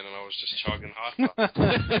Sandman, and I was just chugging hot sauce.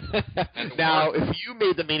 Now, if you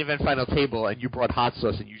made the main event final table and you brought hot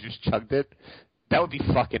sauce and you just chugged it, that would be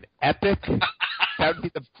fucking epic. That would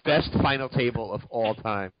be the best final table of all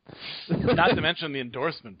time. Not to mention the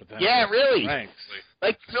endorsement, but yeah, really. Thanks.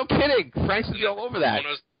 Like, no kidding. Frank's would be all over that.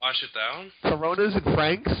 Coronas, wash it down. Coronas and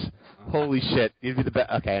Frank's. Holy shit. You'd be the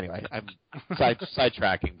best. Okay, anyway, I'm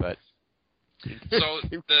sidetracking, but. So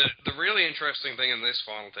the really interesting thing in this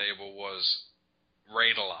final table was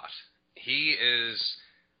Raid-A-Lot.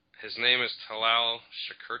 His name is Talal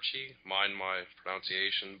Shakurchi, mind my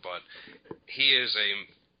pronunciation, but he is a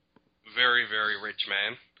very, very rich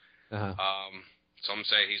man. Uh-huh. Some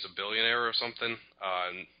say he's a billionaire or something.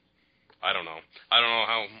 I don't know. I don't know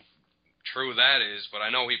how true that is, but I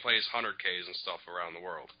know he plays 100Ks and stuff around the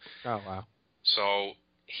world. Oh, wow. So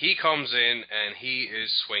he comes in and he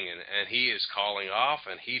is swinging and he is calling off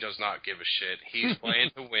and he does not give a shit. He's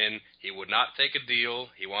playing to win. He would not take a deal.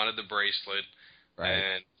 He wanted the bracelet. Right.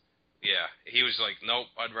 And yeah, he was like, nope,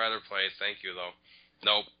 I'd rather play. Thank you, though.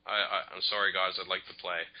 Nope, I'm sorry, guys, I'd like to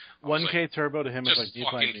play. 1K like, Turbo to him is like, just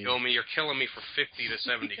fucking kill me. You're killing me for 50 to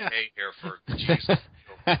 70K here for Jesus.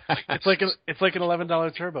 It's like an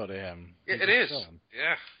 $11 Turbo to him. It is.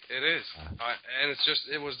 Yeah, it is. And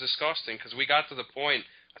it was disgusting because we got to the point.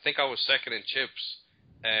 I think I was second in chips,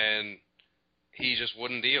 and he just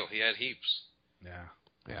wouldn't deal. He had heaps. Yeah.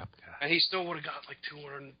 And he still would have got like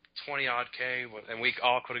 220 odd K, and we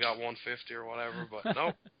all could have got 150 or whatever. But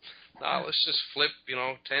no, let's just flip,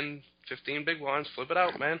 10, 15 big blinds, flip it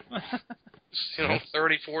out, man.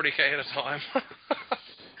 30, 40K at a time.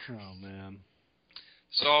 Oh man.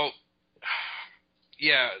 So,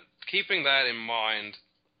 yeah, keeping that in mind,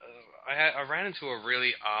 I ran into a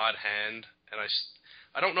really odd hand, and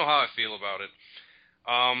I don't know how I feel about it.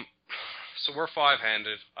 So we're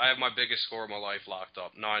 5-handed. I have my biggest score of my life locked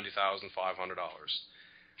up, $90,500.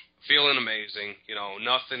 Feeling amazing.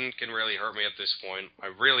 Nothing can really hurt me at this point. I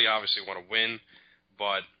really obviously want to win,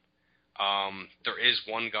 but there is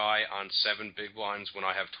one guy on 7 big blinds when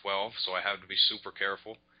I have 12, so I have to be super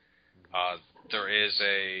careful. There is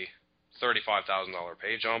a $35,000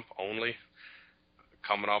 pay jump only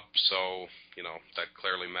coming up, so, that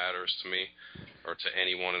clearly matters to me or to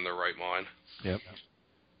anyone in their right mind. Yep.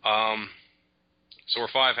 So we're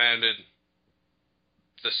 5-handed.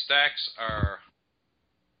 The stacks are...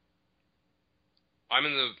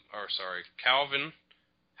 Calvin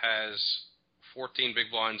has 14 big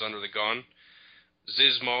blinds under the gun.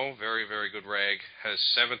 Zizmo, very, very good rag, has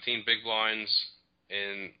 17 big blinds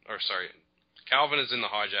Calvin is in the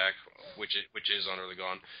hijack, which is under the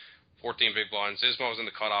gun. 14 big blinds. Zizmo is in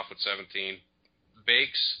the cutoff with 17.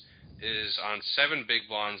 Bakes is on 7 big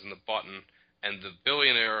blinds in the button and the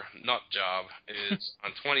billionaire nut job is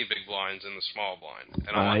on 20 big blinds in the small blind.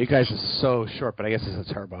 And you guys are so short, but I guess it's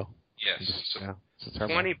a turbo. Yes. So it's a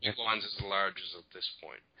turbo. 20 big blinds is the largest at this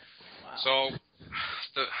point. Wow. So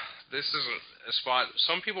this is a spot.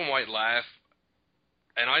 Some people might laugh,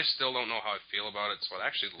 and I still don't know how I feel about it, so I'd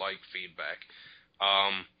actually like feedback.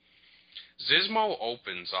 Zizmo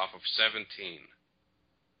opens off of 17,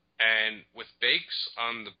 and with Bakes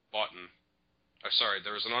on the button,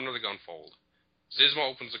 there was an under the gun fold. Zizmo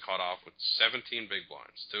opens the cutoff with 17 big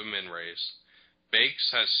blinds to a min raise.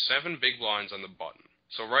 Bakes has 7 big blinds on the button.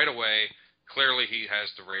 So right away, clearly he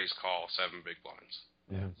has to raise call 7 big blinds.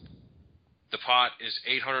 Yeah. The pot is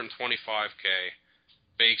 $825K.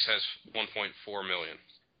 Bakes has $1.4 million.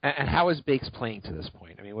 And how is Bakes playing to this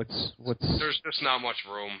point? I mean, what's? There's just not much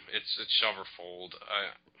room. It's shove or fold.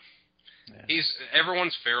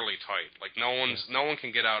 Everyone's fairly tight. Like no one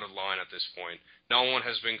can get out of line at this point. No one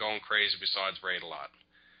has been going crazy besides Raid a lot.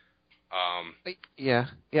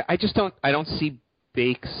 I don't see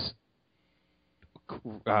Bakes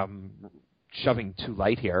shoving too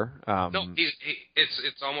light here. No,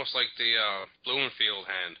 it's almost like the Blumenfield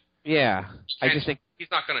hand. Yeah, I just think he's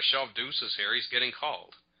not going to shove deuces here. He's getting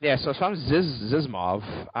called. Yeah, so if I'm Zizmov,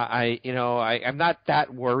 I'm not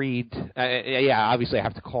that worried. Obviously I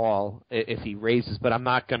have to call if he raises, but I'm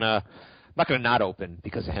not gonna not open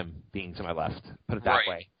because of him being to my left. Put it that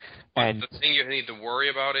way. And the thing you need to worry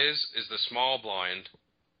about is the small blind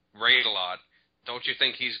raid a lot. Don't you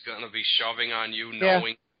think he's gonna be shoving on you,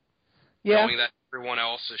 knowing that everyone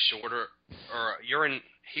else is shorter, or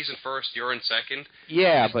he's in first, you're in second?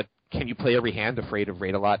 Yeah, but can you play every hand afraid of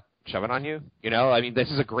raid a lot shoving on you? I mean, this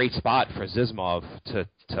is a great spot for Zizmov to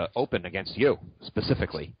open against you,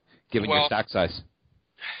 specifically, given your stack size.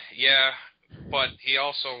 Yeah, but he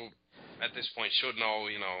also, at this point, should know,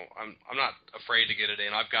 I'm not afraid to get it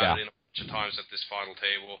in. I've got it in a bunch of times at this final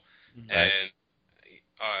table, and,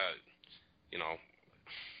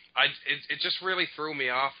 it just really threw me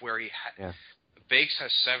off where Bakes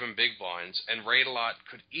has 7 big blinds, and Raid a lot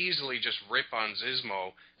could easily just rip on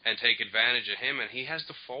Zizmo and take advantage of him, and he has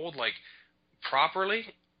to fold,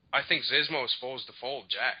 properly. I think Zizmo is supposed to fold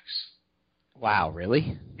jacks. Wow,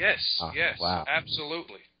 really? Yes, wow.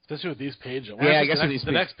 Absolutely. Especially with these page jumps. Yeah, I guess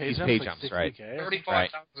the next page jumps, right. $35,000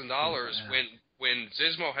 when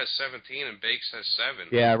Zizmo has 17 and Bakes has 7.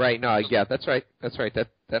 Yeah, right. No, that's right. That's right.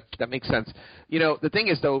 That makes sense. The thing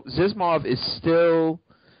is, though, Zizmov is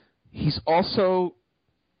he's also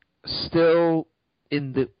still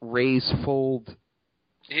in the raise fold.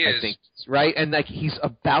 He is. I think, right? And he's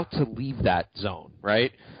about to leave that zone,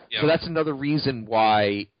 right? Yep. So that's another reason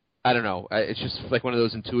why, I don't know, it's just like one of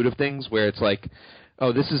those intuitive things where it's like,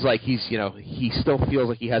 oh, this is like he still feels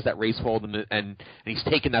like he has that raise fold and he's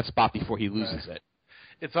taken that spot before he loses it.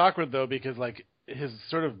 It's awkward, though, because his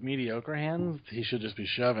sort of mediocre hands, he should just be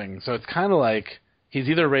shoving. So it's kind of like he's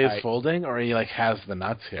either raise folding or he has the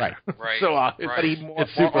nuts here. Right. So but he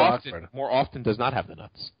more often does not have the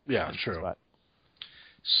nuts. Yeah, true.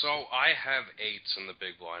 So I have 8s in the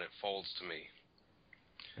big blind. It folds to me.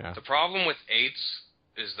 Yeah. The problem with 8s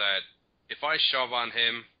is that if I shove on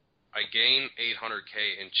him, I gain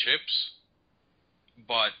 $800K in chips,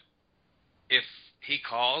 but if he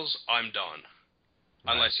calls, I'm done.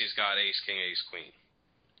 Right. Unless he's got ace, king, ace, queen.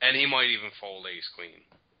 And he might even fold ace, queen.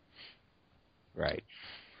 Right.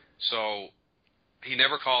 So he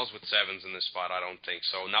never calls with 7s in this spot, I don't think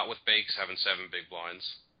so. Not with Bakes having 7 big blinds.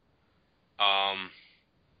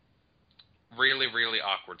 Really, really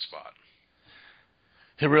awkward spot.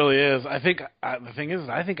 It really is. I think the thing is,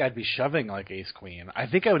 I think I'd be shoving ace queen. I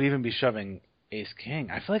think I would even be shoving ace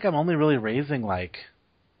king. I feel like I'm only really raising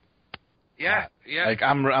yeah.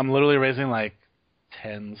 I'm literally raising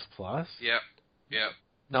 10s plus. Yeah.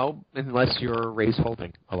 No, unless you're raise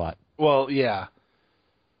folding a lot. Well, yeah.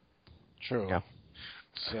 True. Yeah.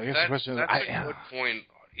 So I guess the question is, that's a good point.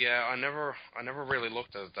 Yeah, I never really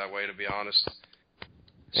looked at it that way, to be honest.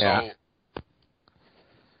 Yeah. So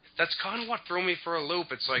that's kind of what threw me for a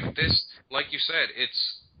loop. It's like this, like you said,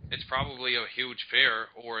 it's probably a huge pair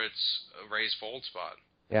or it's a raise fold spot.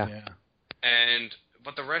 Yeah.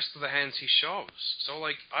 But the rest of the hands he shoves. So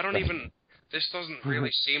I don't even. This doesn't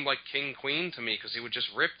really seem like king queen to me because he would just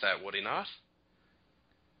rip that, would he not?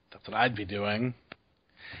 That's what I'd be doing.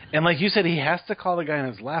 And like you said, he has to call the guy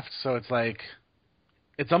on his left, so it's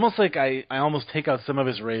almost like I almost take out some of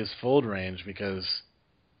his raise fold range because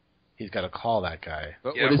he's got to call that guy.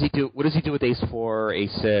 But what does he do? What does he do with ace 4,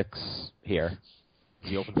 ace 6 here? Is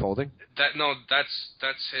he open folding? That's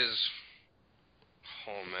his.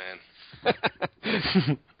 Oh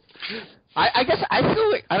man. I guess I feel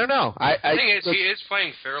like, I don't know. The thing is, he is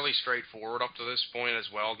playing fairly straightforward up to this point as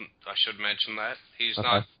well. I should mention that. He's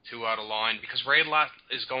not too out of line, because Raidlot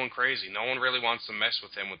is going crazy. No one really wants to mess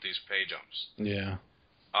with him with these pay jumps. Yeah.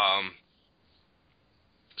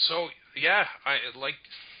 So, yeah, I like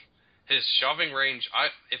his shoving range.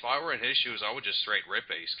 If I were in his shoes, I would just straight rip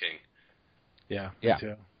Ace King. Yeah, me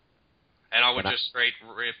too. And I would just straight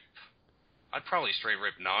rip... I'd probably straight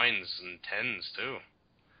rip 9s and 10s, too.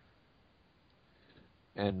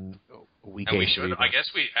 And we should. I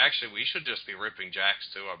guess we should just be ripping Jacks,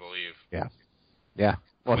 too, I believe. Yeah.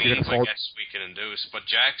 Well, Queens, if you're gonna fold, I guess we can induce, but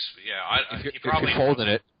Jacks, if you're folding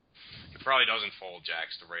it. He probably doesn't fold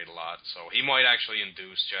Jacks to rate a lot, so he might actually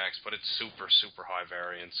induce Jacks, but it's super, super high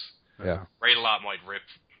variance. Yeah. Rate a lot might rip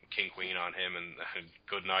King Queen on him and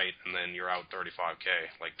good night, and then you're out 35K.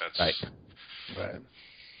 Like, that's right.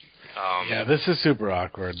 Yeah, this is super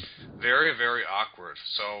awkward. Very, very awkward.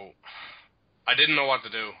 So I didn't know what to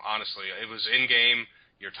do, honestly. It was in game.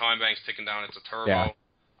 Your time bank's ticking down. It's a turbo. Yeah.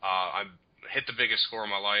 I hit the biggest score of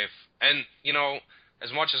my life, and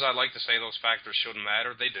as much as I'd like to say those factors shouldn't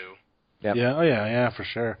matter, they do. Yep. Yeah, for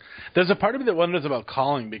sure. There's a part of me that wonders about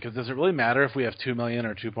calling, because does it really matter if we have 2 million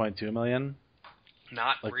or 2.2 million?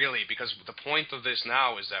 Not really, because the point of this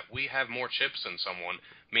now is that we have more chips than someone,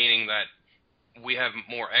 meaning that we have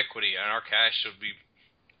more equity, and our cash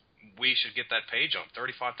we should get that pay jump,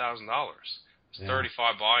 $35,000. It's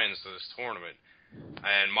 35 buy-ins to this tournament,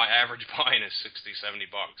 and my average buy-in is $60, $70.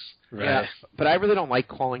 Right. Yeah, but I really don't like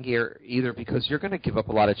calling here either, because you're going to give up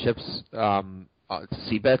a lot of chips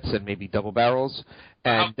C-bets and maybe double barrels,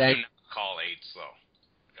 and then call 8s though.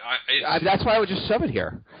 That's why I would just shove it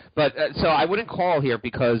here. But so I wouldn't call here,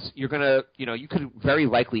 because you're gonna, you could very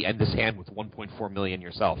likely end this hand with 1.4 million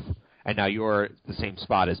yourself, and now you're the same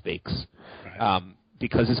spot as Bakes,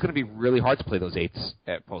 because it's going to be really hard to play those 8s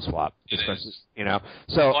at post flop. So you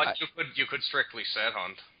could strictly set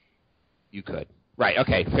hunt. You could. Right.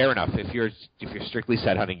 Okay. Fair enough. If you're strictly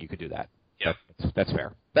set hunting, you could do that. Yeah. That's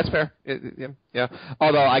fair. That's fair. Yeah.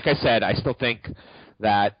 Although, like I said, I still think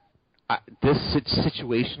that this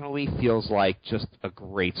situationally feels like just a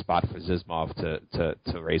great spot for Zizmov to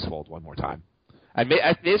raise fold one more time.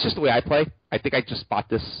 It's just the way I play. I think I just spot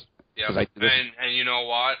this. Yeah, and you know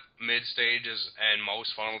what? Mid stages and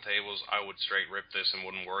most funnel tables, I would straight rip this and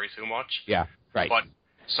wouldn't worry too much. Yeah, right. But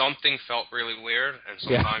something felt really weird, and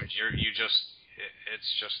sometimes it's just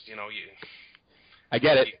I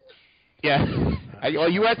get it. Yeah.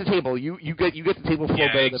 You were at the table. You get the table full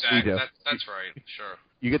better than we do. That's right. Sure.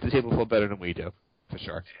 You get the table full better than we do, for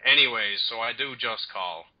sure. Anyways, so I do just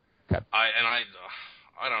call. Okay. I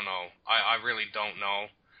don't know. I really don't know,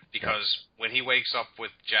 because when he wakes up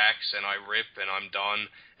with Jacks and I rip and I'm done,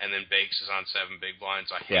 and then Bakes is on 7 big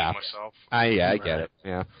blinds, I hate myself. I get it.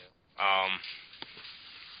 Yeah.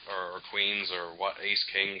 Or Queens or Ace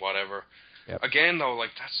King, whatever. Yep. Again, though,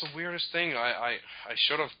 that's the weirdest thing. I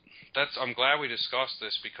should have. I'm glad we discussed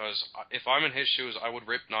this, because if I'm in his shoes, I would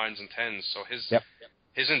rip 9s and 10s. So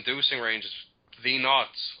his inducing range is the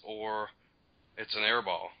nuts, or it's an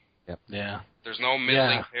airball. Yep. Yeah. There's no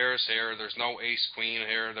middling pairs here. There's no Ace Queen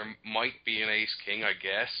here. There might be an Ace King, I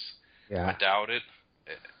guess. Yeah. I doubt it.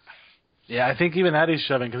 Yeah, I think even that he's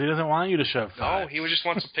shoving, because he doesn't want you to shove 5. No, he just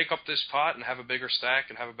wants to pick up this pot and have a bigger stack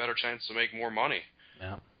and have a better chance to make more money.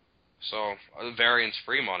 Yeah. So,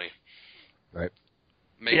 variance-free money. Right.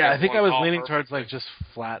 I think I was leaning towards just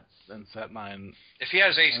flat and set mine. If he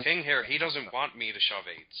has Ace King here, he doesn't want me to shove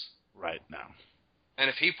 8s. Right, no. And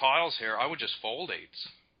if he piles here, I would just fold 8s.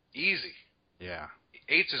 Easy. Yeah.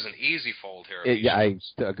 8s is an easy fold here. I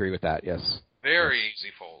agree with that, yes. Very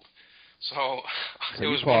easy fold. So it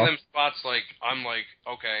was one of them spots I'm like,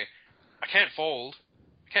 okay, I can't fold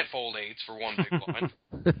 8s for one big blind.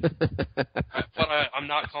 But I'm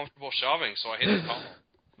not comfortable shoving, so I hit the call.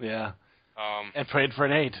 Yeah. And prayed for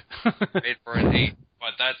an 8. Prayed for an 8,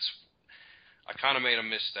 but I kind of made a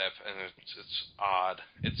misstep, and it's odd.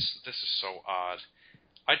 This is so odd.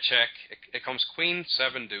 I check. It comes Queen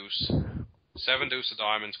 7 deuce, 7 deuce of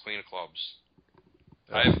diamonds, Queen of clubs.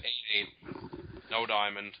 I have 8-8, no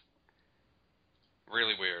diamond.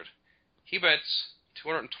 Really weird. He bets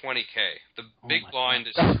 220K. The big blind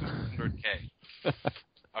is 200K.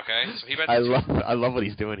 Okay, so he bets. I love what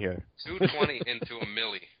he's doing here. 220 into a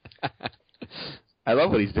milli. I love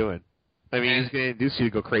what he's doing. I mean, he's going to induce you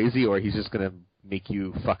to go crazy, or he's just going to make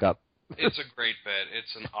you fuck up. It's a great bet.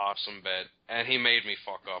 It's an awesome bet, and he made me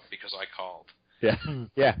fuck up because I called.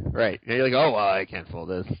 Yeah, right. And you're like, I can't fold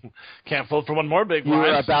this. Can't fold for one more big blind.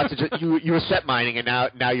 You were about to you were set mining, and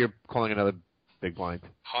now you're calling another big blind.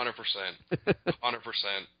 100%. 100%.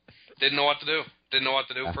 Didn't know what to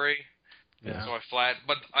do. Free. Yeah. So I flat,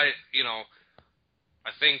 but I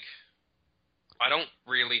think I don't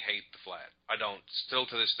really hate the flat. I don't. Still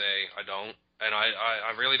to this day, I don't. And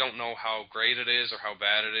I really don't know how great it is or how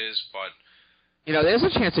bad it is, but there's a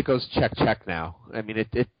chance it goes check now. I mean,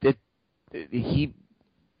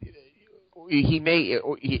 he may,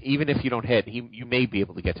 even if you don't hit, you may be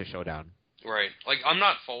able to get to showdown. Right. Like, I'm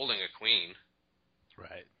not folding a queen.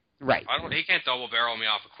 Right. He can't double barrel me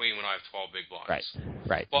off a queen when I have 12 big blinds.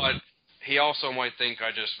 Right. But he also might think I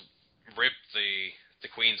just ripped the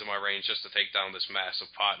queens in my range just to take down this massive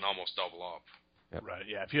pot and almost double up. Yep. Right,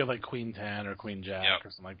 yeah. If you have like Queen 10 or Queen Jack or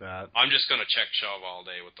something like that. I'm just going to check shove all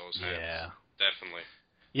day with those hands. Yeah. Definitely.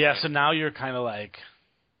 Yeah, so now you're kind of like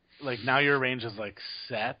now your range is like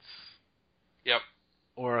sets. Yep.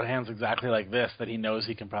 Or hands exactly like this that he knows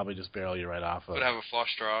he can probably just barrel you right off of. Could have a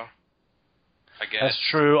flush draw, I guess. That's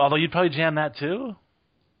true, although you'd probably jam that too.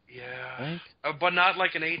 Yeah. But not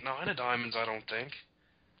like an 8-9 of diamonds, I don't think.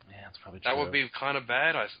 Yeah, that's probably true. That would be kind of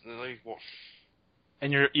bad.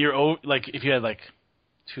 And you're like if you had like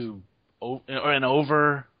or an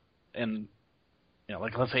over and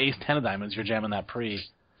like let's say ace 10 of diamonds, you're jamming that pre.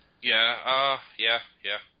 Yeah. I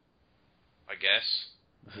guess.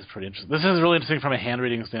 This is pretty interesting. This is really interesting from a hand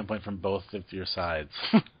reading standpoint from both of your sides.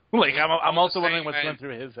 Like I'm also wondering what's going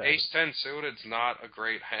through his head. Ace 10 suited's not a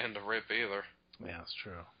great hand to rip either. Yeah, that's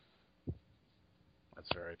true. That's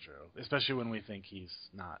very true. Especially when we think he's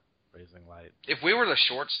not raising light. If we were the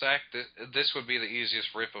short stack, this would be the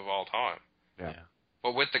easiest rip of all time. Yeah.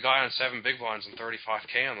 But with the guy on 7 big blinds and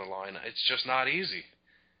 35K on the line, it's just not easy.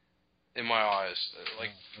 In my eyes. Like,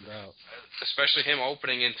 no doubt. Especially him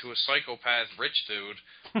opening into a psychopath rich dude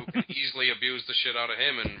who can easily abuse the shit out of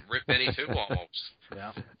him and rip any two almost.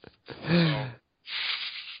 Yeah.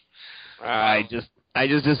 So, I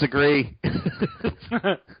just disagree.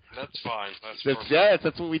 That's fine.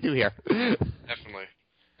 That's what we do here. Definitely.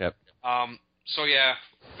 Yep. So yeah,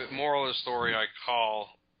 the moral of the story, I call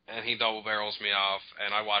and he double barrels me off,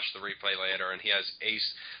 and I watch the replay later, and he has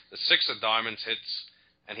ace. The 6 of diamonds hits.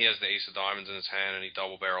 And he has the ace of diamonds in his hand, and he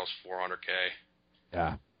double barrels 400K.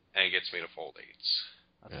 Yeah. And he gets me to fold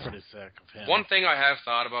 8s. That's pretty sick of him. One thing I have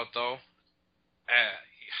thought about, though,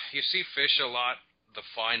 you see Fish a lot, the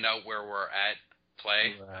find out where we're at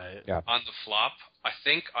play on the flop. I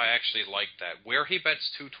think I actually like that. Where he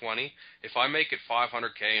bets 220, if I make it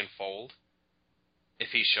 500K and fold, if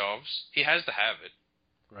he shoves, he has to have it.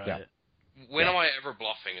 Right. Yeah. When am I ever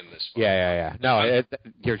bluffing in this? Yeah. No,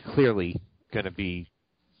 you're clearly going to be...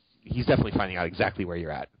 He's definitely finding out exactly where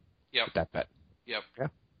you're at. Yep. With that bet. Yep.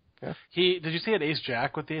 Yeah. Did you see it ace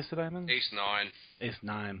jack with the ace of diamonds? Ace 9. Ace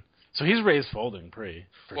 9. So he's raised folding pre.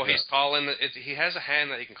 Well, he's calling. He has a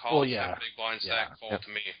hand that he can call. Big blind stack fold to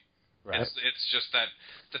me. Right. It's just that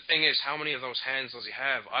the thing is, how many of those hands does he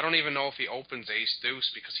have? I don't even know if he opens ace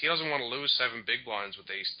deuce because he doesn't want to lose 7 big blinds with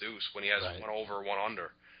ace deuce when he has 1 over, 1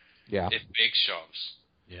 under. Yeah. If big shoves.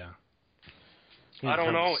 Yeah. I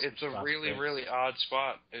don't know. It's a really, really odd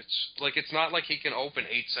spot. It's not like he can open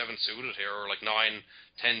 8-7 suited here or like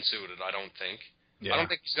 9-10 suited. I don't think. Yeah. I don't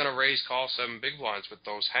think he's going to raise call 7 big blinds with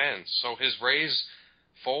those hands. So his raise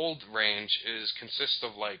fold range consists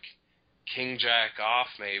of like king jack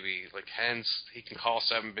off maybe, like hands he can call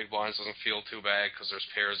 7 big blinds, doesn't feel too bad because there's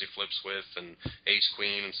pairs he flips with and ace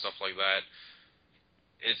queen and stuff like that.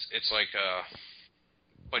 It's like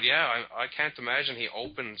but yeah, I can't imagine he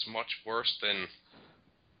opens much worse than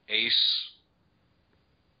ace,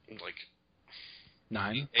 like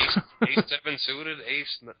 9, ace 7 suited,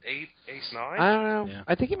 ace 8, ace 9. I don't know. Yeah.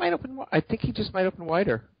 I think he might open. I think he just might open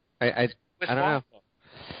wider. I don't know.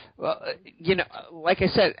 Well, like I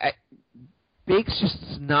said, Bake's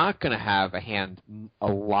just not going to have a hand a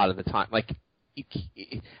lot of the time. Like,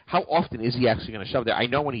 how often is he actually going to shove there? I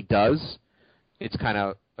know when he does, it's kind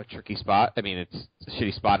of a tricky spot. I mean, it's a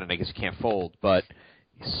shitty spot, and I guess you can't fold, but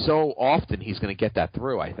so often he's going to get that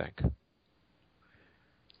through, I think.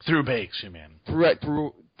 Through Bakes, you mean?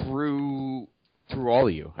 Through all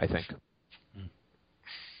of you, I think.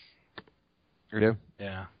 You do?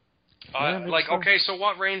 Yeah. Okay, so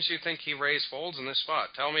what range do you think he raise folds in this spot?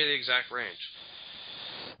 Tell me the exact range.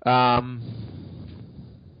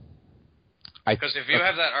 Because if you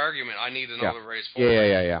have that argument, I need to know the raise fold.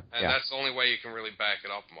 Yeah. And that's the only way you can really back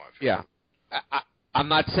it up, in my opinion. Yeah. I'm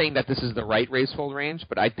not saying that this is the right raise fold range,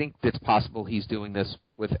 but I think it's possible he's doing this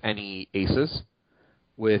with any aces.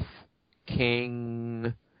 With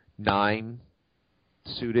king 9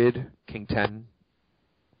 suited, king 10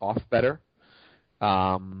 off better.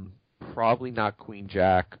 Probably not queen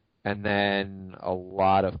jack, and then a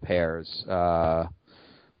lot of pairs.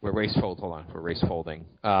 We're race folding.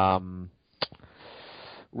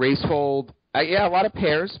 Raise fold. A lot of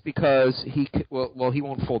pairs because he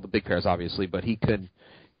won't fold the big pairs obviously, but he can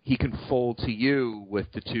fold to you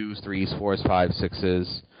with the 2s, 3s, 4s, 5s,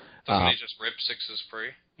 6s. Doesn't he just rip 6s free?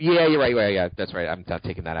 Yeah, you're right. Yeah, that's right. I'm not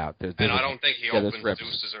taking that out. And I don't think he opens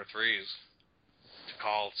deuces or 3s to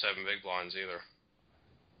call 7 big blinds either.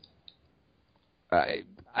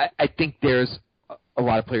 I think there's a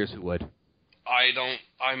lot of players who would.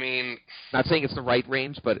 Not saying it's the right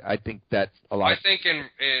range, but I think that a lot. I think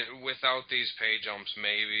without these pay jumps,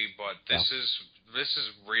 maybe, but this is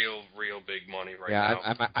real big money now.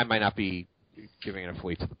 Yeah, I might not be giving enough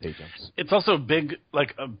weight to the pay jumps. It's also big,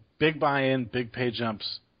 like a big buy-in, big pay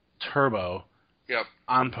jumps turbo. Yep.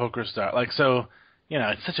 On PokerStars, like so,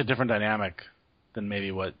 it's such a different dynamic than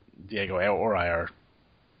maybe what Diego or I are.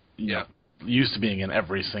 Used to being in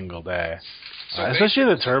every single day, so especially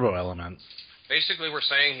the turbo element. Basically, we're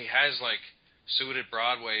saying he has like suited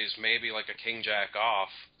broadways, maybe like a king jack off,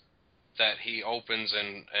 that he opens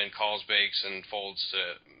and calls bakes and folds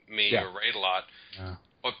to me or raid a lot. Yeah.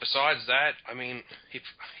 But besides that, he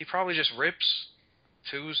probably just rips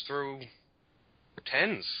 2s through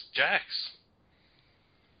 10s, jacks.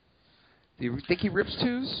 Do you think he rips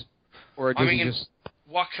 2s, or does he just?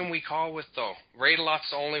 What can we call with though? Raid a lot's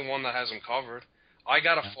the only one that has him covered. I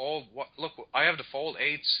got to fold. Look, I have to fold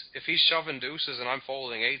 8s. If he's shoving deuces and I'm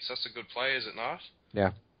folding 8s, that's a good play, is it not?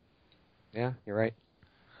 Yeah. Yeah, you're right.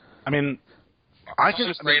 I'm not.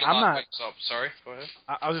 Sorry, go ahead.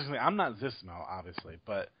 I was just saying, I'm not Zismo, obviously,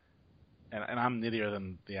 but and I'm nittier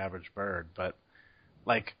than the average bird, but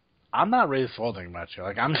like I'm not raise folding much here.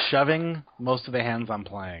 Like I'm shoving most of the hands I'm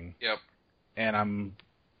playing. Yep. And I'm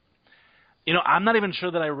not even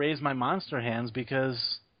sure that I raise my monster hands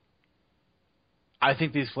because I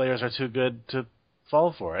think these players are too good to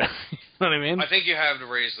fall for it. You know what I mean? I think you have to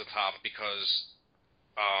raise the top because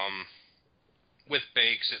with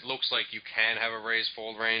bakes, it looks like you can have a raise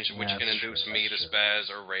fold range, which can induce me to spaz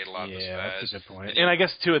or raid a lot to spaz. Yeah, that's a good point. And I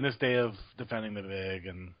guess, too, in this day of defending the big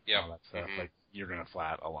and all that stuff, like you're going to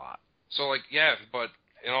flat a lot. So, but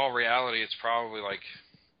in all reality, it's probably like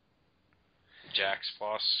jacks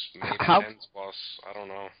plus, maybe 10s plus, I don't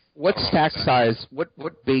know. What stack size?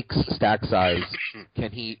 What Bake's stack size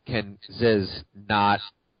can Ziz not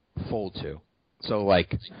fold to? So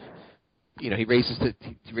he raises to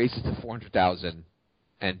 400,000,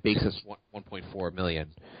 and Bakes has 1.4 million.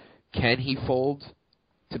 Can he fold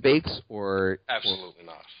to Bakes or absolutely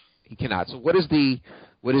not? He cannot. So what is the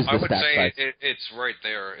stack size? I would say it's right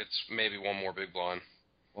there. It's maybe one more big blind.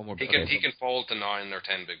 One more. He can fold to 9 or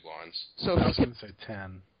 10 big blinds. So I was going to say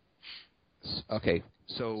 10. Okay,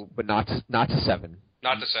 so but not to 7.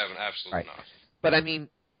 Not to 7, absolutely right. not. But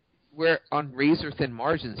we're on razor thin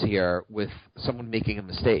margins here with someone making a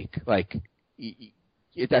mistake. Like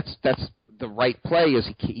that's the right play. Is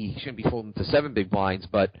he shouldn't be folding to 7 big blinds,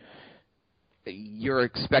 but you're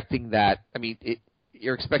expecting that.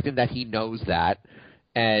 You're expecting that he knows that,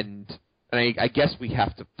 and I guess we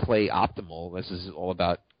have to play optimal. This is all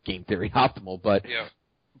about game theory optimal, but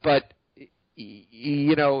that's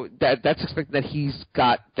expecting that he's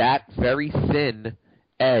got that very thin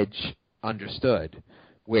edge understood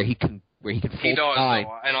where he can fold 9. He does,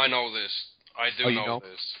 and I know this. I do know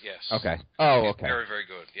this. Yes. Okay. Oh, okay. Very, very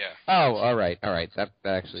good. Yeah. Oh, all right. That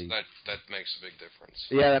actually that makes a big difference.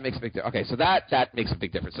 Yeah, that makes a big difference. Okay, so that makes a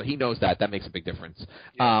big difference. So he knows that. That makes a big difference.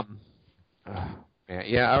 Yeah.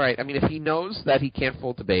 Yeah. All right. If he knows that he can't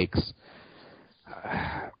fold to bakes,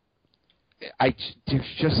 there's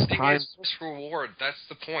just time. It's risk reward. That's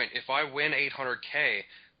the point. If I win 800K,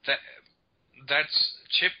 that's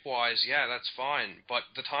chip wise. Yeah, that's fine. But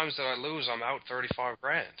the times that I lose, I'm out 35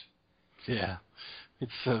 grand. Yeah,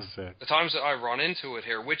 it's so sick. The times that I run into it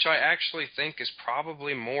here, which I actually think is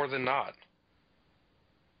probably more than not.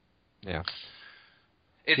 Yeah.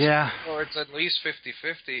 It's at least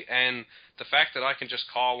 50-50, and the fact that I can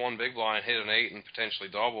just call one big blind, hit an 8, and potentially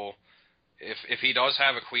double. If he does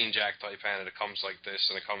have a queen jack type hand and it comes like this,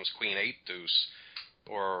 and it comes queen 8 deuce,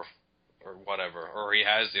 or whatever, or he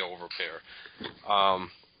has the overpair,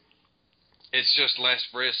 it's just less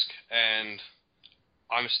risk, and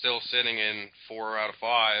I'm still sitting in 4 out of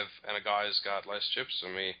 5, and a guy's got less chips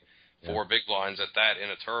than me, 4 big blinds at that in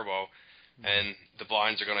a turbo, and the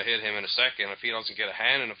blinds are going to hit him in a second. If he doesn't get a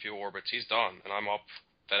hand in a few orbits, he's done, and I'm up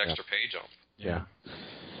that extra pay jump. Yeah.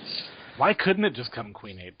 Why couldn't it just come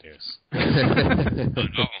queen 8 deuce? No.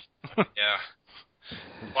 Yeah.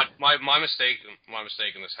 But my mistake in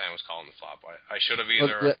this hand was calling the flop. I should have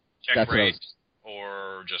either check raised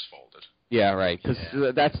or just folded. Yeah, right. Because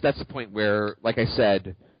that's the point where, like I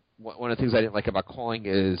said, one of the things I didn't like about calling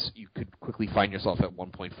is you could quickly find yourself at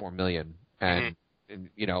 1.4 million, and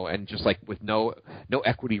and just like with no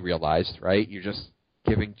equity realized, right? You're just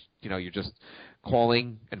giving, you're just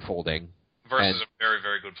calling and folding. Versus a very,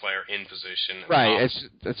 very good player in position. Right.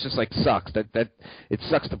 It's just like sucks. That it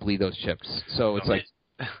sucks to bleed those chips. So it's like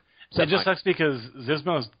it just sucks because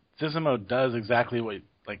Zizimo does exactly what,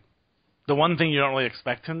 like, the one thing you don't really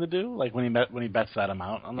expect him to do, like when he bets that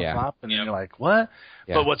amount on the flop, and you're like, what?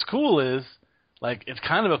 Yeah. But what's cool is, like, it's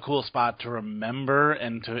kind of a cool spot to remember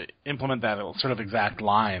and to implement that sort of exact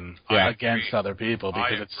line against other people,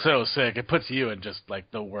 because it's so sick. It puts you in just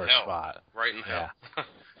like the worst spot. Right in hell.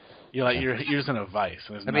 You're just in a vice,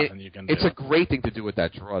 and there's nothing you can do. It's a great thing to do with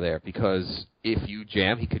that draw there, because if you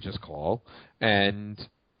jam, he could just call, and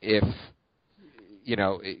if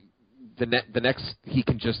the next he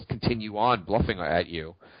can just continue on bluffing at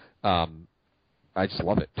you. I just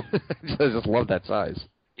love it. I just love that size.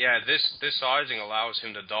 Yeah, this sizing allows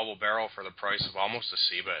him to double barrel for the price of almost a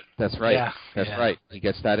c-bet. That's right. Yeah. That's right. He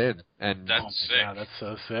gets that in, and that's sick. God, that's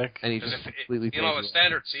so sick. And he just completely a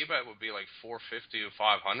standard c-bet would be like 450 to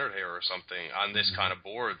 500 here or something on this kind of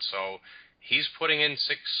board. So he's putting in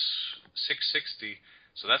 660.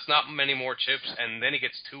 So that's not many more chips, and then he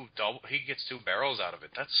gets two barrels out of it.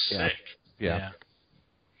 That's sick. Yeah.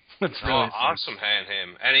 That's really awesome hand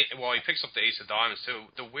him. And he picks up the ace of diamonds too.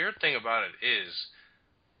 The weird thing about it is,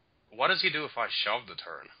 what does he do if I shove the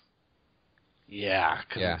turn? Yeah,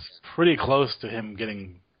 because it's pretty close to him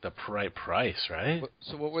getting the right price, right?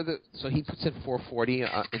 So So he puts in 440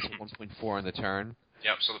 into 1.4 on the turn.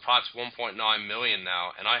 Yep. So the pot's 1.9 million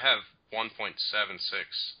now, and I have 1.76.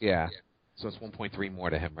 Yeah. So it's 1.3 more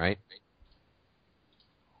to him, right?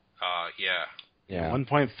 Yeah.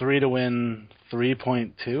 1.3 to win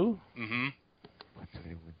 3.2. Mm-hmm.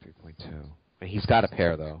 3.2. And he's got a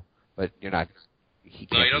pair though, but you're not. He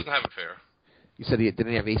doesn't have a pair. You said didn't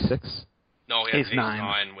he have ace-6? No, he has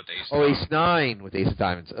ace-9 with ace-9. Oh, ace-9 with ace of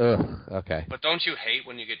diamonds. Ugh, okay. But don't you hate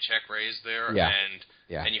when you get check raised there and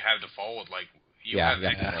you have to fold? Like, you have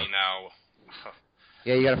equity now.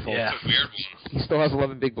 Yeah, you got to fold. Yeah. It's a weird one. He still has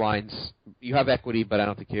 11 big blinds. You have equity, but I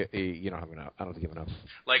don't think you don't have enough. I don't think you have enough.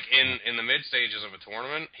 Like, in the mid stages of a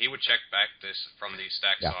tournament, he would check back this from these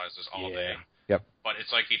stack sizes all day. Yep. But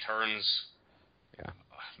it's like he turns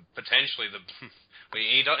potentially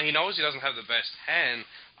he knows he doesn't have the best hand.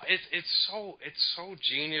 It's so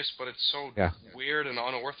genius, but it's so weird and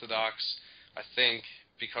unorthodox, I think,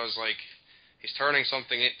 because like he's turning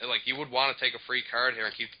something like you would want to take a free card here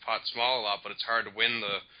and keep the pot small a lot, but it's hard to win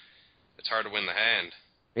the hand.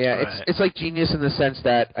 Yeah, it's like genius in the sense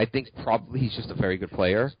that I think probably he's just a very good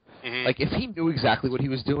player. Mm-hmm. Like if he knew exactly what he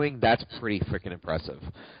was doing, that's pretty freaking impressive.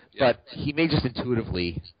 Yeah. But he may just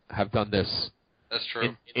intuitively have done this. That's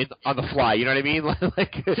true. On the fly, you know what I mean?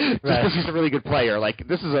 Like, because he's a really good player. Like,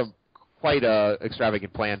 this is quite a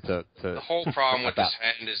extravagant plan to. The whole problem with this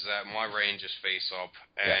hand is that my range is face up,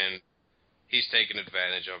 and he's taking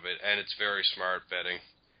advantage of it, and it's very smart betting.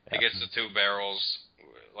 He gets the two barrels,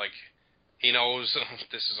 like he knows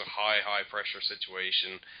this is a high pressure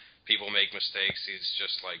situation. People make mistakes. He's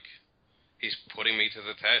just like he's putting me to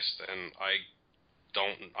the test, and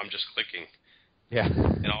I'm just clicking. Yeah.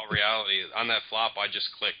 In all reality, on that flop, I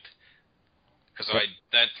just clicked because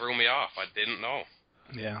that threw me off. I didn't know.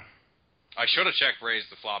 Yeah. I should have check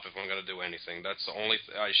raised the flop if I'm going to do anything. That's the only.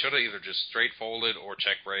 I should have either just straight folded or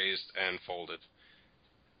check raised and folded.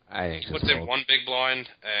 I think he puts in one big blind,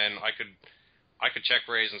 and I could check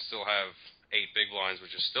raise and still have 8 big blinds,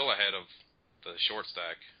 which is still ahead of the short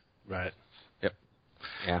stack. Right. Yep.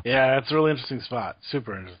 Yeah. Yeah, it's a really interesting spot.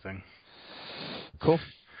 Super interesting. Cool.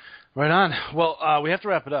 Right on. Well, we have to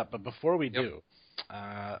wrap it up, but before we do,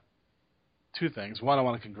 2 things. One, I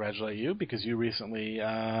want to congratulate you because you recently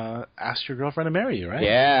asked your girlfriend to marry you, right?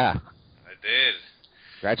 Yeah. I did.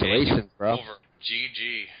 Congratulations, bro. Over.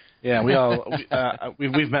 GG. Yeah,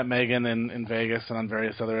 we've met Megan in Vegas and on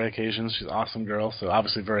various other occasions. She's an awesome girl, so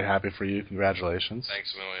obviously very happy for you. Congratulations.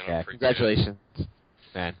 Thanks a million. Yeah, congratulations,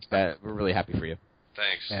 man. We're really happy for you.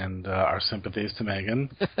 Thanks. And our sympathies to Megan.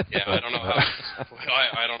 Yeah, I don't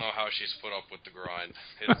know how she's put up with the grind.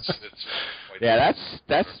 It's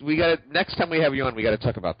that's we got next time we have you on, we got to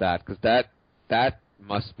talk about that because that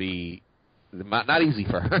must be not easy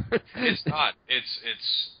for her. It's not. It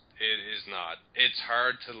is not. It's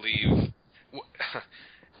hard to leave.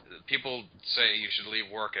 People say you should leave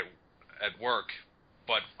work at work,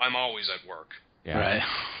 but I'm always at work. Yeah. Right.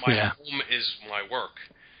 My home is my work.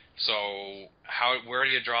 So where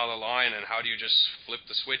do you draw the line, and how do you just flip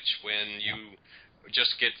the switch when you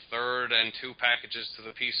just get third and 2 packages to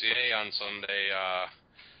the PCA on Sunday?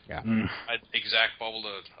 I exact bubbled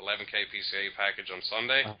a 11K PCA package on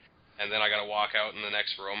Sunday, and then I got to walk out in the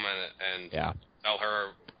next room and tell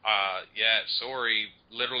her, sorry,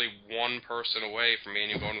 literally one person away from me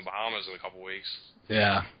and you going to the Bahamas in a couple weeks.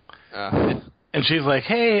 Yeah. And she's like,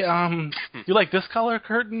 hey, you like this color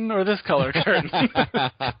curtain or this color curtain?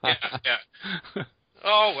 yeah.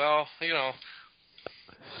 Oh, well,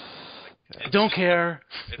 Don't care.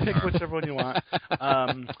 Pick whichever one you want.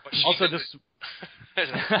 Also, just...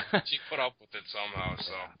 she put up with it somehow,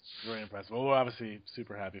 so... Very impressive. Well, we're obviously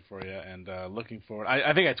super happy for you and looking forward.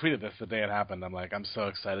 I think I tweeted this the day it happened. I'm like, I'm so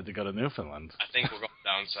excited to go to Newfoundland. I think we're going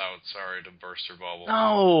down south. Sorry to burst your bubble.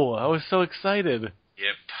 No, I was so excited.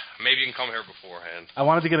 Yep. Maybe you can come here beforehand. I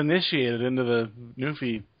wanted to get initiated into the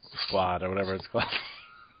Newfie squad or whatever it's called.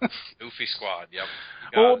 Newfie squad, yep.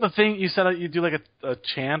 Well, the thing you said you do like a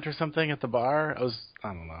chant or something at the bar. I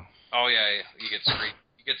don't know. Oh yeah, you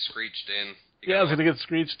get screeched in. I was gonna get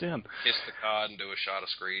screeched in. Kiss the cod and do a shot of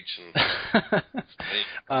screech and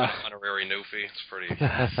honorary Newfie. It's pretty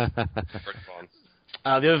fun.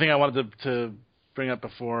 The other thing I wanted to bring up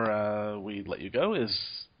before we let you go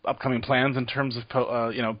is upcoming plans in terms of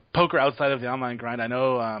poker outside of the online grind. I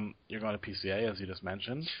know you're going to PCA, as you just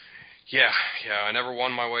mentioned. Yeah. I never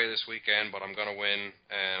won my way this weekend, but I'm going to win,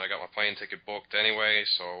 and I got my plane ticket booked anyway,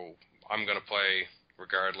 so I'm going to play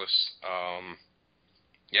regardless.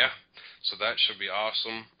 So that should be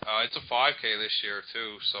awesome. It's a 5K this year,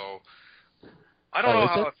 too, so I don't know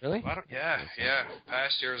how... Really? Yeah.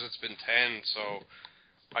 Past years it's been 10, so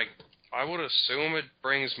I would assume it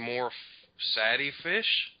brings more satty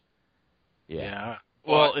fish. Yeah.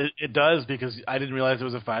 Well, it does, because I didn't realize it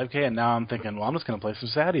was a 5K, and now I'm thinking, well, I'm just going to play some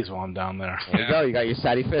satties while I'm down there. There you go. You got your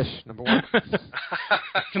satty fish, number one.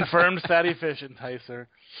 Confirmed satty fish enticer.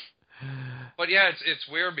 But yeah, it's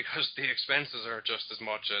weird because the expenses are just as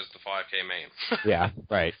much as the 5K main. Yeah,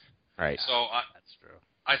 right. So that's true.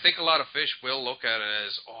 I think a lot of fish will look at it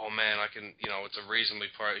as, oh man, I can, it's a reasonably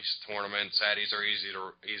priced tournament. Satties are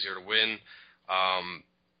easier to win.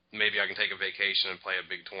 Maybe I can take a vacation and play a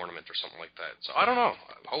big tournament or something like that. So I don't know.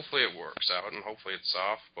 Hopefully it works out, and hopefully it's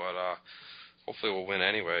soft, but hopefully we'll win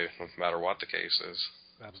anyway, no matter what the case is.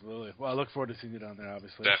 Absolutely. Well, I look forward to seeing you down there,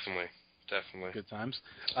 obviously. Definitely. Good times.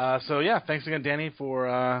 Thanks again, Danny,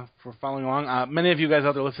 for following along. Many of you guys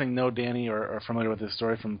out there listening know Danny or are familiar with his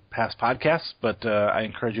story from past podcasts, but I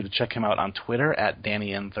encourage you to check him out on Twitter at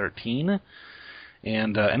DannyN13.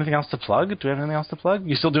 And anything else to plug? Do you have anything else to plug?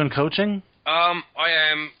 You still doing coaching? I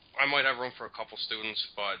am. I might have room for a couple students,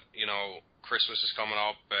 but, Christmas is coming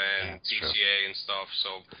up and PCA and stuff, so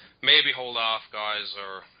maybe hold off, guys,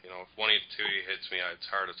 or, if one of you two hits me, it's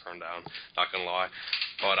hard to turn down, not going to lie.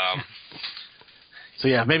 But, so,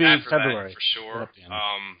 yeah, maybe in February. For sure.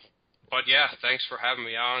 But, yeah, thanks for having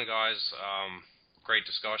me on, guys. Great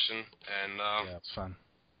discussion, and, it's fun.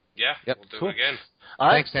 Yeah, we'll do it again. All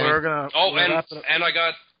right, thanks, Danny. And I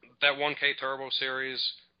got that 1K Turbo Series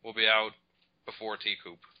will be out before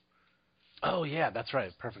T-Coop. Oh, yeah, that's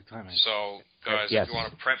right. Perfect timing. So, guys, if you want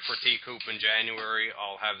to prep for T-Coop in January,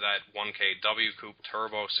 I'll have that 1K WCOOP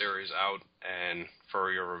Turbo Series out and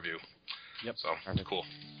for your review. Yep. So, cool.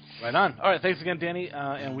 Right on. All right, thanks again, Danny.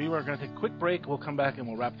 And we are going to take a quick break. We'll come back and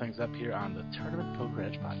we'll wrap things up here on the Tournament Poker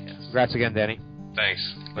Edge podcast. Congrats again, Danny. Thanks.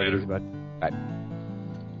 Take it easy, bud. Bye.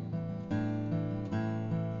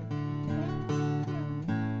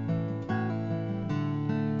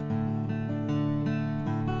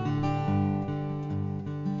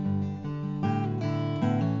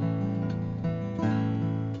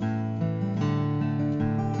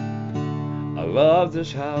 Loved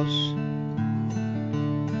this house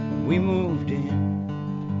when we moved in.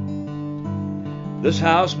 This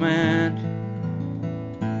house meant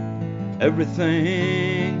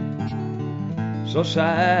everything. So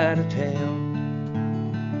sad a tale,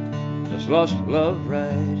 this lost love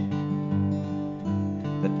ride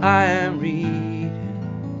that I am reading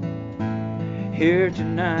here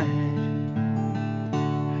tonight.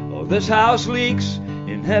 Oh, this house leaks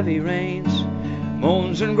in heavy rains,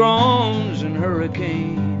 moans and groans and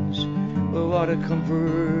hurricanes. Well, what a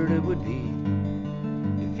comfort it would be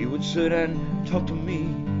if you would sit and talk to me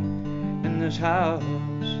in this house.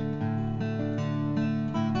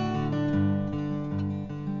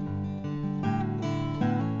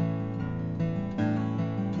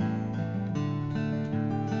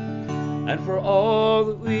 And for all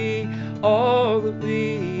that we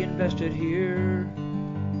invested here,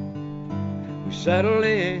 we settled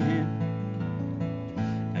in,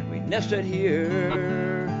 nested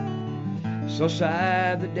here. So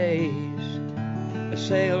sad the days that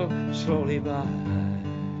sail slowly by,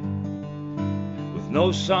 with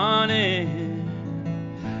no sun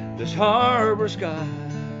in this harbor sky,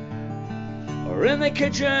 or in the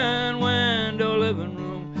kitchen window living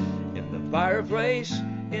room, in the fireplace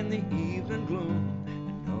in the evening gloom,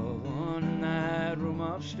 and no one in that room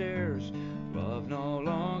upstairs. Love no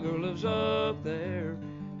longer lives up there.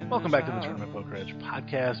 Welcome back to the Tournament Poker Edge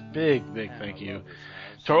podcast. Big thank you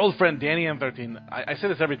to our old friend DannyN13. I say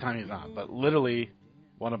this every time he's on, but literally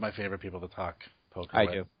one of my favorite people to talk poker with.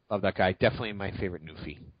 I do. Love that guy. Definitely my favorite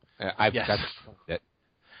newfie. Yes. That's it.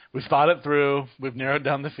 We've thought it through. We've narrowed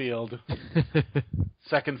down the field.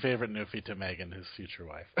 Second favorite newfie to Megan, his future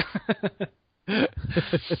wife.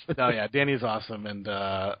 No, yeah, Danny's awesome, and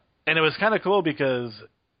it was kind of cool because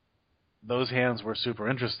those hands were super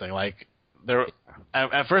interesting. Like,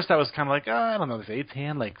 at first I was kind of like, I don't know, this eighth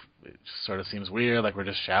hand, like, it just sort of seems weird, like we're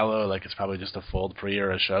just shallow, like it's probably just a fold pre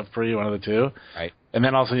or a shove pre, one of the two. Right. And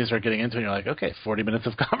then all of a sudden you start getting into it and you're like, okay, 40 minutes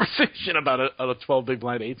of conversation about a 12 big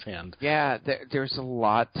blind eighth hand. Yeah, there's a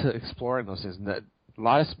lot to explore in those things. A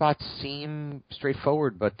lot of spots seem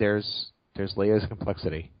straightforward, but there's layers of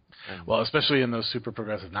complexity. Well, especially in those super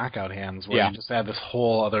progressive knockout hands where you just add this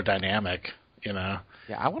whole other dynamic, you know.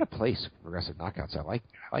 Yeah, I want to play super progressive knockouts. I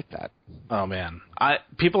like that. Oh man,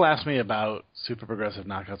 people ask me about super progressive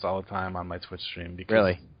knockouts all the time on my Twitch stream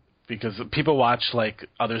because people watch like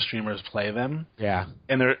other streamers play them. Yeah,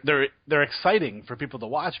 and they're exciting for people to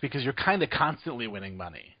watch because you're kind of constantly winning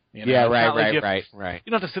money. You know? Yeah, right.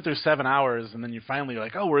 You don't have to sit through 7 hours and then you finally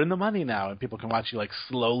like, oh, we're in the money now, and people can watch you like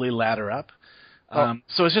slowly ladder up.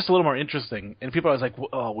 So it's just a little more interesting. And people are always like,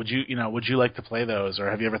 oh, would you like to play those,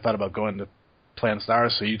 or have you ever thought about going to Plan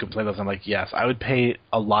Stars so you can play those? I'm like, yes, I would pay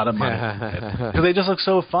a lot of money because they just look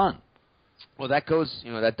so fun. Well, that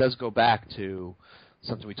does go back to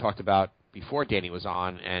something we talked about before Danny was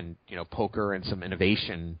on, and poker and some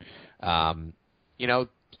innovation.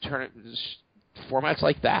 Formats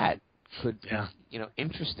like that could be,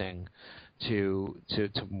 interesting to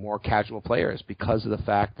more casual players because of the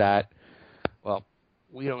fact that, well,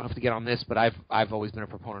 we don't have to get on this, but I've always been a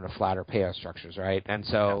proponent of flatter payout structures, right? And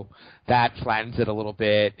so that flattens it a little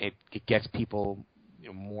bit. It gets people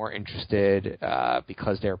more interested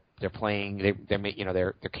because they're playing,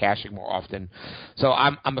 they're cashing more often. So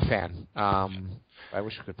I'm a fan. I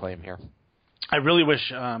wish we could play him here. I really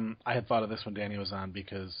wish I had thought of this when Danny was on,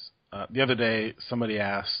 because the other day somebody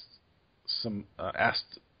asked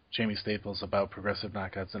Jamie Staples about progressive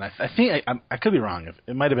knockouts, and I think I could be wrong.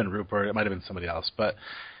 It might have been Rupert, it might have been somebody else, but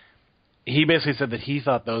he basically said that he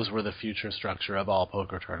thought those were the future structure of all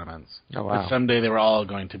poker tournaments. Oh, wow. That someday they were all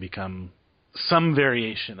going to become some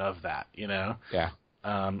variation of that, Yeah.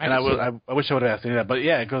 And I wish I would have asked any of that, but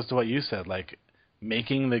yeah, it goes to what you said, like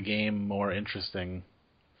making the game more interesting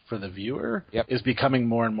for the viewer is becoming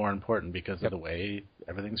more and more important because of the way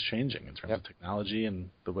everything's changing in terms of technology and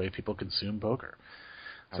the way people consume poker.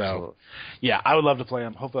 Absolutely. So, yeah, I would love to play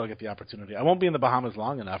them. Hopefully I'll get the opportunity. I won't be in the Bahamas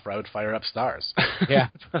long enough where I would fire up stars. Yeah.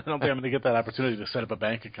 I don't think I'm going to get that opportunity to set up a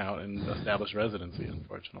bank account and establish residency,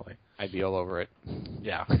 unfortunately. I'd be all over it.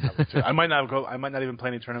 Yeah. I might not even play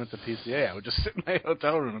any tournaments at PCA. I would just sit in my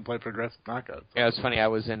hotel room and play progressive knockouts. Yeah, it's funny. I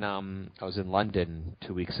was in London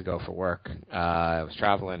 2 weeks ago for work. I was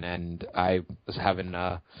traveling, and I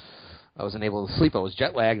wasn't able to sleep. I was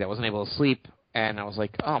jet lagged. I wasn't able to sleep. And I was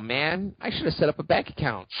like, oh, man, I should have set up a bank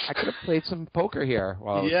account. I could have played some poker here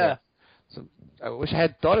while I was there. So I wish I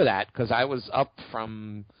had thought of that, because I was up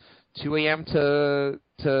from 2 a.m. to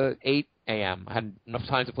 8 a.m. I had enough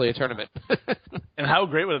time to play a tournament. And how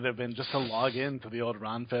great would it have been just to log in to the old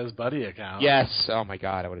Ron Fez buddy account? Yes. Oh, my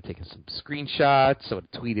God. I would have taken some screenshots. I would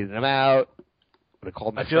have tweeted them out. Would have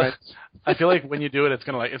called my friends. I feel like when you do it, it's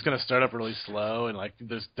gonna start up really slow, and like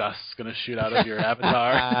there's dust gonna shoot out of your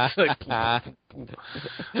avatar.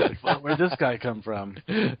 Where'd this guy come from?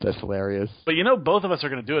 That's hilarious. But both of us are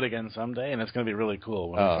gonna do it again someday, and it's gonna be really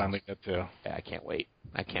cool when we finally get to. Yeah, I can't wait.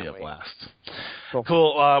 I can't wait. Blast.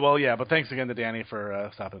 Cool. Well, yeah. But thanks again to Danny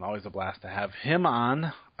for stopping. Always a blast to have him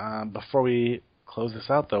on. Before we close this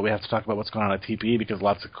out, though, we have to talk about what's going on at TPE, because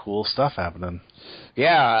lots of cool stuff happening.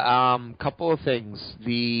 Yeah, couple of things.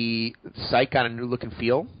 The site got a new look and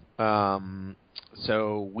feel.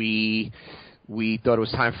 So we thought it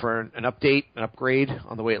was time for an update, an upgrade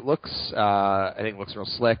on the way it looks. I think it looks real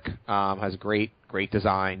slick. Has a great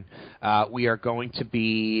design. We are going to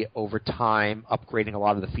be, over time, upgrading a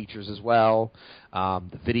lot of the features as well.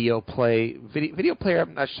 The video player,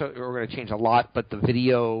 I'm not sure we're going to change a lot, but the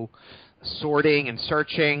video sorting and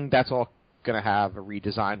searching, that's all going to have a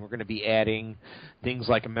redesign. We're going to be adding things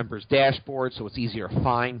like a member's dashboard, so it's easier to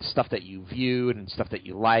find stuff that you viewed and stuff that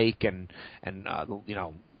you like, and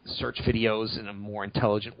search videos in a more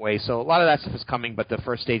intelligent way. So a lot of that stuff is coming, but the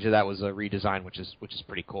first stage of that was a redesign, which is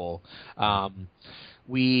pretty cool.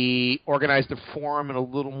 We organized the forum in a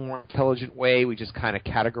little more intelligent way. We just kind of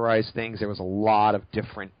categorized things. There was a lot of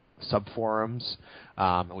different sub-forums,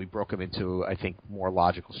 and we broke them into, I think, more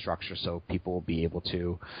logical structure so people will be able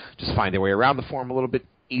to just find their way around the forum a little bit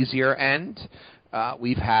easier. And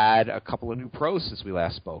we've had a couple of new pros since we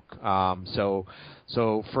last spoke. So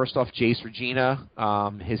first off, Jace Regina,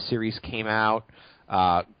 his series came out.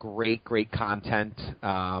 Great content.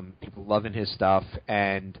 People loving his stuff.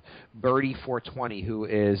 And Birdie420, who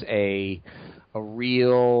is a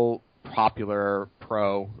real popular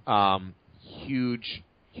pro, huge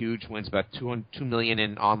wins, about $2 million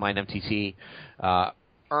in online MTT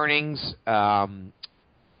earnings.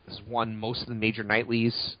 Has won most of the major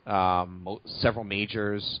nightlies, several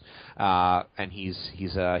majors, and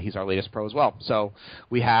he's our latest pro as well. So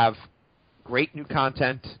we have great new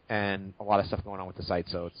content and a lot of stuff going on with the site,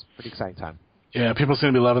 so it's a pretty exciting time. Yeah, people seem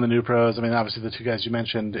to be loving the new pros. I mean, obviously the two guys you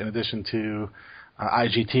mentioned, in addition to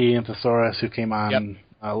IGT and Thesaurus, who came on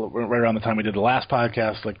right around the time we did the last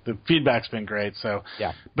podcast. Like, the feedback's been great. So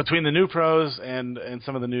between the new pros and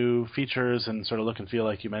some of the new features and sort of look and feel,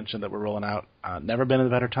 like you mentioned, that we're rolling out, never been a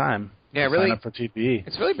better time. Yeah, really. Sign up for TPE.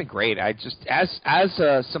 It's really been great. I just, as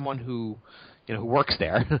someone who works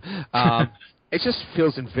there, it just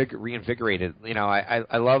feels reinvigorated.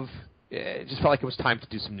 I love. It just felt like it was time to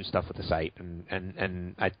do some new stuff with the site,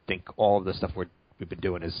 and I think all of the stuff we've been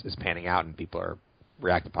doing is panning out, and people are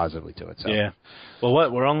reacting positively to it. So. Yeah. Well,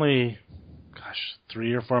 we're only,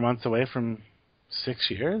 3 or 4 months away from 6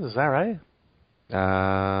 years. Is that right?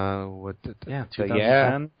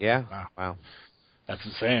 2010. Yeah. Wow. That's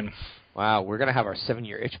insane. Wow, we're gonna have our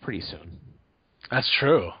 7-year itch pretty soon. That's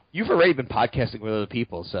true. You've already been podcasting with other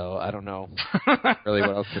people, so I don't know really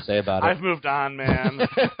what else to say about it. I've moved on, man.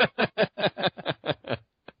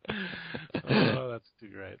 Oh, that's too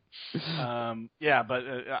great.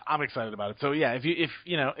 But I'm excited about it. So yeah,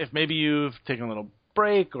 if maybe you've taken a little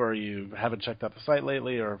break or you haven't checked out the site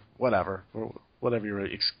lately or whatever your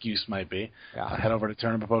excuse might be, head over to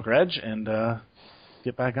Tournament Poker Edge and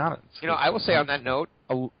get back on it. I will say on that note,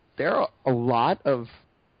 there are a lot of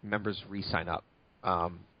members re-sign up.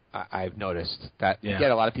 I've noticed that you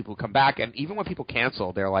get a lot of people who come back, and even when people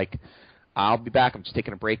cancel, they're like, "I'll be back. I'm just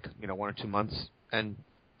taking a break, 1 or 2 months," and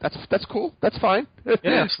that's cool. That's fine.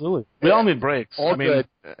 Yeah, absolutely. We all need breaks. All good.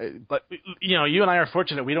 But you and I are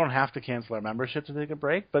fortunate. We don't have to cancel our membership to take a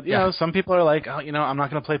break. But some people are like, I'm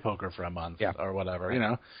not going to play poker for a month or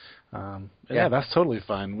whatever. That's totally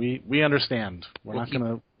fine. We understand. We'll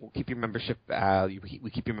keep your membership.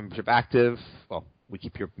 We keep your membership active. Well, we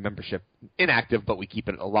keep your membership inactive, but we keep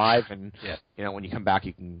it alive. And when you come back,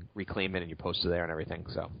 you can reclaim it and you post it there and everything.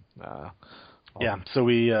 So. So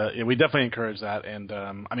we definitely encourage that. And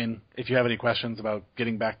if you have any questions about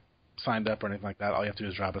getting back signed up or anything like that, all you have to do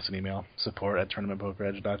is drop us an email,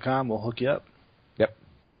 support@tournamentpokeredge.com. We'll hook you up. Yep.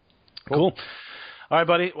 Cool. All right,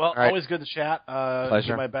 buddy. Well, always good to chat.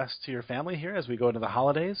 Pleasure. Do my best to your family here as we go into the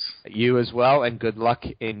holidays. You as well, and good luck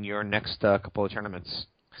in your next couple of tournaments.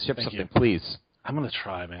 Ship Thank something, you. Please. I'm going to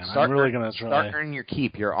try, man. I'm really going to try. Start earning your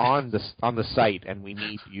keep. You're on the site, and we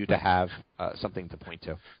need you to have something to point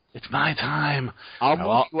to. It's my time. I'll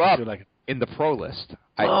move you up in the pro list.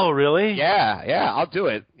 Oh, really? Yeah, I'll do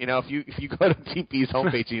it. If you go to TP's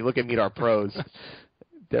homepage and you look at Meet Our Pros,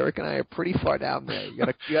 Derek and I are pretty far down there. You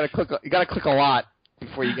gotta click a lot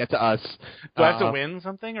before you get to us. Do I have to win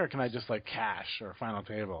something, or can I just cash or final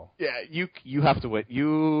table? Yeah, you have to win.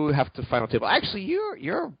 You have to final table. Actually,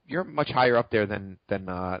 you're much higher up there than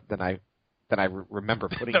I remember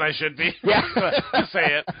putting. Than I should be. Yeah,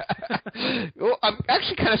 say it. Well, I'm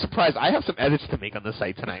actually kind of surprised. I have some edits to make on the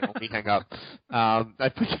site tonight when we hang up. No,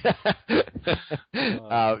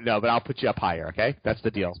 but I'll put you up higher. Okay, that's the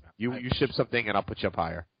deal. You ship something, and I'll put you up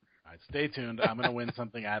higher. All right, stay tuned. I'm going to win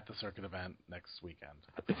something at the circuit event next weekend.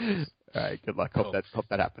 All right, good luck. Hope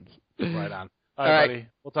that happens. Right on. All right, buddy.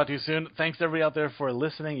 We'll talk to you soon. Thanks, everybody out there, for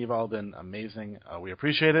listening. You've all been amazing. We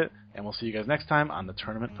appreciate it. And we'll see you guys next time on the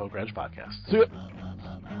Tournament Poker Edge podcast. See you.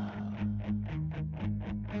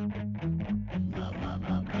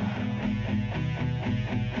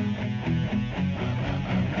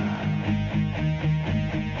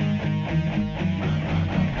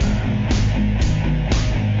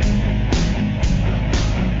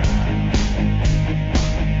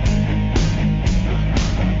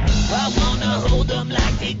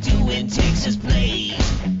 Like they do in Texas Blaze.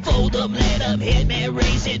 Fold them, let them hit me,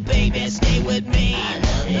 raise it, baby, stay with me.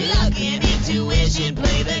 Log in intuition,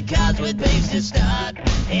 play the cards with babes to start.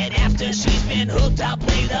 And after she's been hooked, I'll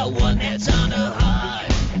play the one that's on her heart.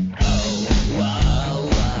 Oh, whoa,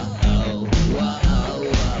 whoa, whoa,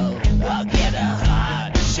 whoa, whoa. I'll get her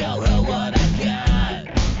heart, show her what I got.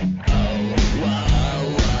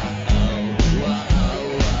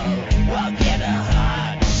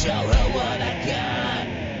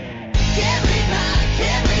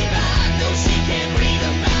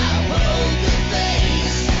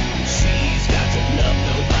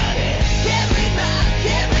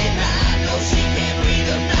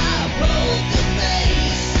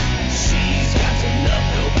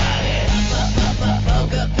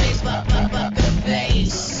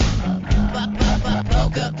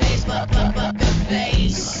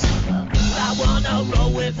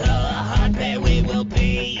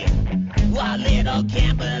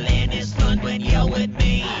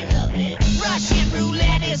 Russian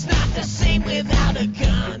roulette is not the same without a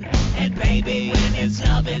gun. And baby, when it's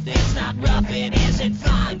loving, it's not rough, it isn't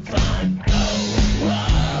fun. Oh, whoa.